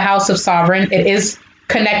called The House of Sovereign. It is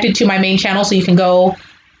connected to my main channel, so you can go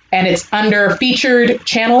and it's under featured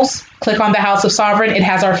channels. Click on The House of Sovereign. It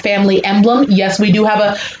has our family emblem. Yes, we do have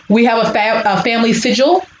a family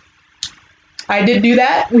sigil. I did do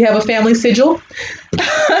that. We have a family sigil.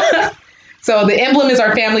 So the emblem is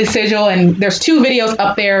our family sigil, and there's 2 videos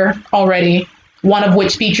up there already, one of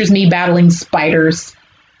which features me battling spiders.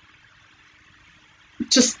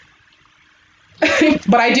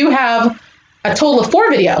 But I do have a total of 4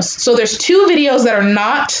 videos. So there's 2 videos that are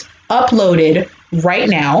not uploaded right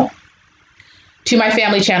now to my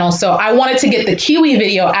family channel. So I wanted to get the Kiwi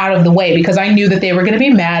video out of the way because I knew that they were going to be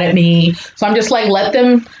mad at me. So I'm just like,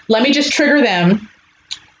 let me just trigger them,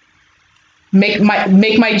 make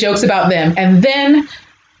my jokes about them. And then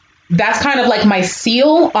that's kind of like my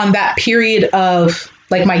seal on that period of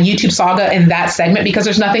like my YouTube saga in that segment, because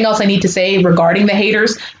there's nothing else I need to say regarding the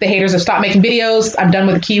haters. The haters have stopped making videos. I'm done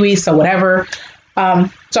with the Kiwis, so whatever.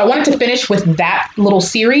 So I wanted to finish with that little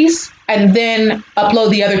series and then upload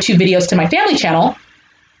the other 2 videos to my family channel,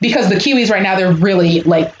 because the Kiwis right now, they're really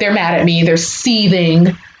like, they're mad at me. They're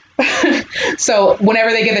seething. So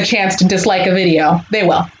whenever they get the chance to dislike a video, they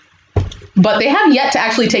will. But they have yet to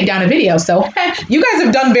actually take down a video. So you guys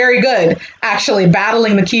have done very good actually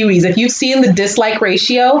battling the Kiwis. If you've seen the dislike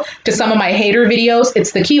ratio to some of my hater videos,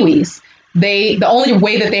 it's the Kiwis. The only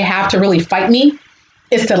way that they have to really fight me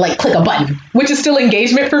is to like click a button, which is still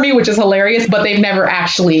engagement for me, which is hilarious, but they've never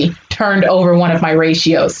actually turned over one of my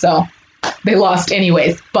ratios. So they lost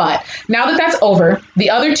anyways. But now that that's over,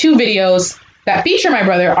 the other 2 videos that feature my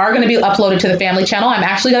brother are going to be uploaded to the family channel. I'm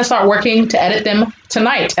actually going to start working to edit them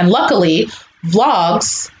tonight. And luckily,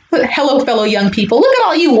 vlogs, hello, fellow young people. Look at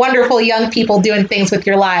all you wonderful young people doing things with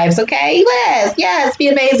your lives, okay? Yes, be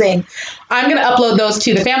amazing. I'm going to upload those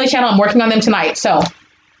to the family channel. I'm working on them tonight. So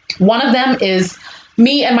one of them is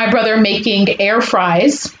me and my brother making air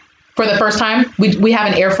fries for the first time. We have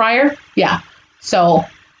an air fryer. Yeah. So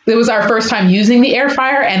it was our first time using the air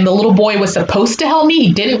fryer, and the little boy was supposed to help me.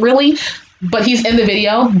 He didn't really. But he's in the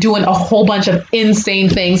video doing a whole bunch of insane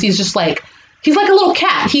things. He's like a little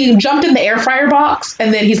cat. He jumped in the air fryer box,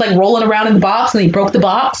 and then he's like rolling around in the box, and he broke the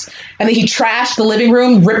box, and then he trashed the living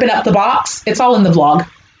room, ripping up the box. It's all in the vlog.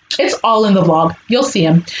 It's all in the vlog. You'll see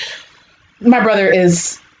him. My brother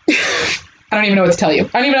is, I don't even know what to tell you.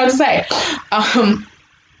 I don't even know what to say.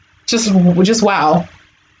 Just wow.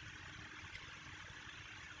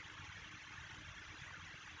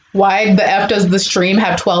 Why the F does the stream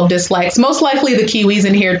have 12 dislikes? Most likely the Kiwis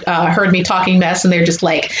in here heard me talking mess, and they're just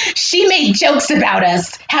like, she made jokes about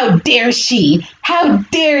us. How dare she? How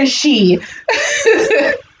dare she?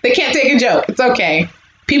 They can't take a joke. It's okay.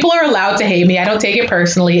 People are allowed to hate me. I don't take it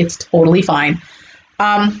personally. It's totally fine.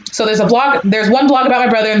 So there's one vlog about my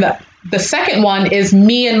brother, and the second one is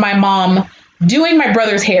me and my mom doing my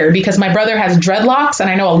brother's hair, because my brother has dreadlocks, and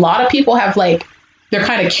I know a lot of people have they're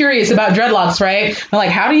kind of curious about dreadlocks, right? They're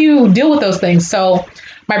like, how do you deal with those things? So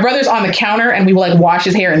my brother's on the counter, and we will wash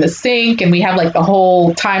his hair in the sink, and we have the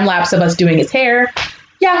whole time lapse of us doing his hair.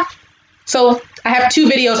 Yeah. So I have 2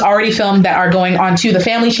 videos already filmed that are going onto the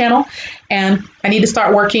family channel, and I need to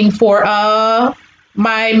start working for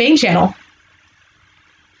my main channel.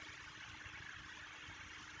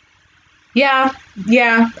 Yeah.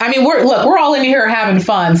 I mean, we're all in here having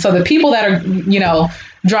fun. So the people that are,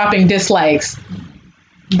 dropping dislikes,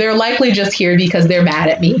 they're likely just here because they're mad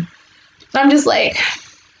at me. I'm just like,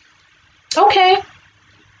 okay,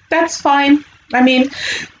 that's fine. I mean,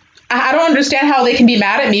 I don't understand how they can be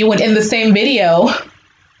mad at me when in the same video,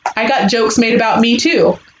 I got jokes made about me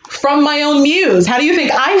too. from my own muse. How do you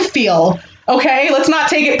think I feel? Okay, let's not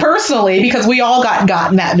take it personally because we all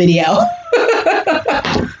got in that video.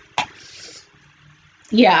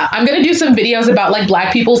 Yeah, I'm going to do some videos about like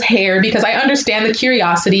Black people's hair because I understand the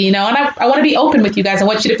curiosity, you know, and I want to be open with you guys. I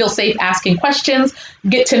want you to feel safe asking questions,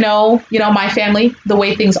 get to know, you know, my family, the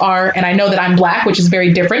way things are. And I know that I'm Black, which is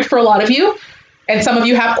very different for a lot of you. And some of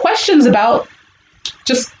you have questions about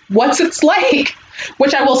just what's it's like,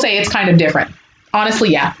 which I will say it's kind of different. Honestly,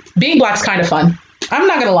 yeah, being Black's kind of fun. I'm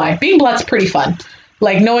not going to lie. Being Black's pretty fun.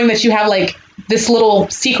 Like knowing that you have like this little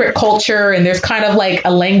secret culture and there's kind of like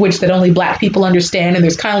a language that only Black people understand. And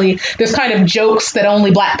there's kind of jokes that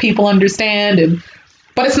only Black people understand.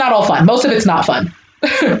 But it's not all fun. Most of it's not fun.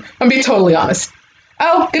 I'm being totally honest.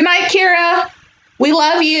 Oh, good night, Kira. We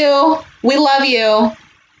love you. We love you.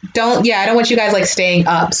 I don't want you guys like staying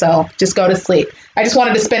up. So just go to sleep. I just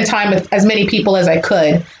wanted to spend time with as many people as I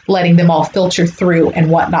could, letting them all filter through and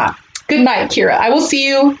whatnot. Good night, Kira. I will see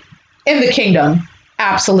you in the kingdom.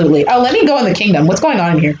 Absolutely. Oh, let me go in the kingdom. What's going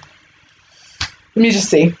on in here? Let me just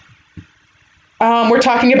see. We're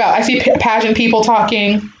talking about, I see pageant people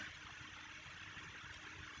talking.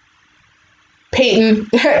 Peyton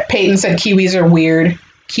said Kiwis are weird.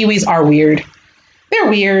 Kiwis are weird. They're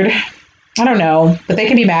weird. I don't know, but they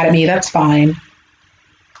can be mad at me. That's fine.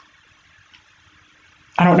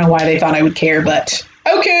 I don't know why they thought I would care, but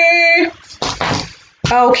okay.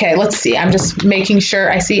 Okay, let's see. I'm just making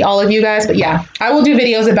sure I see all of you guys. But yeah, I will do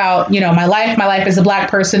videos about, you know, my life as a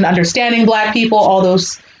Black person, understanding Black people, all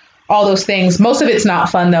those things. Most of it's not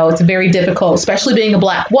fun though. It's very difficult, especially being a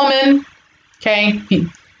Black woman. Okay.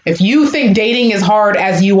 If you think dating is hard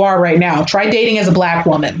as you are right now, try dating as a Black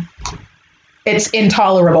woman. It's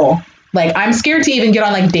intolerable. Like I'm scared to even get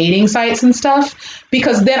on like dating sites and stuff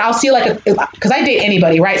because then I'll see because I date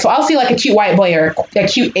anybody, right? So I'll see like a cute white boy or a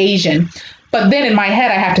cute Asian. But then in my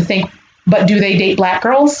head, I have to think, but do they date Black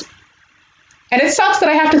girls? And it sucks that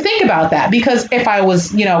I have to think about that because if I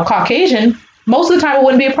was, you know, Caucasian, most of the time it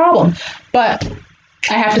wouldn't be a problem. But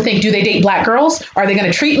I have to think, do they date Black girls? Are they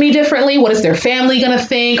going to treat me differently? What is their family going to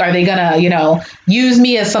think? Are they going to, you know, use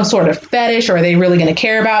me as some sort of fetish? Or are they really going to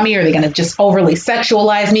care about me? Or are they going to just overly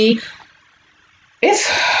sexualize me?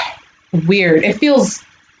 It's weird. It feels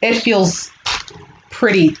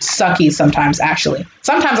pretty sucky sometimes, actually.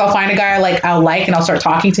 Sometimes I'll find a guy I'll like and I'll start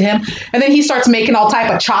talking to him. And then he starts making all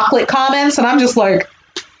type of chocolate comments. And I'm just like,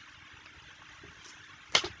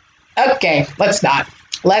 okay, let's not.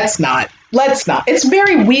 It's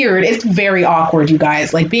very weird. It's very awkward, you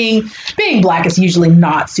guys. Like being Black is usually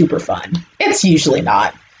not super fun. It's usually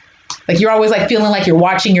not. Like you're always like feeling like you're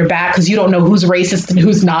watching your back because you don't know who's racist and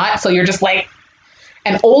who's not. So you're just like,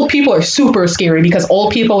 and old people are super scary because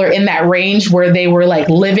old people are in that range where they were like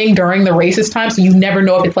living during the racist time. So you never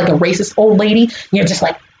know if it's like a racist old lady. You're just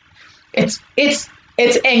like, it's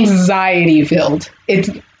anxiety filled. It's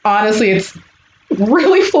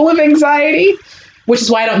really full of anxiety, which is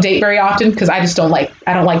why I don't date very often because I don't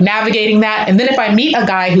like navigating that. And then if I meet a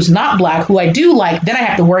guy who's not Black, who I do like, then I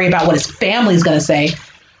have to worry about what his family's going to say.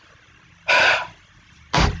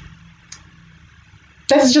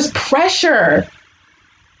 That's just pressure.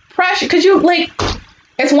 Because you like,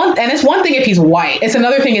 it's one thing if he's white. It's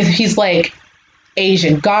another thing if he's like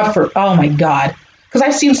Asian. Oh my God. Because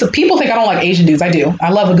I've seen some people think I don't like Asian dudes. I do.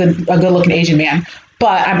 I love a good looking Asian man.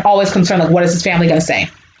 But I'm always concerned, like, what is his family going to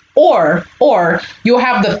say? Or you'll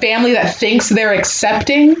have the family that thinks they're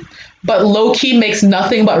accepting, but low key makes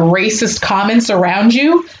nothing but racist comments around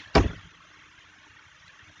you.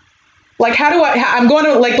 Like,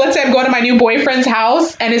 let's say I'm going to my new boyfriend's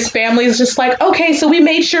house and his family is just like, okay, so we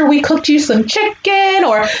made sure we cooked you some chicken,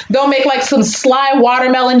 or they'll make like some sly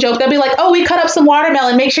watermelon joke. They'll be like, oh, we cut up some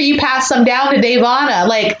watermelon. Make sure you pass some down to Davana.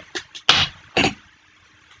 Like,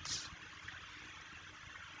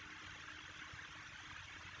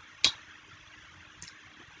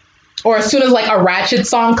 or as soon as like a ratchet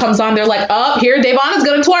song comes on, they're like, oh, here, Davana's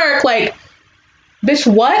gonna twerk. Like, bitch,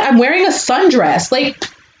 what? I'm wearing a sundress. Like,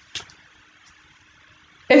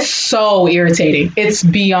 it's so irritating. It's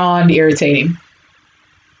beyond irritating.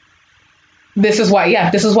 This is why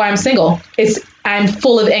I'm single. I'm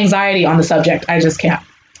full of anxiety on the subject. I just can't.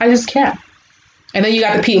 And then you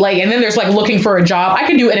got and then there's like looking for a job. I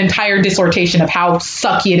can do an entire dissertation of how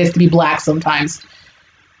sucky it is to be Black sometimes.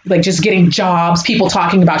 Like just getting jobs, people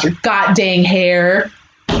talking about your god dang hair.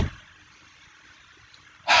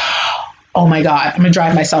 Oh my God, I'm gonna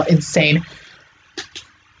drive myself insane.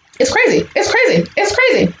 It's crazy.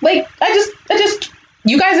 Like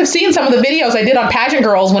you guys have seen some of the videos I did on pageant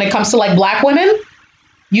girls when it comes to like Black women.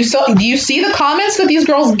 Do you see the comments that these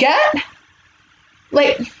girls get?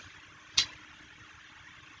 Like,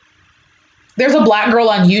 There's a black girl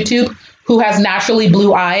on YouTube who has naturally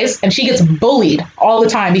blue eyes, and she gets bullied all the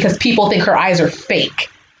time because people think her eyes are fake.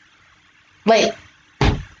 Like,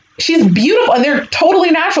 she's beautiful and they're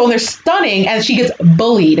totally natural and they're stunning, and she gets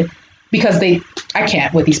bullied because I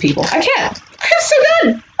can't with these people. I can't. I'm so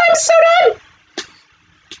done. I'm so done.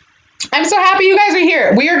 I'm so happy you guys are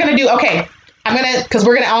here. We are going to do, okay, because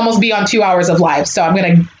we're going to almost be on 2 hours of live. So I'm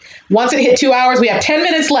going to, once it hit 2 hours, we have 10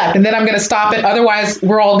 minutes left, and then I'm going to stop it. Otherwise,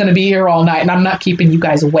 we're all going to be here all night, and I'm not keeping you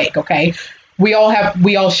guys awake, okay? We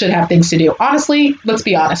all should have things to do. Honestly, let's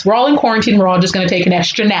be honest. We're all in quarantine. We're all just going to take an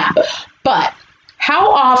extra nap. But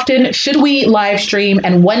how often should we live stream,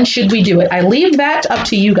 and when should we do it? I leave that up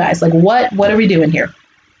to you guys. Like, what are we doing here?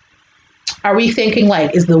 Are we thinking,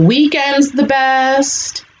 like, is the weekends the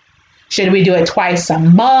best? Should we do it twice a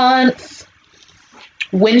month?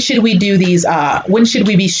 When should we do these? When should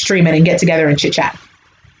we be streaming and get together and chit chat?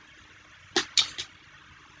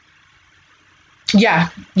 Yeah.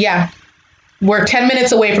 We're 10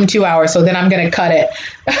 minutes away from 2 hours, so then I'm going to cut it.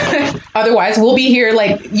 Otherwise, we'll be here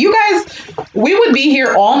like, you guys, we would be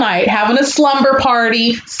here all night having a slumber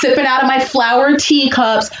party, sipping out of my flower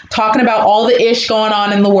teacups, talking about all the ish going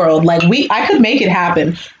on in the world. Like, I could make it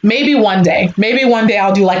happen. Maybe one day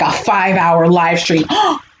I'll do like a 5-hour live stream.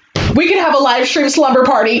 We could have a live stream slumber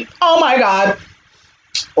party. Oh my God.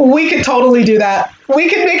 We could totally do that. We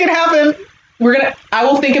could make it happen. I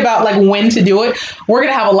will think about like when to do it. We're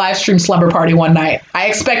going to have a live stream slumber party one night. I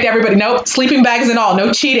expect everybody, nope, sleeping bags and all,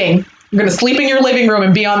 no cheating. You're going to sleep in your living room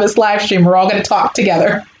and be on this live stream. We're all going to talk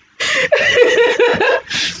together.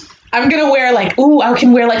 I'm going to wear like, I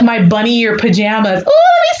can wear like my bunny ear pajamas. It'll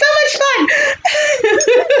be so much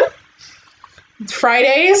fun.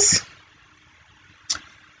 Fridays.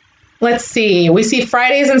 Let's see. We see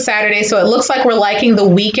Fridays and Saturdays. So it looks like we're liking the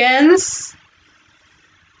weekends.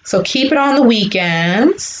 So keep it on the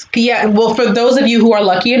weekends. Yeah, well, for those of you who are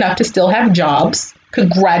lucky enough to still have jobs,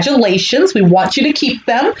 congratulations. We want you to keep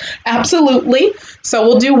them. Absolutely. So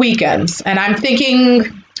we'll do weekends. And I'm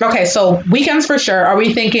thinking, okay, so weekends for sure. Are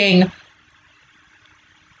we thinking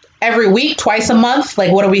every week, twice a month?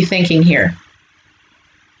 Like, what are we thinking here?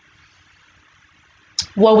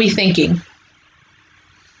 What are we thinking?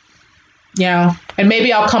 Yeah. And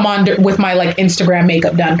maybe I'll come on with my like Instagram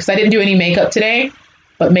makeup done, because I didn't do any makeup today.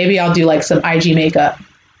 But maybe I'll do like some IG makeup.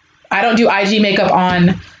 I don't do IG makeup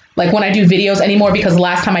on like when I do videos anymore, because the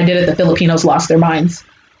last time I did it, the Filipinos lost their minds.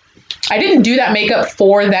 I didn't do that makeup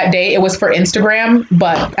for that day. It was for Instagram,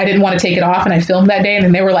 but I didn't want to take it off, and I filmed that day, and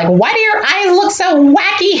then they were like, why do your eyes look so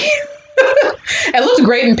wacky? It looked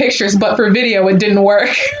great in pictures, but for video, it didn't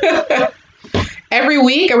work. Every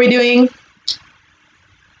week, are we doing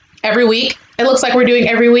every week? It looks like we're doing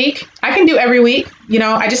every week. I can do every week. You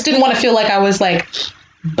know, I just didn't want to feel like I was like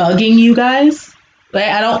bugging you guys. Like,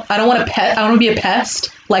 I don't want to be a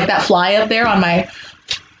pest like that fly up there on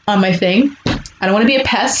my thing. I don't want to be a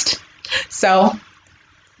pest. So,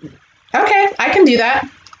 okay, I can do that.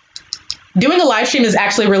 Doing a live stream is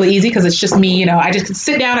actually really easy because it's just me, you know, I just can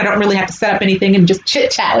sit down. I don't really have to set up anything and just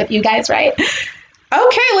chit chat with you guys, right?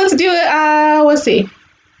 Okay, let's do it. Let's see.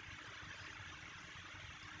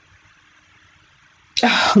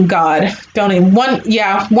 Oh God, don't even one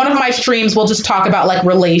of my streams we'll just talk about like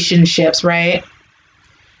relationships, right?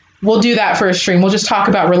 We'll do that for a stream. We'll just talk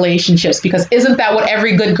about relationships, because isn't that what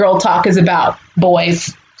every good girl talk is about?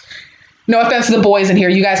 Boys. No offense to the boys in here.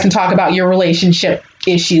 You guys can talk about your relationship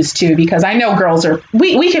issues too, because I know girls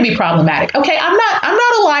we can be problematic. Okay, I'm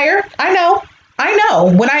not a liar. I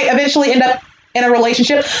know. When I eventually end up in a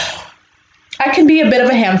relationship, I can be a bit of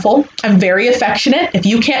a handful. I'm very affectionate. If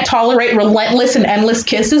you can't tolerate relentless and endless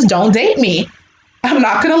kisses, don't date me. I'm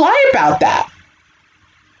not going to lie about that.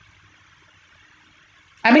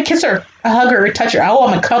 I'm a kisser, a hugger, a toucher. Oh,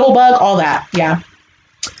 I'm a cuddle bug, all that. Yeah.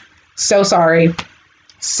 So sorry.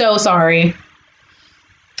 So sorry.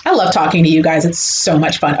 I love talking to you guys. It's so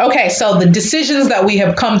much fun. Okay, so the decisions that we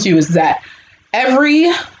have come to is that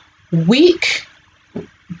every week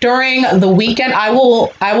during the weekend, I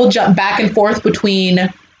will jump back and forth between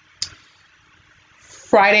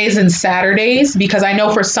Fridays and Saturdays, because I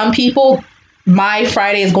know for some people, my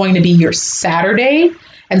Friday is going to be your Saturday,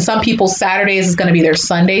 and some people's Saturdays is going to be their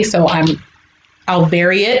Sunday. So I'll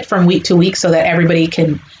vary it from week to week so that everybody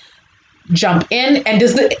can jump in. And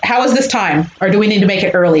how is this time? Or do we need to make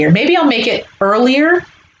it earlier? Maybe I'll make it earlier,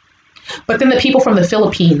 but then the people from the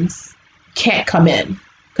Philippines can't come in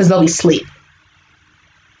because they'll be asleep.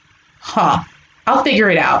 I'll figure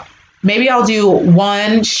it out. Maybe I'll do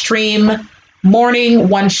one stream morning,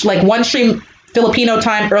 one stream Filipino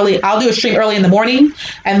time early. I'll do a stream early in the morning,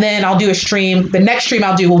 and then I'll do a stream. The next stream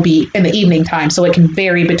I'll do will be in the evening time, so it can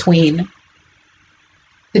vary between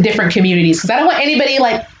the different communities, because I don't want anybody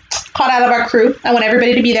like caught out of our crew. I want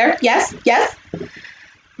everybody to be there. Yes, yes,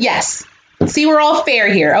 yes. See, we're all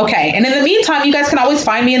fair here. Okay. And in the meantime, you guys can always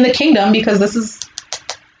find me in the kingdom, because this is,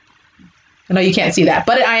 I know you can't see that,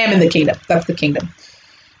 but I am in the kingdom. That's the kingdom.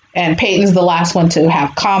 And Peyton's the last one to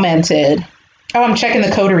have commented. Oh, I'm checking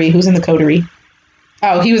the coterie. Who's in the coterie?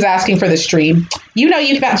 Oh, he was asking for the stream. You know,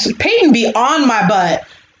 you found Peyton be on my butt.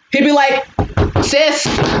 He'd be like, sis.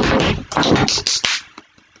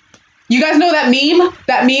 You guys know that meme?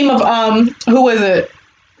 That meme of who was it?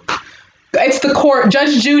 It's the court,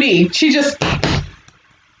 Judge Judy. She just,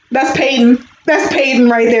 that's Peyton. That's Peyton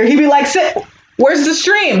right there. He'd be like, sit. Where's the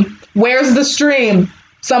stream? Where's the stream?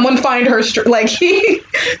 Someone find her like he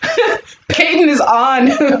Peyton is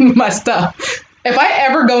on my stuff. If I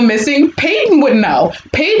ever go missing, Peyton would know.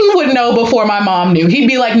 Peyton would know before my mom knew. He'd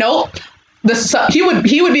be like, nope. He would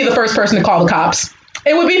be the first person to call the cops.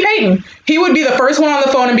 It would be Peyton. He would be the first one on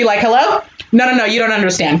the phone and be like, hello? No, you don't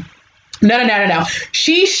understand. No.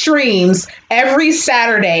 She streams every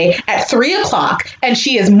Saturday at 3:00, and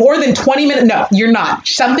she is more than 20 minutes. No, you're not.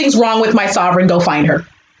 Something's wrong with my sovereign. Go find her.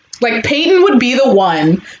 Like, Peyton would be the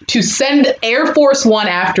one to send Air Force One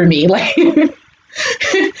after me. Like,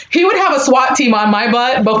 he would have a SWAT team on my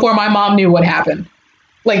butt before my mom knew what happened.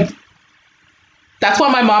 Like, that's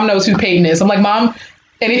why my mom knows who Peyton is. I'm like, Mom,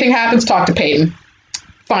 anything happens, talk to Peyton.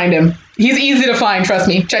 Find him. He's easy to find, trust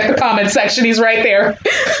me. Check the comment section. He's right there.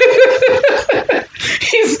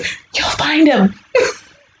 You'll find him.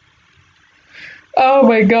 Oh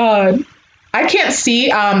my God. I can't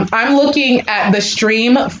see. I'm looking at the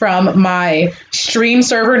stream from my stream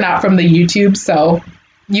server, not from the YouTube. So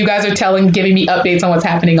you guys are giving me updates on what's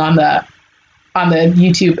happening on the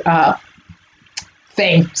YouTube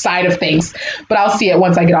side of things. But I'll see it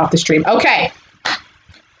once I get off the stream. Okay.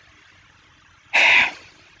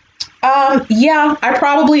 Yeah, I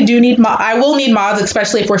probably do need I will need mods,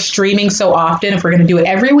 especially if we're streaming so often. If we're going to do it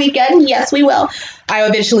every weekend, yes, we will. I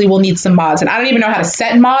eventually will need some mods, and I don't even know how to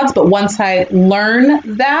set mods, but once I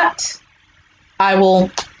learn that, I will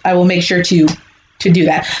make sure to do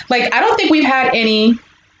that. Like, I don't think we've had any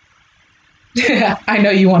I know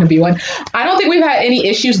you want to be one. I don't think we've had any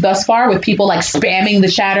issues thus far with people like spamming the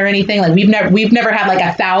chat or anything. Like, we've never had like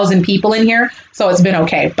 1,000 people in here, so it's been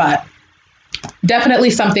okay, but definitely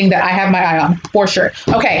something that I have my eye on for sure.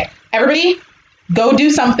 Okay, everybody, go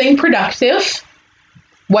do something productive,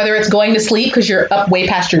 whether it's going to sleep because you're up way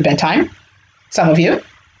past your bedtime. Some of you,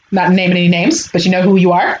 not naming any names, but you know who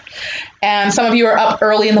you are. And some of you are up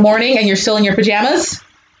early in the morning and you're still in your pajamas.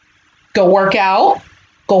 Go work out,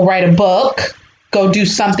 go write a book, go do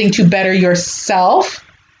something to better yourself,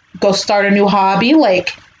 go start a new hobby.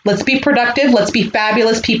 Like, let's be productive. Let's be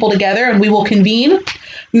fabulous people together, and we will convene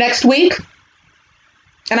next week.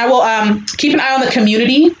 And I will keep an eye on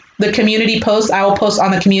the community posts. I will post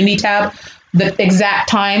on the community tab the exact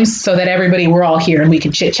times so that we're all here and we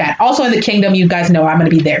can chit chat. Also in the kingdom, you guys know I'm going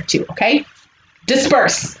to be there too. Okay.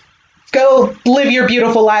 Disperse. Go live your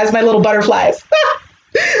beautiful lives, my little butterflies.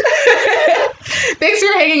 Thanks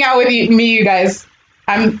for hanging out with me, you guys.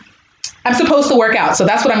 I'm supposed to work out, so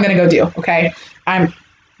that's what I'm going to go do. Okay.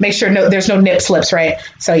 Make sure there's no nip slips, right?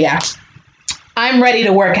 So yeah, I'm ready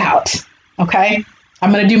to work out. Okay.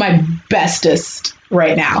 I'm going to do my bestest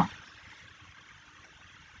right now.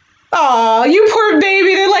 Oh, you poor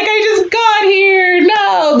baby. They're like, I just got here.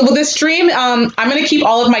 No, with this stream, I'm going to keep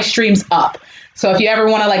all of my streams up. So if you ever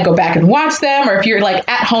want to like go back and watch them, or if you're like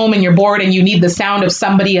at home and you're bored and you need the sound of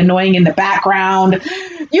somebody annoying in the background,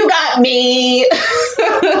 you got me.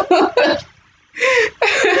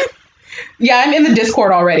 Yeah, I'm in the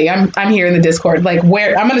Discord already. I'm here in the Discord. Like,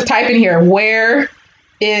 where I'm going to type in here, where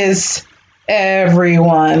is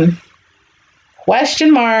everyone?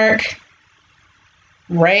 Question mark.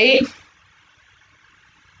 Right?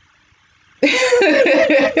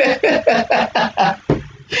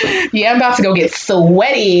 Yeah, I'm about to go get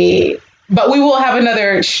sweaty. But we will have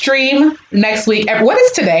another stream next week. What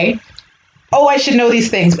is today? Oh, I should know these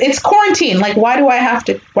things. It's quarantine. Like, why do I have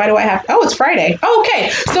to? Oh, it's Friday. Oh, okay.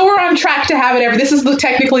 So we're on track to have it this is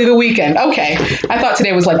technically the weekend. Okay. I thought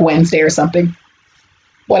today was like Wednesday or something.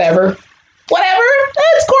 Whatever.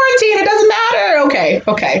 It's quarantine. It doesn't matter.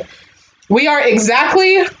 Okay. We are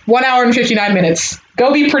exactly 1 hour and 59 minutes.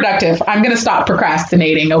 Go be productive. I'm going to stop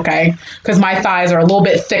procrastinating, okay? Because my thighs are a little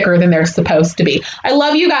bit thicker than they're supposed to be. I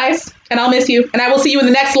love you guys, and I'll miss you. And I will see you in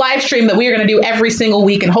the next live stream that we are going to do every single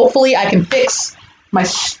week. And hopefully I can fix my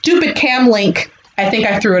stupid cam link. I think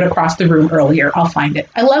I threw it across the room earlier. I'll find it.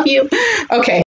 I love you. Okay.